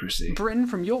 No, Chrissy. Bryn,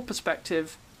 from your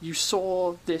perspective, you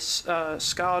saw this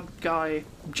scarred guy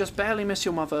just barely miss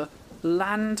your mother,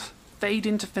 land, fade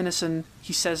into Finnison.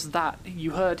 He says that.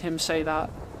 You heard him say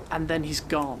that, and then he's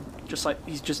gone. Just like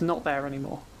he's just not there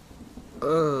anymore.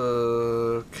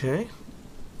 Okay.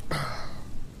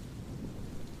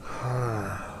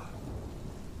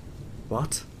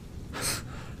 What?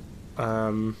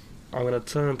 I'm going to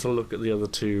turn to look at the other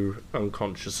two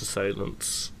unconscious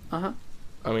assailants. Uh-huh.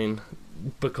 I mean,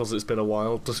 because it's been a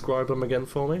while, describe them again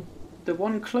for me. The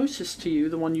one closest to you,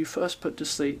 the one you first put to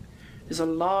sleep, is a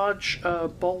large,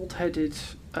 bald-headed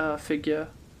figure,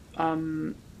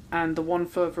 and the one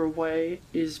further away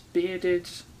is bearded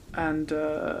and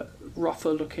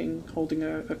rougher-looking, holding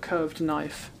a curved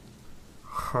knife.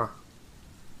 Huh.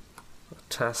 A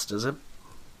test, is it?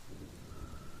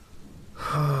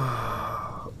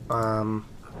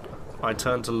 I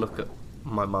turned to look at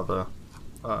my mother.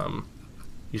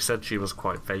 You said she was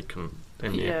quite vacant,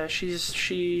 didn't you? Yeah,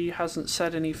 she hasn't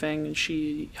said anything, and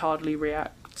she hardly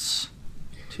reacts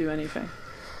to anything.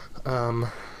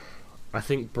 I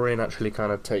think Bryn actually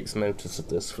kind of takes notice of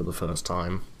this for the first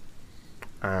time,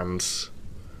 and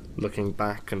looking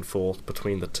back and forth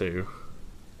between the two.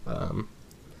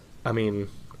 I mean,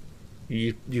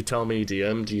 you tell me,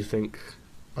 DM, do you think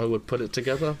I would put it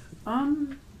together?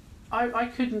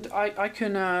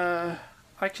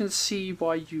 I can see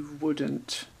why you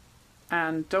wouldn't.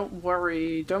 And don't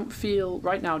worry,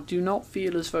 right now, do not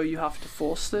feel as though you have to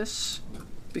force this.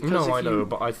 Because no, I know,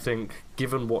 but I think,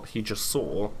 given what he just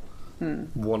saw,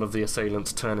 one of the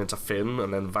assailants turn into Finn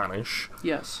and then vanish.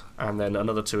 Yes. And then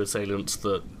another two assailants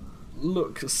that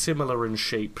look similar in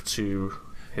shape to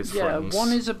his friends. Yeah,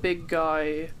 one is a big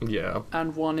guy. Yeah.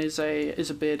 And one is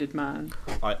a bearded man.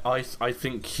 I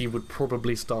think he would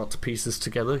probably start to piece this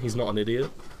together. He's not an idiot.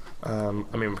 I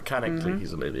mean, mechanically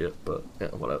he's an idiot, but yeah,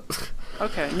 whatever.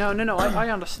 Okay, no, I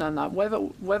understand that.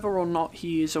 Whether or not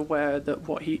he is aware that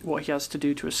what he has to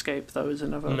do to escape, though, is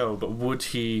another. No, but would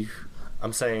he?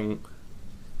 I'm saying.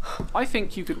 I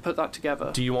think you could put that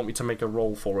together. Do you want me to make a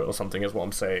roll for it or something? Is what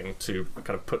I'm saying, to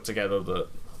kind of put together that.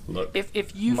 Look,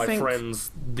 if you my think... friends,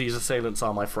 these assailants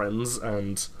are my friends,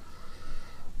 and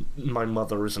my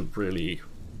mother isn't really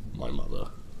my mother.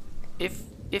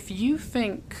 If you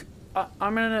think,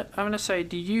 I'm gonna say,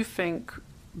 do you think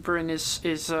Bryn is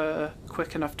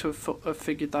quick enough to have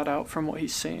figured that out from what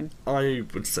he's seen? I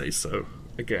would say so.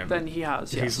 Again, then he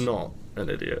has. Yes. He's not an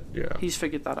idiot. Yeah, he's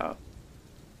figured that out.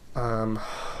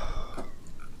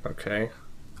 Okay.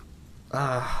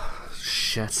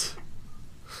 Shit.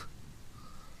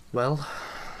 Well,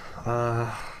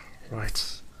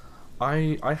 right.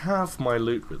 I have my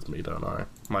loot with me, don't I?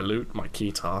 My loot, my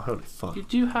keytar, holy fuck. You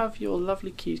do have your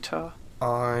lovely keytar.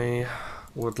 I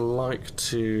would like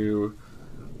to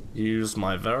use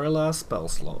my very last spell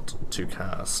slot to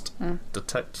cast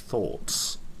Detect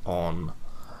Thoughts on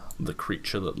the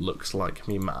creature that looks like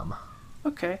me, ma'am.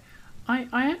 Okay.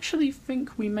 I actually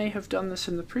think we may have done this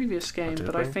in the previous game,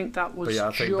 but I think that was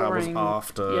I think during. that was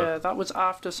after. Yeah, that was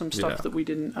after some stuff Yeah. that we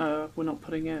didn't. We're not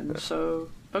putting in. So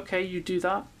okay, you do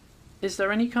that. Is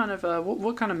there any kind of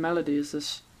what kind of melody is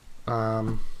this?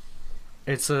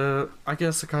 It's I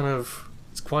guess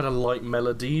it's quite a light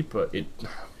melody, but it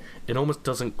almost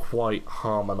doesn't quite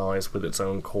harmonize with its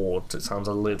own chords. It sounds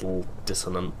a little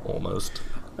dissonant almost.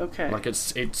 Okay. Like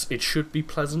it should be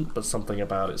pleasant, but something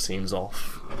about it seems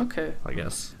off. Okay. I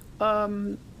guess.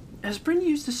 Has Bryn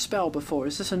used this spell before?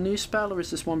 Is this a new spell, or is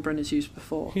this one Bryn has used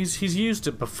before? He's used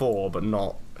it before, but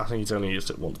not. I think he's only used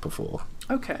it once before.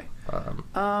 Okay.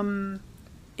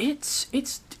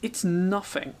 It's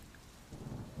nothing.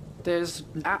 There's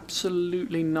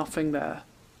absolutely nothing there.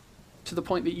 To the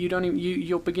point that you don't even,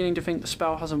 you're beginning to think the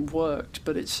spell hasn't worked,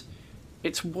 but it's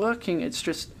working. It's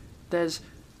just there's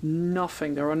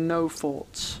nothing. There are no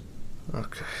thoughts.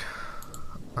 Okay.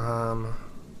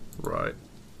 Right.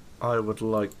 I would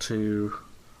like to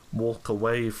walk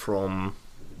away from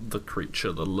the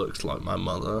creature that looks like my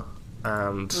mother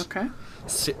and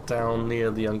sit down near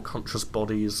the unconscious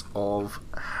bodies of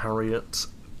Harriet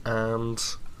and,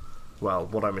 well,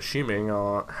 what I'm assuming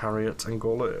are Harriet and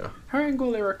Gorlia. Harriet and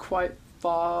Gorlia are quite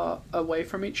far away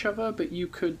from each other, but you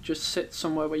could just sit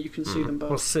somewhere where you can see them both.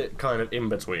 We'll sit kind of in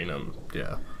between them,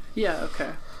 yeah. Yeah,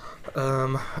 okay.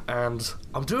 And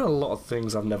I'm doing a lot of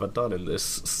things I've never done in this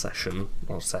session,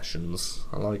 or sessions.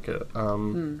 I like it.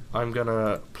 I'm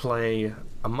gonna play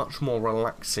a much more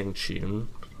relaxing tune,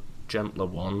 gentler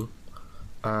one,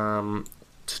 to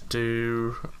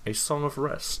do a Song of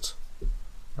Rest.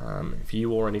 If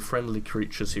you or any friendly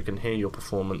creatures who can hear your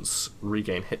performance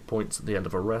regain hit points at the end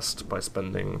of a rest by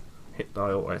spending hit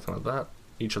die or anything like that,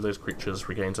 each of those creatures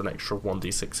regains an extra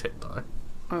 1d6 hit die.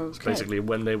 Okay. So basically,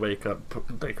 when they wake up,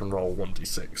 they can roll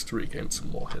 1d6 to regain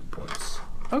some more hit points.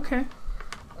 Okay.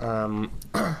 And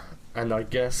I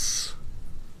guess,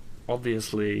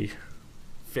 obviously,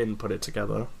 Finn put it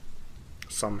together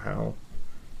somehow.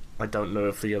 I don't know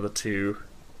if the other two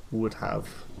would have,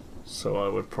 so I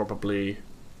would probably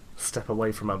step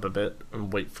away from them a bit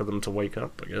and wait for them to wake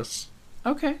up, I guess.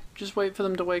 Okay, just wait for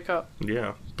them to wake up.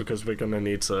 Yeah, because we're gonna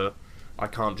need to... I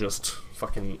can't just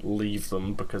fucking leave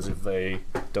them, because if they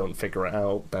don't figure it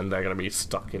out, then they're gonna be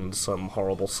stuck in some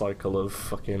horrible cycle of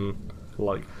fucking,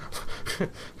 like...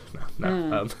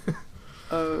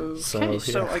 Okay,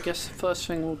 so I guess the first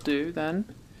thing we'll do then...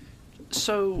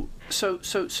 So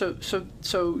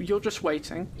you're just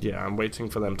waiting. Yeah, I'm waiting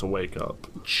for them to wake up.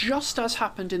 Just as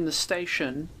happened in the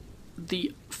station,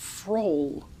 the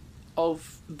thrall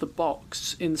of the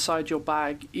box inside your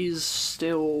bag is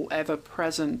still ever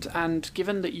present, and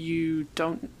given that you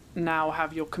don't now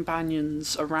have your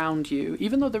companions around you,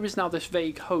 even though there is now this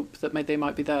vague hope that they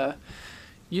might be there,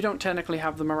 you don't technically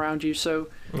have them around you, so...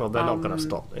 Well, they're not going to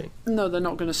stop me. No, they're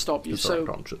not going to stop you, so... They're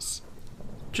unconscious.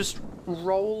 Just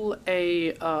roll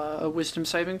a wisdom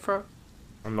saving throw.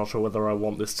 I'm not sure whether I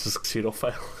want this to succeed or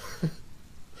fail.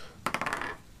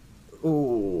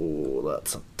 Ooh,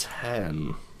 that's a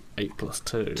 10. 8 plus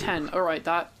 2. 10. Alright,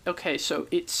 okay, so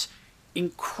it's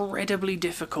incredibly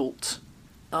difficult.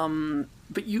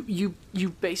 But you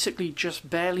basically just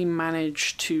barely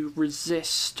manage to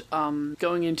resist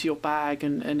going into your bag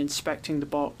and inspecting the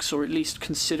box, or at least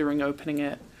considering opening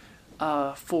it,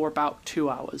 for about 2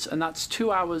 hours. And that's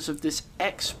 2 hours of this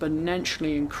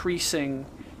exponentially increasing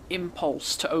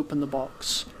impulse to open the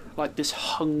box, like this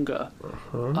hunger.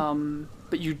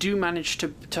 But you do manage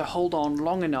to hold on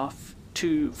long enough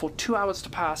for 2 hours to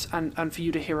pass and for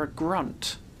you to hear a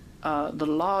grunt. The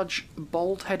large,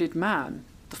 bald-headed man,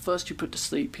 the first you put to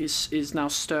sleep, is now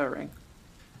stirring.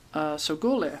 So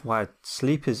Gorlia. Wow,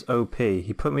 sleep is OP.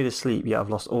 He put me to sleep, yet I've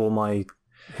lost all my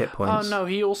hit points. Oh no,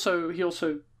 he also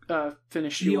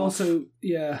finished you off.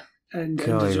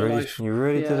 Ended your life. You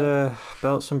really did a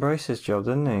belts and braces job,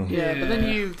 didn't he? Yeah, but then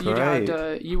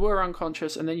you were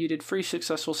unconscious, and then you did 3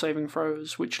 successful saving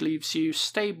throws, which leaves you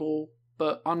stable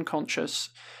but unconscious.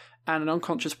 And an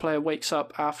unconscious player wakes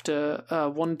up after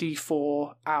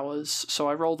 1d4 hours. So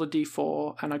I rolled a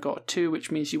d4 and I got a 2, which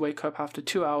means you wake up after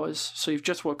 2 hours. So you've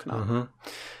just woken up.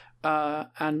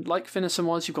 And like Finnison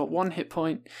was, you've got 1 hit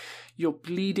point. You're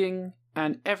bleeding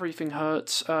and everything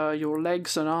hurts. Your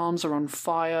legs and arms are on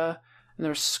fire, and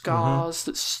there are scars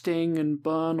that sting and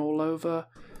burn all over.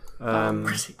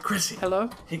 Chrissy. Hello?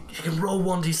 He can roll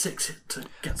 1d6 to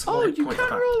get some Oh, hit you points can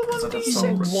back, roll a because I did 1d6.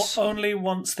 some rest. Only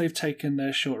once they've taken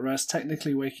their short rest.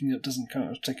 Technically, waking up doesn't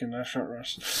count as taking their short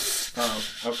rest. Oh,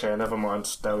 okay, never mind.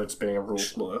 Now it's being a rule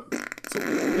lawyer.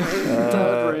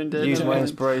 Use my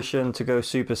inspiration to go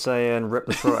Super Saiyan, rip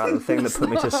the throat out of the thing that put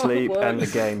me to sleep, end the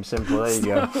game. Simple. There you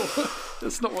go.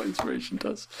 That's not what inspiration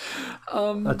does.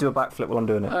 I do a backflip while I'm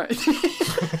doing it. All right.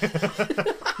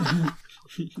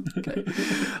 Okay.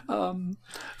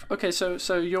 Okay.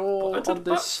 So you're on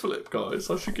this. Backflip, guys.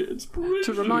 I should get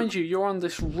inspiration. To remind you, you're on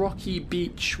this rocky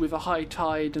beach with a high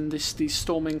tide and these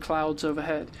storming clouds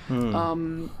overhead.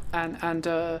 And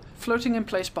floating in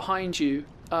place behind you,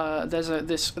 there's the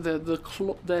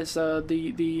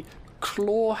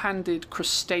claw-handed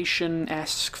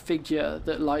crustacean-esque figure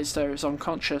that lies there, is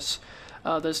unconscious.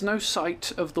 There's no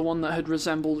sight of the one that had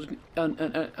resembled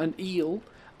an eel,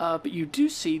 but you do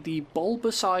see the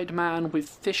bulbous-eyed man with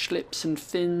fish lips and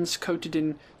fins coated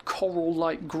in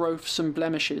coral-like growths and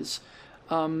blemishes.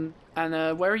 And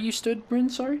where are you stood, Bryn?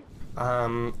 Sorry.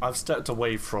 I've stepped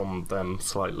away from them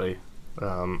slightly.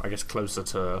 I guess closer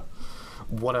to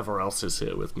whatever else is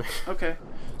here with me. Okay,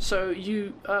 so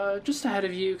you just ahead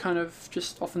of you, kind of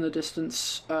just off in the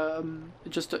distance,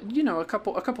 just a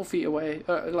couple feet away,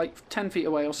 like 10 feet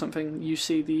away or something. You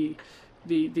see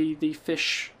the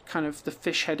fish, kind of the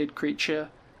fish-headed creature.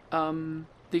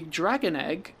 The dragon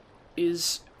egg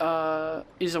is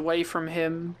away from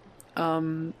him.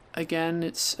 Again,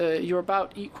 it's you're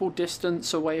about equal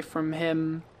distance away from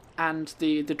him and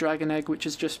the dragon egg, which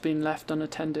has just been left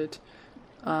unattended.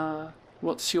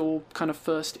 What's your kind of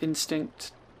first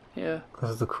instinct here?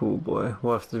 That's the cool boy.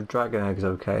 Well, if the dragon egg's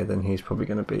okay, then he's probably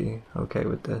going to be okay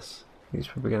with this. He's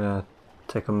probably going to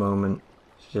take a moment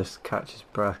to just catch his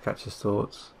breath, catch his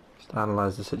thoughts, just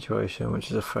analyse the situation, which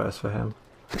is a first for him.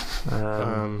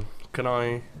 Can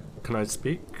I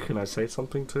speak? Can I say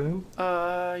something to him?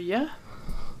 Yeah.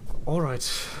 All right,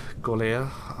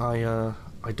 Golea.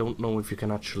 I don't know if you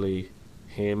can actually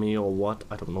hear me or what.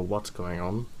 I don't know what's going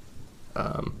on.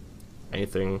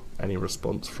 Any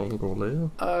response from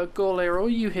Golea? Golea, all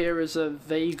you hear is a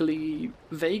vaguely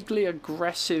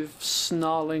aggressive,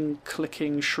 snarling,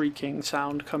 clicking, shrieking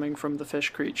sound coming from the fish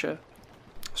creature.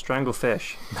 Strangle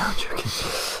fish. No, I'm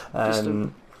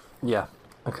joking. Yeah,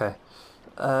 okay.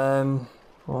 What am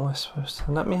I supposed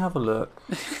to... Let me have a look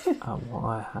at what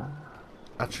I have.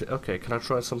 Actually, okay, can I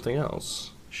try something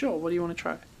else? Sure, what do you want to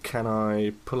try? Can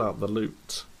I pull out the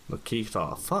loot? The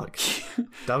guitar. Fuck.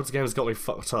 Doubt's game's got me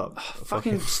fucked up.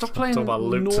 Fucking stop playing talk about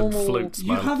loots normal... and flutes,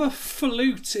 man. You have a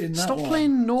flute in that Stop one.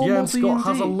 playing normal Yeah, and Scott D&D.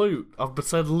 has a lute. I've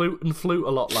said lute and flute a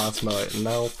lot last night, and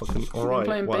now fucking... Alright,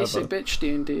 playing whatever. basic bitch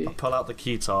D&D. I pull out the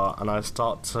guitar, and I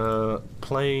start to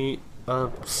play a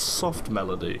soft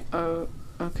melody. Oh,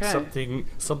 okay.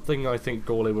 Something I think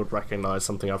Gorley would recognise,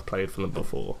 something I've played for them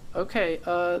before. Okay,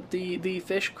 the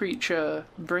fish creature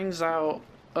brings out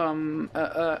a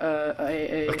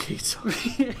guitar.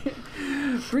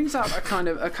 brings out a kind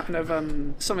of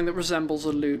something that resembles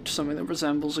a lute, something that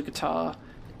resembles a guitar,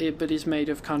 but is made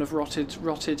of kind of rotted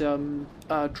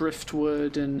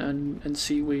driftwood and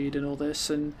seaweed and all this,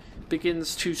 and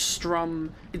begins to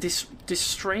strum this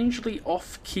strangely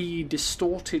off-key,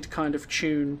 distorted kind of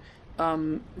tune.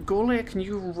 Gorlia, can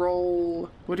you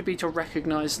roll... Would it be to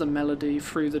recognise the melody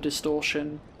through the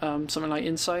distortion? Something like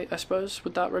insight, I suppose?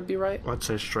 Would that be right? I'd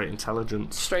say straight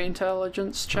intelligence. Straight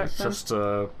intelligence check, It's then? just,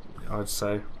 I'd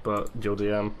say, but your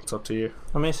DM, it's up to you.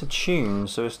 I mean, it's a tune,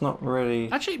 so it's not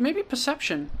really... Actually, maybe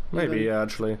perception. Maybe, even. yeah,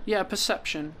 actually. Yeah,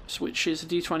 perception, which is a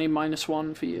d20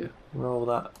 -1 for you. Roll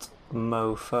that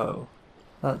mofo.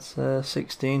 That's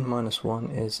 16 minus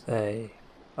 1 is a...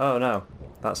 Oh no,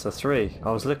 that's a 3.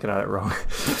 I was looking at it wrong.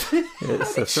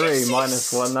 It's a 3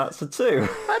 minus 1, that's a 2.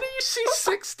 How do you see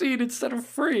 16 instead of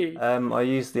 3? I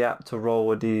used the app to roll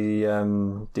a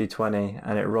D20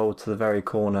 and it rolled to the very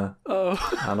corner. Oh.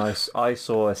 And I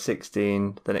saw a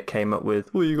 16, then it came up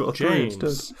with, well, you got a 3 James,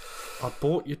 instead. I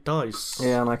bought your dice.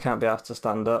 Yeah, and I can't be asked to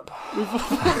stand up.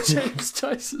 James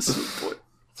dice at some point.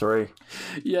 3.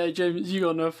 Yeah, James, you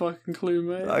got no fucking clue,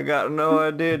 mate. I got no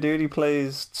idea, dude. He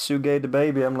plays Suge the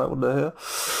Baby. I'm like, what the hell?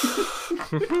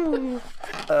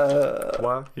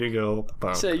 Where you go?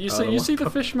 Bam. So you see the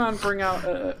fishman bring out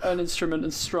an instrument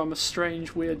and strum a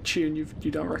strange, weird tune you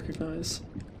don't recognise.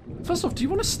 First off, do you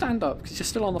want to stand up because you're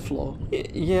still on the floor?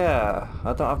 Yeah,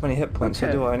 I don't have many hit points.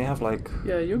 Okay. So do I only have like?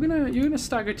 Yeah, you're gonna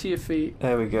stagger to your feet.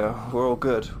 There we go. We're all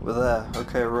good. We're there.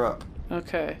 Okay, we're up.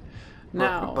 Okay,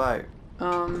 Rock now.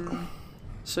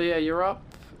 So yeah, you're up.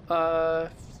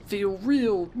 Feel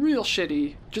real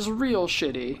shitty. Just real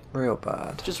shitty. Real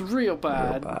bad. Just real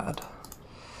bad. Real bad.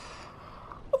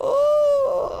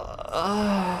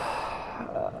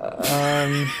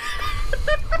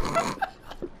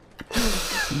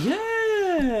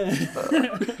 Yeah.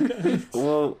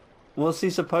 Well, what's he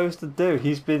supposed to do?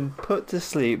 He's been put to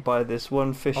sleep by this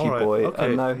one fishy Alright, boy, okay.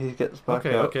 and now he gets back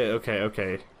up.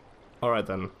 Okay. Alright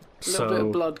then. A little bit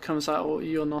of blood comes out of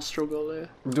your nostril, Golia.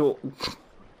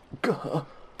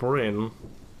 Bryn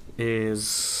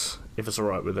is, if it's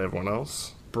alright with everyone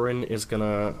else, Bryn is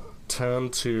gonna turn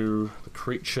to the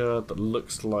creature that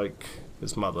looks like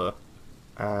his mother,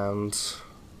 and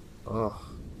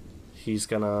he's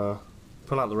gonna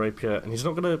pull out the rapier, and he's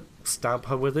not gonna stab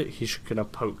her with it, he's gonna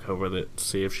poke her with it to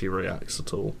see if she reacts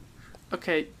at all.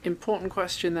 Okay, important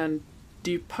question then.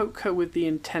 Do you poke her with the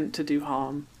intent to do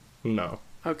harm? No.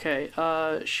 Okay,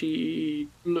 she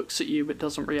looks at you but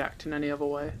doesn't react in any other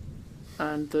way.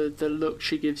 And the look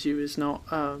she gives you is not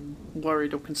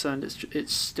worried or concerned,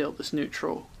 it's still this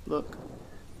neutral look.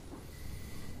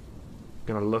 I'm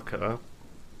gonna look at her,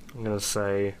 I'm gonna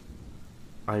say,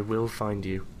 I will find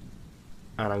you,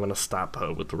 and I'm gonna stab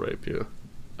her with the rapier.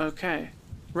 Okay,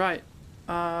 right.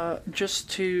 Just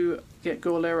to get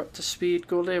Gorlair up to speed,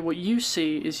 Gorlair, what you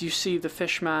see is you see the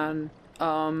fishman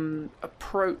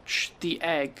approach the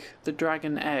egg, the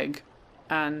dragon egg,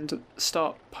 and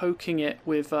start poking it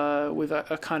with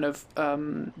a kind of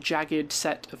jagged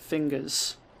set of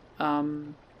fingers.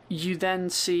 You then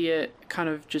see it kind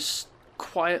of just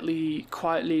quietly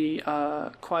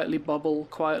bubble,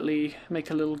 quietly make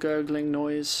a little gurgling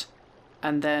noise,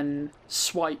 and then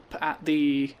swipe at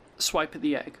the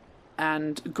egg.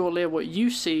 And Gorlair, what you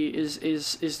see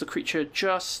is the creature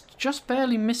just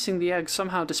barely missing the egg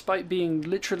somehow, despite being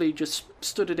literally just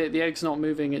stood at it. The egg's not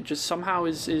moving; it just somehow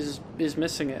is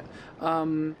missing it.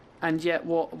 And yet,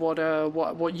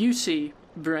 what you see,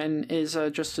 Bryn, is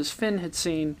just as Finn had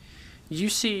seen. You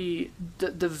see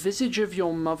the visage of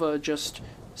your mother just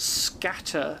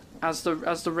scatter as the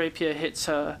rapier hits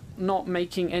her, not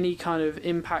making any kind of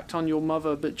impact on your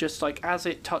mother, but just like as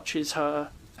it touches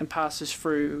her and passes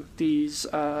through, these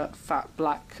fat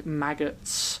black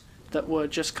maggots that were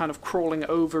just kind of crawling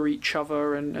over each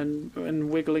other and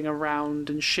wiggling around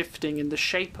and shifting in the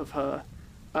shape of her,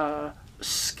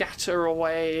 scatter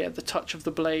away at the touch of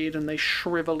the blade, and they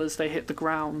shrivel as they hit the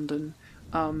ground, and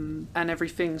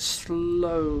everything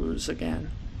slows again.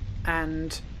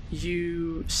 And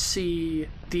you see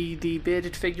the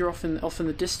bearded figure off in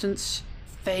the distance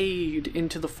fade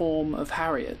into the form of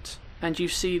Harriet. And you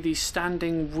see the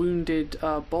standing, wounded,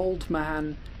 bald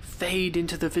man fade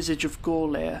into the visage of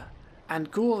Gorlair.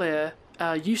 And Gorlair,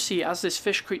 you see, as this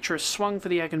fish creature has swung for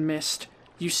the egg and missed,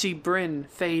 you see Bryn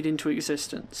fade into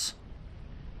existence.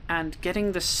 And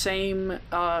getting the same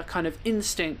kind of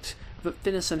instinct that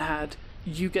Finnison had,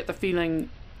 you get the feeling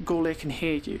Gorlair can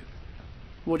hear you.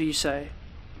 What do you say?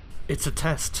 It's a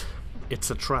test.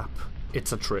 It's a trap.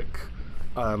 It's a trick.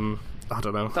 I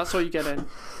don't know. That's all you get in.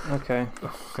 Okay.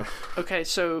 Okay,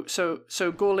 so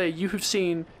Gorlair, you have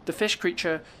seen the fish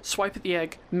creature swipe at the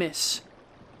egg, miss.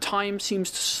 Time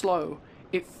seems to slow.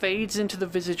 It fades into the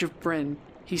visage of Bryn.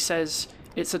 He says,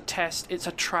 it's a test, it's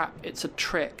a trap, it's a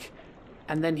trick.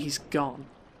 And then he's gone.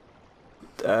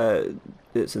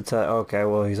 It's a okay,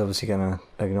 well, he's obviously going to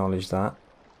acknowledge that.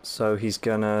 So he's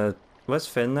going to... Where's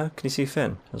Finn, though? Can you see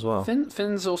Finn as well?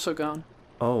 Finn's also gone.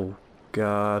 Oh,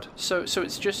 God. So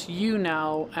it's just you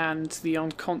now and the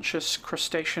unconscious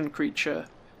crustacean creature.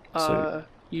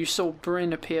 You saw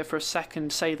Bryn appear for a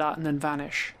second, say that, and then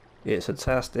vanish. It's a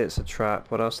test, it's a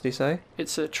trap. What else did he say?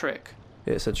 It's a trick.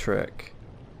 It's a trick.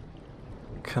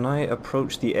 Can I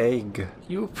approach the egg?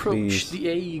 You approach please? The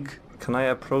egg. Can I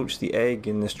approach the egg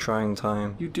in this trying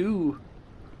time? You do.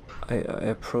 I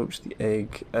approach the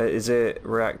egg. Is it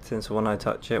reacting to when I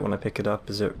touch it, when I pick it up?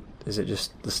 Is it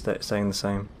just staying the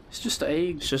same? It's just an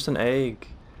egg. It's just an egg.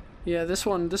 Yeah, this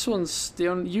one's the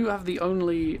only. You have the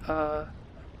only.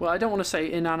 Well, I don't want to say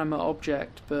inanimate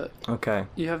object, but okay.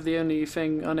 You have the only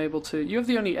thing unable to. You have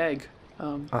the only egg.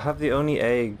 I have the only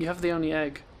egg. You have the only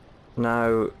egg.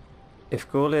 Now,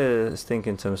 if Gorlair is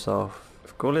thinking to himself,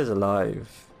 if Gorlair's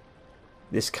alive,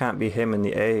 this can't be him in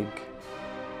the egg.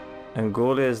 And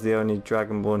Gorlair is the only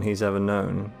Dragonborn he's ever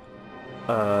known.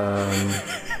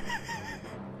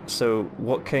 So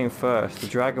what came first, the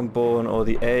Dragonborn or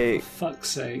the egg? Fuck's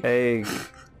sake. Egg.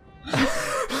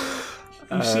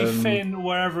 You see Finn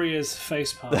wherever he is,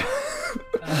 facepalm.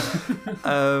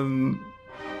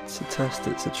 It's a test,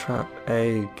 it's a trap.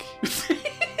 Egg.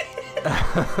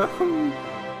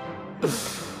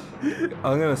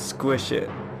 I'm gonna squish it.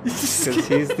 Because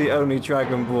he's the only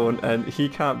Dragonborn and he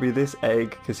can't be this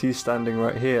egg because he's standing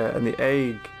right here, and the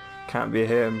egg can't be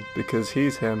him because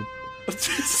he's him.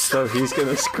 So he's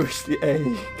gonna squish the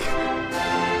egg.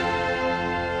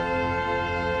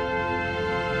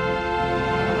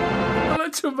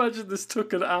 to imagine this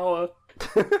took an hour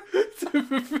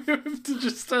to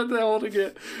just stand there holding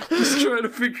it, just trying to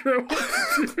figure out what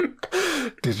to do.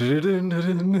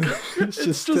 It's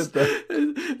just stood there.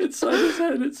 Inside his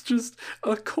head, it's just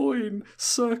a coin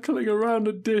circling around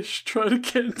a dish trying to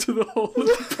get into the hole of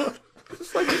the pot.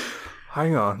 It's like,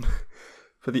 Hang on.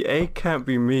 But the egg can't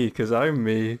be me, because I'm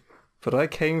me. But I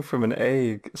came from an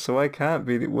egg, so I can't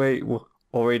be the... Wait,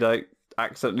 or he, like,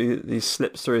 he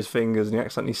slips through his fingers and he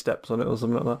accidentally steps on it or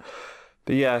something like that.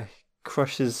 But yeah,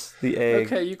 crushes the egg.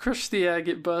 okay, you crush the egg,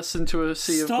 it bursts into a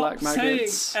sea of black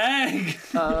maggots. Stop saying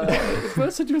egg! It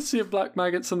bursts into a sea of black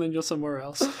maggots and then you're somewhere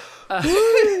else.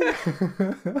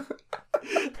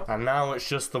 And now it's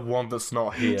just the one that's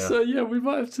not here. So yeah, we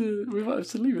might have to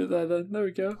leave it there then. There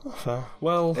we go.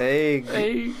 Well,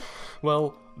 Egg.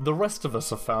 well, the rest of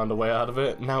us have found a way out of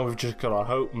it. Now we've just got to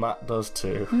hope Matt does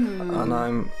too. And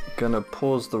I'm gonna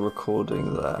pause the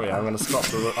recording there. Wait, I'm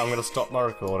gonna stop my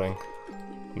recording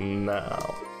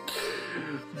now.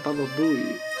 Baba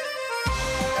Booey.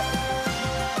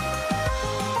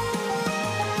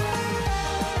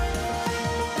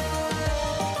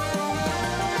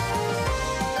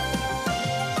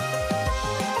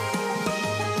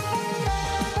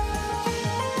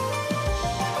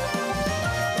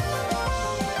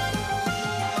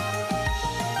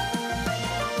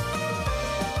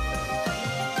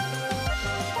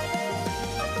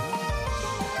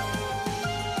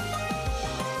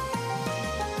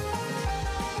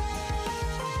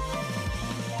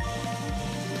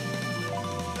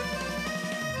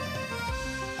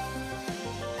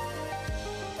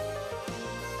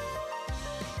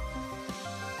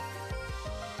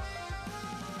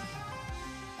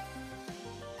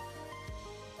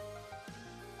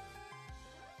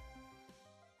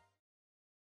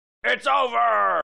 It's over!